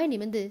தயக்கமாய்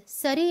நிமிர்ந்து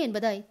சரி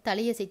என்பதாய்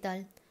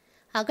தலையசைத்தாள்.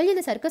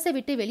 அகல்யா சர்க்கஸை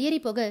விட்டு வெளியேறி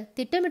போக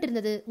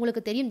திட்டமிட்டிருந்தது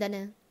உங்களுக்கு தெரியும்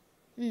தானே?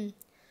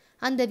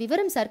 அந்த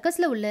விவரம்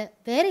சர்க்கஸ்ல உள்ள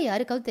வேற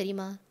யாருக்காவது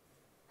தெரியுமா?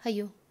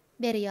 ஐயோ,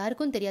 வேற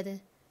யாருக்கும் தெரியாது.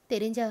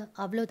 தெரிஞ்சா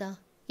அவ்வளோதான்.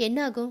 என்ன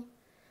ஆகும்?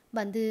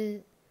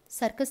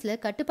 சர்க்கஸ்ல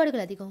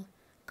கட்டுப்பாடுகள் அதிகம்.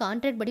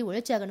 கான்ட்ராக்ட் படி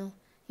உழைச்சாகணும்.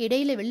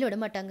 இடையில வெளில விட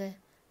மாட்டாங்க.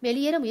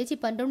 வெளியேற முயற்சி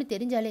பண்றோம்னு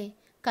தெரிஞ்சாலே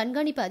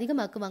கண்காணிப்பு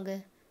அதிகமாக்குவாங்க.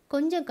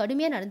 கொஞ்சம்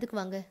கடுமையா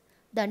நடந்துக்குவாங்க.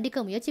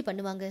 தண்டிக்க முயற்சி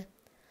பண்ணுவாங்க.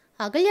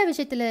 அகல்யா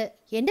விஷயத்துல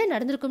என்ன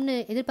நடந்திருக்கும்னு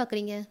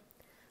எதிர்பார்க்குறீங்க?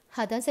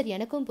 அதான் சார்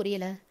எனக்கும்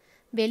புரியல.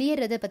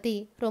 வெளியேறத பத்தி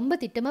ரொம்ப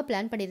திட்டமா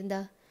பிளான்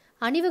பண்ணியிருந்தா.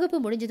 அணிவகுப்பு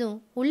முடிஞ்சதும்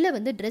உள்ள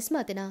வந்து ட்ரெஸ்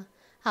மாத்தினா.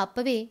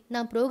 அப்பவே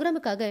நான்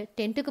ப்ரோக்ராமுக்காக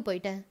டென்ட்டுக்கு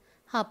போயிட்டேன்.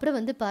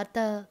 அப்புறம்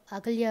பார்த்தா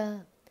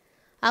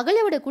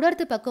அகல்யாவோட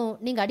கூடாரத்து பக்கம்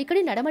நீங்க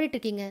அடிக்கடி நடமாடிட்டு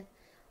இருக்கீங்க.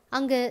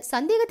 அங்க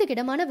சந்தேகத்துக்கு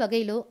இடமான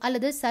வகையிலோ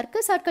அல்லது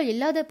சர்க்கஸ் ஆட்கள்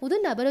இல்லாத புது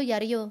நபரோ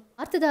யாரையோ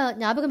பார்த்ததா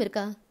ஞாபகம்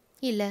இருக்கா?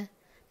 இல்ல.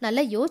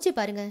 நல்லா யோசிச்சு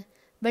பாருங்க.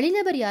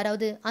 வெளிநபர்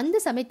யாராவது அந்த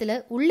சமயத்துல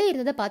உள்ளே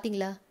இருந்ததை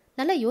பாத்தீங்களா?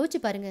 நல்லா யோசிச்சு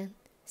பாருங்க.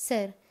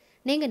 சார்,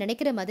 நீங்க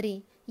நினைக்கிற மாதிரி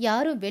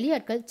யாரும்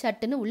வெளியாட்கள்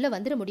சட்டுன்னு உள்ள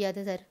வந்துட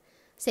முடியாது சார்.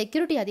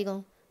 செக்யூரிட்டி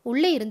அதிகம்.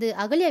 உள்ளே இருந்து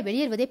அகல்யா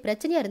வெளியேறுவதே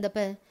பிரச்சனையா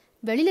இருந்தப்ப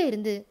வெளியில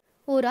இருந்து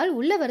ஒரு ஆள்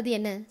உள்ள வருது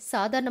என்ன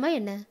சாதாரணமா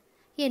என்ன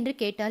என்று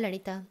கேட்டாள்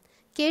அனிதா.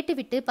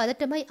 கேட்டுவிட்டு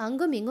பதட்டமாய்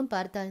அங்கும் இங்கும்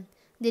பார்த்தாள்.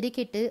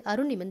 திடுக்கிட்டு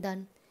அருண்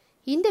நிமிர்ந்தான்.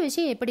 இந்த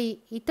விஷயம் எப்படி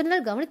இத்தனை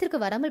நாள் கவனத்திற்கு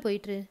வராமல்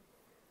போயிற்று?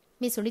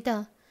 மிஸ் சுனிதா,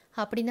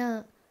 அப்படின்னா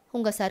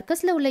உங்க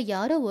சர்க்கஸ்ல உள்ள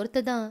யாரோ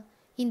ஒருத்தர் தான்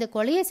இந்த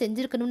கொலையை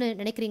செஞ்சிருக்கணும்னு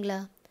நினைக்கிறீங்களா?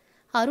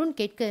 அருண்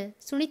கேட்க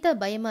சுனிதா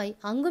பயமாய்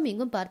அங்கும்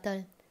இங்கும்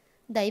பார்த்தாள்.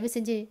 தயவு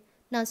செஞ்சு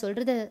நான்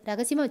சொல்றத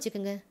ரகசியமா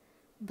வச்சுக்கோங்க.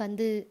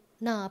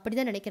 நான்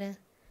அப்படிதான் நினைக்கிறேன்.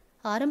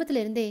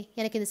 ஆரம்பத்துல இருந்தே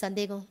எனக்கு இந்த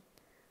சந்தேகம்.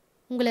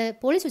 உங்களை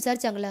போலீஸ்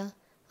விசாரிச்சாங்களா?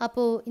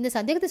 அப்போ இந்த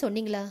சந்தேகத்தை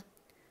சொன்னீங்களா?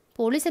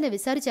 போலீஸ் என்னை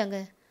விசாரிச்சாங்க.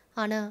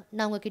 ஆனா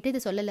நான் உங்ககிட்ட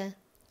இதை சொல்லலை.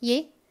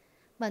 ஏன்?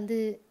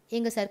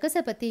 எங்க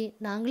சர்க்கஸை பத்தி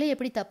நாங்களே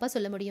எப்படி தப்பா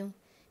சொல்ல முடியும்?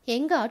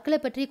 எங்க ஆட்களை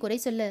பற்றி குறை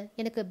சொல்ல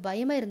எனக்கு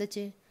பயமா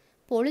இருந்துச்சு.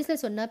 போலீஸ்ல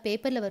சொன்னா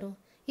பேப்பர்ல வரும்,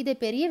 இதை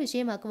பெரிய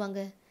விஷயமாக்குவாங்க.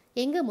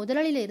 எங்க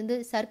முதலாளியில இருந்து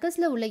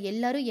சர்க்கஸ்ல உள்ள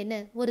எல்லாரும் என்ன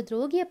ஒரு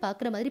துரோகியா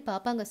பாக்குற மாதிரி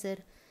பாப்பாங்க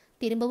சார்.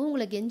 திரும்பவும்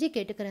உங்களை கெஞ்சி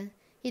கேட்டுக்கிறேன்.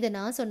 இதை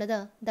நான் சொன்னதா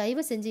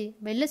தயவு செஞ்சு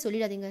வெளில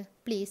சொல்லிடாதீங்க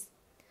ப்ளீஸ்.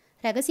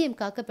 ரகசியம்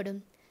காக்கப்படும்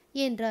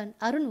என்றான்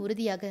அருண்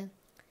உறுதியாக.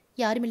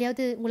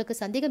 யாருமையாவது உங்களுக்கு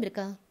சந்தேகம்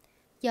இருக்கா?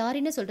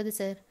 யாருன்னு சொல்றது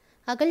சார்?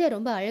 அகல்யா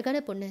ரொம்ப அழகான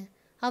பொண்ணு.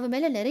 அவ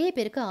மேல நிறைய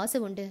பேருக்கு ஆசை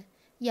உண்டு.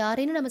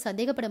 யாரேன்னு நம்ம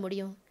சந்தேகப்பட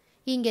முடியும்?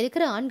 இங்க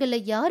இருக்கிற ஆண்கள்ல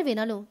யார்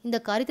வேணாலும் இந்த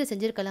காரியத்தை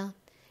செஞ்சிருக்கலாம்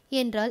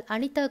என்றால்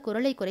அனிதா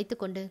குரலை குறைத்து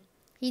கொண்டு.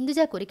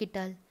 இந்துஜா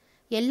குறுக்கிட்டாள்.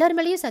 எல்லார்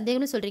மேலேயும்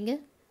சந்தேகம்னு சொல்றீங்க?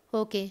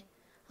 ஓகே,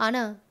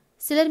 ஆனா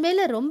சிலர்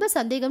மேல ரொம்ப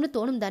சந்தேகம்னு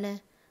தோணும் தானே?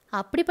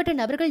 அப்படிப்பட்ட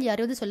நபர்கள்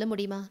யாராவது சொல்ல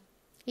முடியுமா?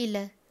 இல்ல.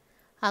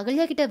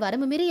 அகல்யா கிட்ட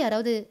வரம்பு மீறி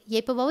யாராவது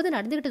எப்பவாவது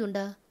நடந்துகிட்டது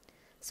உண்டா?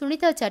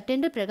 சுனிதா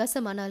சட்டென்று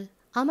பிரகாசமானாள்.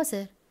 ஆமா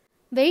சார்.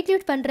 வெயிட்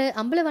லிஃப்ட் பண்ற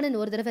அம்பலவாணன்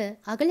ஒரு தடவை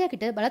அகல்யா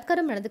கிட்ட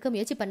பலாத்காரம் நடந்துக்க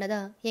முயற்சி பண்ணதா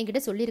என்கிட்ட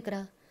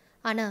சொல்லியிருக்கிறா.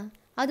 ஆனா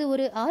அது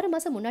ஒரு 6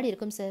 மாசம் முன்னாடி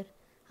இருக்கும் சார்.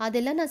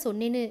 அதெல்லாம் நான்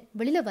சொன்னேன்னு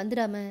வெளியில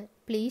வந்துடாம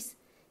ப்ளீஸ்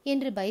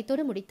என்று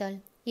பயத்தோடு முடித்தாள்.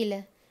 இல்ல,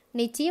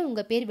 நிச்சயம்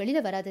உங்க பேர்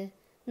வெளியில வராது.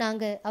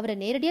 நாங்க அவரை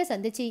நேரடியா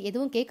சந்திச்சு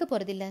எதுவும் கேட்க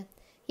போறதில்ல.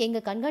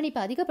 எங்க கண்காணிப்பை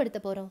அதிகப்படுத்த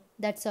போறோம்,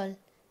 தட்ஸ் ஆல்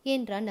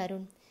என்றான்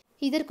அருண்.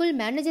 இதற்குள்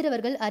மேனேஜர்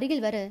அவர்கள்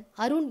அருகில் வர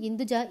அருண்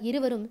இந்துஜா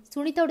இருவரும்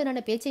சுனிதாவுடனான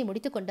பேச்சை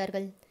முடித்துக்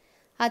கொண்டார்கள்.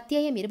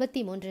 அத்தியாயம்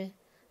 23.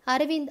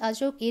 அரவிந்த்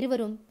அசோக்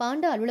இருவரும்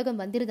பாண்டா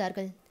அலுவலகம்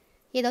வந்திருந்தார்கள்.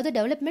 ஏதாவது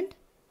டெவலப்மெண்ட்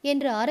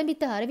என்று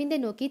ஆரம்பித்த அரவிந்தை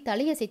நோக்கி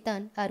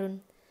தலையசைத்தான் அருண்.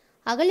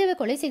 அகல்யாவை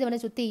கொலை செய்தவனை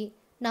சுத்தி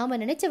நாம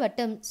நினைச்ச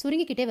வட்டம்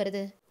சுருங்கிக்கிட்டே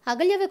வருது.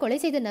 அகல்யாவை கொலை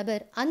செய்த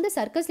நபர் அந்த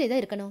சர்க்கஸ்லே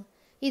தான் இருக்கணும்.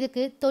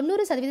 இதுக்கு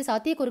 90%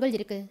 சாத்தியக்கூறுகள்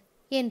இருக்கு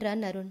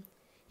என்றான் அருண்.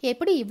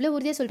 எப்படி இவ்வளவு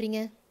உறுதியா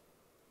சொல்றீங்க?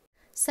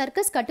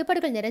 சர்க்கஸ்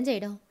கட்டுப்பாடுகள் நிறைஞ்ச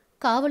இடம்.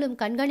 காவலும்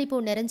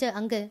கண்காணிப்பும் நிறைஞ்ச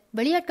அங்க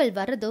வெளியாட்கள்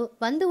வர்றதோ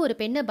வந்து ஒரு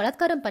பெண்ணை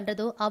பலாத்காரம்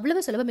பண்றதோ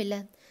அவ்வளவு சுலபம் இல்ல.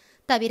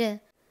 தவிர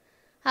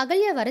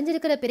அகல்யா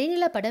வரைஞ்சிருக்கிற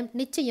பெரியநிலா படம்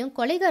நிச்சயம்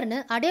கொலைகாரனை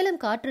அடையாளம்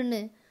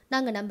காட்டுன்னு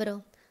நாங்க நம்புறோம்.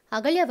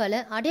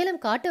 அகல்யாவால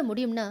அடையாளம் காட்ட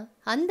முடியும்னா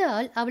அந்த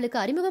ஆள் அவளுக்கு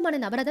அறிமுகமான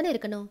நபரா தானே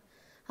இருக்கணும்.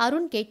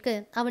 அருண் கேட்க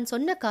அவன்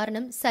சொன்ன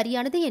காரணம்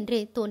சரியானது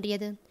என்றே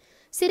தோன்றியது.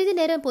 சிறிது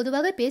நேரம்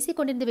பொதுவாக பேசிக்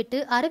கொண்டிருந்து விட்டு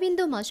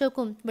அரவிந்தும்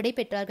அசோக்கும் விடை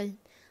பெற்றார்கள்.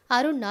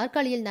 அருண்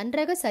நாற்காலியில்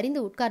நன்றாக சரிந்து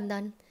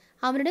உட்கார்ந்தான்.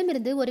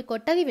 அவனிடமிருந்து ஒரு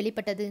கொட்டகை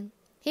வெளிப்பட்டது.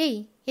 ஏய்,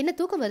 என்ன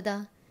தூக்கம் வருதா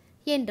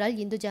என்றாள்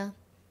இந்துஜா.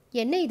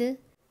 என்ன இது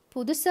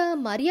புதுசா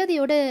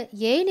மரியாதையோட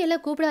ஏன்னு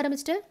எல்லாம் கூப்பிட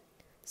ஆரம்பிச்சிட்ட?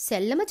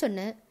 செல்லமா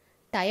சொன்ன.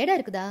 டயர்டா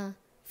இருக்குதா?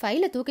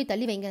 ஃபைலை தூக்கி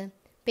தள்ளி வைங்க.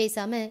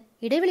 பேசாம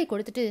இடைவெளி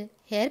கொடுத்துட்டு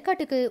ஹேர்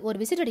கட்டுக்கு ஒரு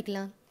விசிட்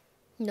அடிக்கலாம்.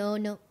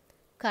 நோ,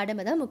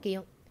 கடமை தான்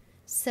முக்கியம்.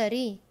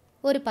 சரி,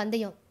 ஒரு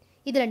பந்தயம்.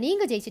 இதுல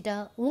நீங்க ஜெயிச்சிட்டா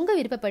உங்க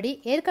விருப்பப்படி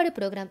ஏற்காடு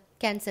ப்ரோக்ராம்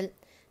கேன்சல்.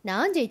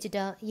 நான்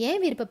ஜெயிச்சிட்டா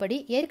ஏன் விருப்பப்படி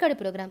ஏற்காடு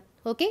ப்ரோக்ராம்.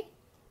 ஓகே?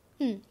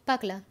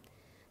 பார்க்கலாம்.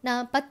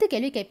 நான் 10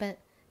 கேள்வி கேட்பேன்.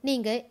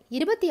 நீங்க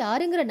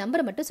 26ங்கிற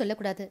நம்பரை மட்டும்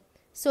சொல்லக்கூடாது.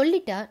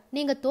 சொல்லிட்டா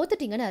நீங்க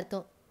தோத்துட்டீங்கன்னு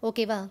அர்த்தம்.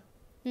 ஓகேவா?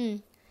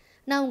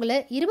 நான் உங்களை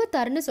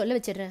 26ன்னு சொல்ல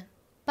வச்சிடுறேன்.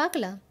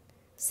 பார்க்கலாம்.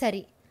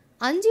 சரி,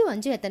 5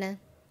 5 எத்தனை?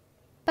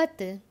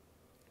 10.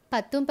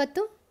 10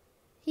 10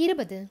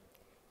 20.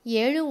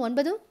 7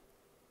 9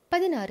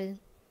 16.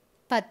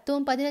 10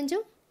 15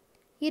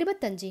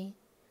 25.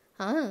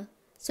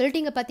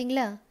 சொல்லிட்டீங்க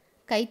பார்த்தீங்களா?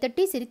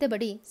 கைத்தட்டி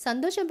சிரித்தபடி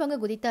சந்தோஷம் பங்க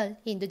குதித்தாள்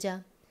இந்துஜா.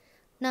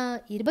 நான்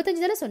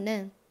 25 தானே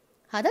சொன்னேன்.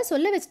 அதான்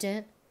சொல்ல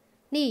வச்சிட்டேன்.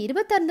 நீ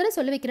 26 தானே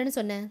சொல்ல வைக்கிறேன்னு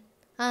சொன்னேன்.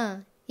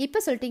 இப்போ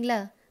சொல்லிட்டீங்களா?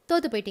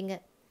 தோத்து போயிட்டீங்க.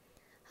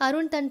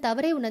 அருண் தன்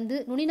தவறை உணர்ந்து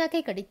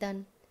நுனிநாக்கை கடித்தான்.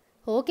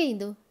 ஓகே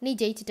இந்து, நீ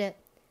ஜெயிச்சிட்ட.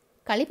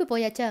 களைப்பு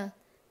போயாச்சா?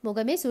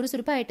 முகமே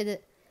சுறுசுறுப்பா ஆயிட்டது.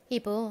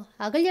 இப்போ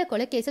அகல்யா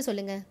கொலை கேஸை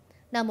சொல்லுங்க.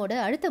 நம்மோட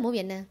அடுத்த மூவ்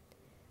என்ன?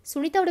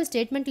 சுனிதாவோட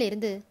ஸ்டேட்மெண்ட்ல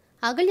இருந்து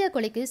அகல்யா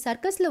கொலைக்கு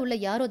சர்க்கஸ்ல உள்ள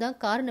யாரோ தான்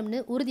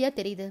காரணம்னு உறுதியா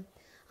தெரியுது.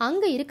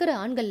 அங்க இருக்கிற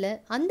ஆண்கள்ல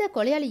அந்த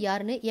கொலையாளி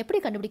யாருன்னு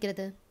எப்படி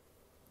கண்டுபிடிக்கிறது?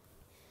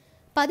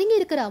 பதுங்கி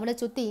இருக்கிற அவனை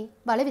சுத்தி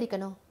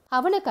வளவிரிக்கணும்.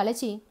 அவனை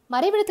கலைச்சி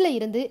மறைவிடத்துல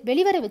இருந்து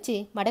வெளிவர வச்சு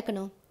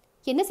மடக்கணும்.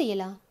 என்ன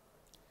செய்யலாம்?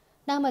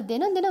 நாம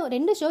தினம்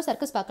 2 ஷோ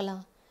சர்க்கஸ்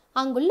பார்க்கலாம்.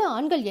 அங்குள்ள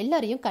ஆண்கள்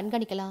எல்லாரையும்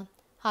கண்காணிக்கலாம்.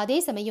 அதே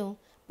சமயம்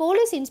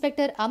போலீஸ்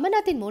இன்ஸ்பெக்டர்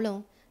அமர்நாத்தின் மூலம்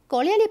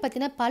கொலையாளி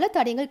பத்தின பல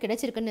தடயங்கள்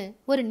கிடைச்சிருக்குன்னு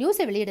ஒரு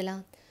நியூஸை வெளியிடலாம்.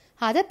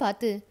 அதை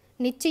பார்த்து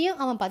நிச்சயம்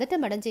அவன்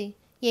பதட்டம் அடைஞ்சு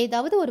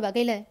ஏதாவது ஒரு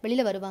வகையில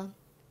வெளியில வருவான்.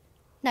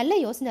 நல்ல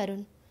யோசனை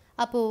அருண்.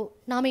 அப்போ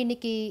நாம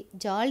இன்னைக்கு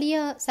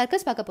ஜாலியா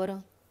சர்க்கஸ் பார்க்க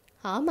போறோம்.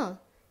 ஆமா,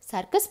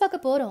 சர்க்கஸ் பார்க்க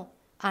போறோம்.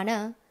 ஆனா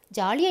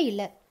ஜாலியா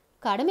இல்ல,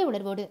 கடமை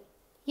உணர்வோடு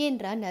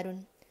என்றான்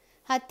அருண்.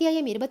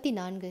 அத்தியாயம்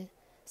 24.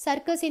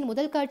 சர்க்கஸின்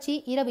முதல் காட்சி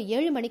இரவு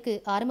 7 மணிக்கு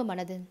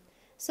ஆரம்பமானது.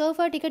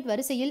 சோஃபா டிக்கெட்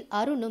வரிசையில்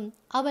அருணும்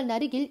அவன்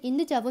அருகில்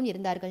இந்துஜாவும்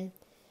இருந்தார்கள்.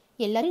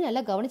 எல்லாரையும்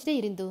நல்லா கவனிச்சுட்டே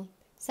இருந்தோ.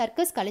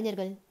 சர்க்கஸ்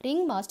கலைஞர்கள்,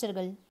 ரிங்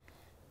மாஸ்டர்கள்,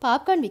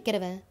 பாப்கார்ன்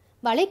விற்கிறவன்,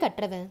 வலை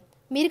கட்டுறவன்,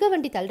 மிருக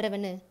வண்டி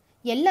தள்ளுறவன்னு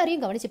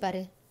எல்லாரையும்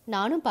கவனிச்சுப்பாரு.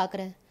 நானும்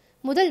பார்க்குறேன்.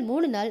 முதல்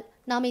 3 நாள்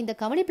நாம் இந்த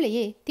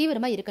கவனிப்பிலேயே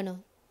தீவிரமாக இருக்கணும்.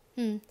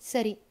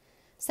 சரி.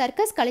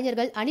 சர்க்கஸ்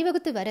கலைஞர்கள்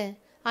அணிவகுத்து வர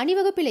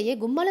அணிவகுப்பிலேயே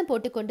கும்மாளம்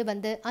போட்டு கொண்டு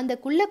வந்த அந்த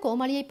குள்ள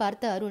கோமாளியை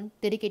பார்த்த அருண்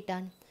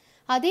திடுக்கிட்டான்.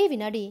 அதே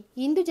வினாடி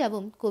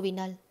இந்துஜாவும்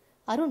கூவினாள்,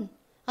 அருண்,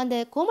 அந்த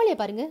கோமாளியை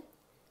பாருங்க.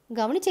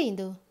 கவனிச்ச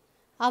இந்து.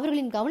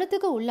 அவர்களின்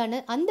கவனத்துக்கு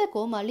உள்ளான அந்த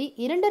கோமாளி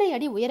 2.5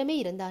 அடி உயரமே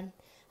இருந்தான்.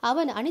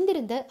 அவன்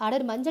அணிந்திருந்த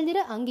அடர் மஞ்சள் நிற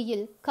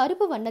அங்கியில்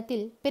கருப்பு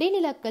வண்ணத்தில்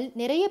பிறைநிலாக்கள்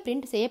நிறைய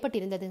பிரிண்ட்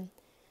செய்யப்பட்டிருந்தது.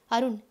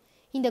 அருண்,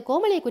 இந்த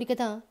கோமாளியை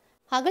குறிக்கத்தான்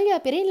அகல்யா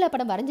பிறைநிலா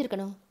படம்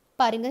வரைஞ்சிருக்கணும்.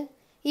 பாருங்க,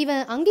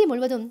 இவன் அங்கி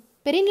முழுவதும்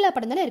பிறைநிலா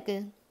படம் தானே இருக்கு.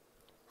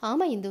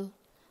 ஆமா இந்து.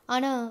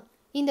 ஆனா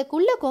இந்த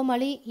குள்ள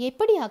கோமாளி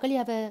எப்படி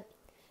அகல்யாவை?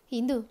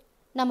 இந்து,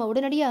 நம்ம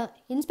உடனடியா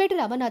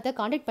இன்ஸ்பெக்டர் அமர்நாத்தை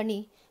கான்டாக்ட் பண்ணி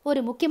ஒரு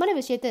முக்கியமான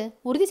விஷயத்தை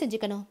உறுதி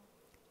செஞ்சுக்கணும்.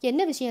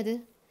 என்ன விஷயம் அது?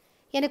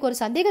 எனக்கு ஒரு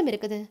சந்தேகம்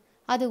இருக்குது.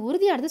 அது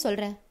உறுதியானது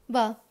சொல்றேன்,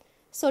 வா.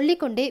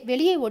 சொல்லிக்கொண்டே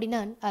வெளியே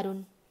ஓடினான்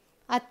அருண்.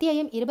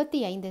 அத்தியாயம்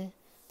 25.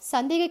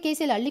 சந்தேக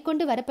கேஸில்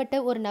அள்ளிக்கொண்டு வரப்பட்ட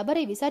ஒரு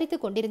நபரை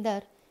விசாரித்துக்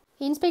கொண்டிருந்தார்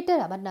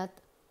இன்ஸ்பெக்டர் அமர்நாத்.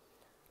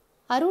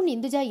 அருண்,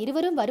 இந்துஜா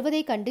இருவரும்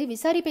வருவதை கண்டு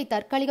விசாரிப்பை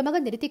தற்காலிகமாக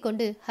நிறுத்தி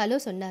கொண்டு ஹலோ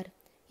சொன்னார்.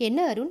 என்ன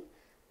அருண்,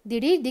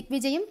 திடீர்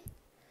திக்விஜயம்?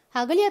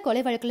 அகல்யா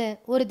கொலை வழக்கில்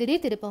ஒரு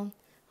திடீர் திருப்பம்.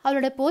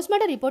 அவளோட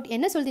போஸ்ட்மார்ட்டம் ரிப்போர்ட்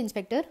என்ன சொல்லுது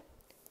இன்ஸ்பெக்டர்?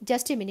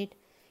 ஜஸ்ட் மினிட்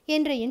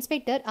என்ற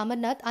இன்ஸ்பெக்டர்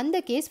அமர்நாத் அந்த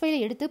கேஸ் ஃபைலை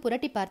எடுத்து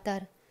புரட்டி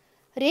பார்த்தார்.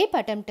 Rape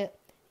attempt.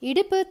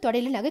 இடுப்பு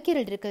தொடையில்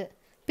நகைக்கீரல் இருக்கு.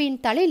 பின்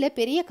தலையில்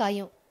பெரிய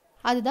காயம்.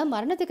 அதுதான்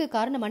மரணத்துக்கு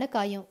காரணமான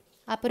காயம்.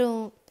 அப்புறம்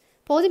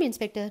போதும்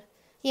இன்ஸ்பெக்டர்,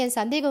 என்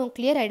சந்தேகம்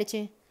கிளியர்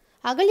ஆயிடுச்சு.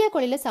 அகல்யா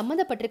கொலையில்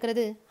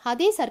சம்மந்தப்பட்டிருக்கிறது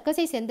அதே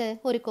சர்க்கஸை சேர்ந்த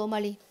ஒரு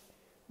கோமாளி.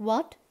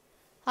 வாட்?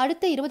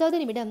 அடுத்த 20வது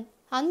நிமிடம்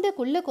அந்த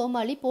குள்ள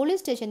கோமாளி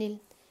போலீஸ் ஸ்டேஷனில்.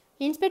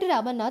 இன்ஸ்பெக்டர்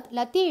அமர்நாத்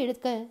லத்தியை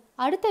எடுக்க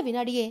அடுத்த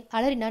வினாடியே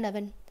அலறினான்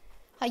அவன்.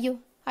 ஐயோ,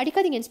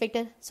 அடிக்காதீங்க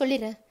இன்ஸ்பெக்டர்,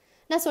 சொல்லிடுறேன்.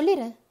 நான்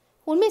சொல்லிடுறேன்,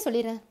 உண்மை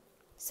சொல்லிடுறேன்.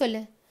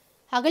 சொல்லு,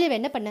 அகல்யாவை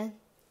என்ன பண்ண?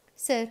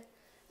 சார்,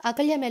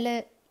 அகல்யா மேலே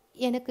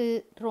எனக்கு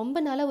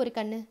ரொம்ப நாளாக ஒரு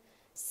கண்ணு.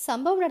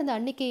 சம்பவம் நடந்த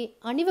அன்னைக்கு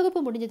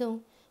அணிவகுப்பு முடிஞ்சதும்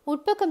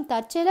உட்பக்கம்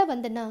தற்செயலாக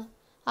வந்தேன்னா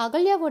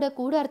அகல்யாவோட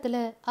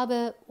கூடாரத்தில்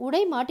அவள்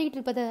உடை மாட்டிக்கிட்டு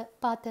இருப்பதை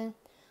பார்த்தேன்.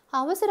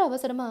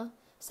 அவசரமாக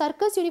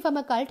சர்க்கஸ்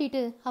யூனிஃபார்மை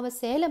கழட்டிட்டு அவள்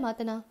சேலை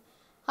மாத்தினா.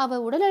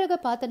 அவள் உடலழக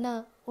பார்த்தனா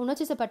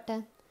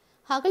உணர்ச்சிசப்பட்டேன்.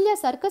 அகல்யா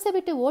சர்க்கஸை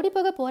விட்டு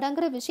ஓடிப்போக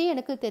போகிறாங்கிற விஷயம்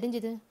எனக்கு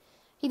தெரிஞ்சுது.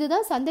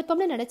 இதுதான்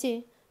சந்தர்ப்பம்னு நினச்சி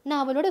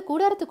நான் அவளோட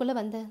கூடாரத்துக்குள்ளே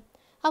வந்தேன்.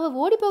 அவள்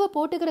ஓடிப்போக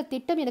போட்டுக்கிற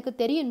திட்டம் எனக்கு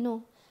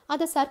தெரியும்னும்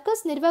அதை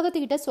சர்க்கஸ்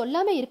நிர்வாகத்துக்கிட்ட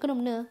சொல்லாமல்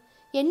இருக்கணும்னு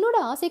என்னோட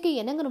ஆசைக்கு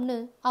இணங்கணும்னு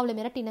அவளை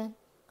மிரட்டினேன்.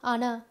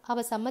 ஆனால்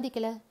அவள்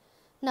சம்மதிக்கலை.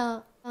 நான்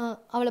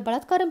அவளை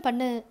பலாத்காரம்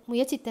பண்ண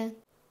முயற்சித்தேன்.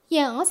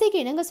 என் ஆசைக்கு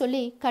இணங்க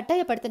சொல்லி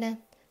கட்டாயப்படுத்தினேன்.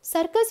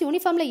 சர்க்கஸ்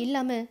யூனிஃபார்மில்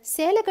இல்லாமல்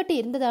சேலை கட்டி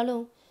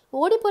இருந்ததாலும்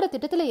ஓடி போகிற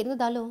திட்டத்தில்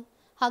இருந்ததாலும்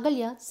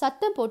அகல்யா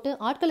சத்தம் போட்டு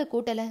ஆட்களை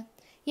கூட்டலை.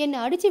 என்னை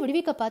அடித்து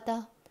விடுவிக்க பார்த்தா.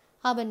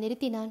 அவன்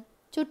நிறுத்தினான்.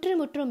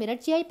 சுற்றுமுற்றும்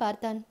மிரட்சியாய்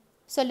பார்த்தான்.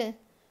 சொல்லு,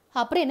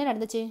 அப்புறம் என்ன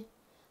நடந்துச்சு?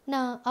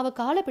 நான் அவள்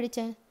காலை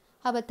பிடிச்சேன்.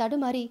 அவள்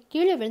தடுமாறி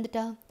கீழே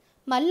விழுந்துட்டா.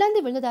 மல்லாந்து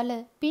விழுந்ததால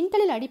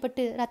பின்தலையில்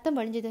அடிபட்டு ரத்தம்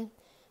வழிஞ்சுது.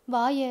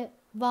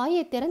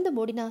 வாயை திறந்து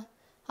மூடினா.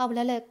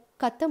 அவளால்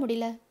கத்த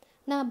முடியல.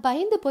 நான்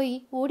பயந்து போய்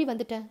ஓடி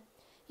வந்துட்டேன்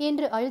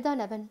என்று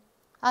அழுதான் அவன்.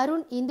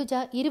 அருண்,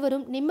 இந்துஜா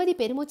இருவரும் நிம்மதி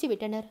பெருமூச்சு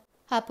விட்டனர்.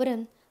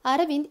 அப்புறம்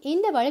அரவிந்த்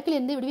இந்த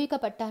வழக்கிலிருந்து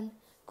விடுவிக்கப்பட்டான்.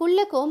 குள்ள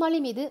கோமாளி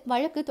மீது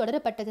வழக்கு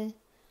தொடரப்பட்டது.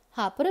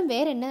 அப்புறம்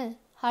வேற என்ன,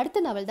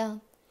 அடுத்த நாவல் தான்.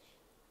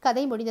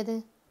 கதை முடிந்தது.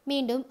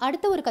 மீண்டும்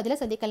அடுத்த ஒரு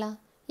கதையில் சந்திக்கலாம்.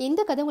 இந்த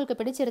கதை உங்களுக்கு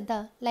பிடிச்சிருந்தா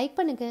லைக்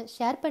பண்ணுங்க,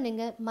 ஷேர்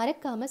பண்ணுங்க,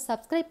 மறக்காம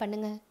சப்ஸ்கிரைப்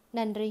பண்ணுங்க.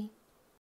 நன்றி.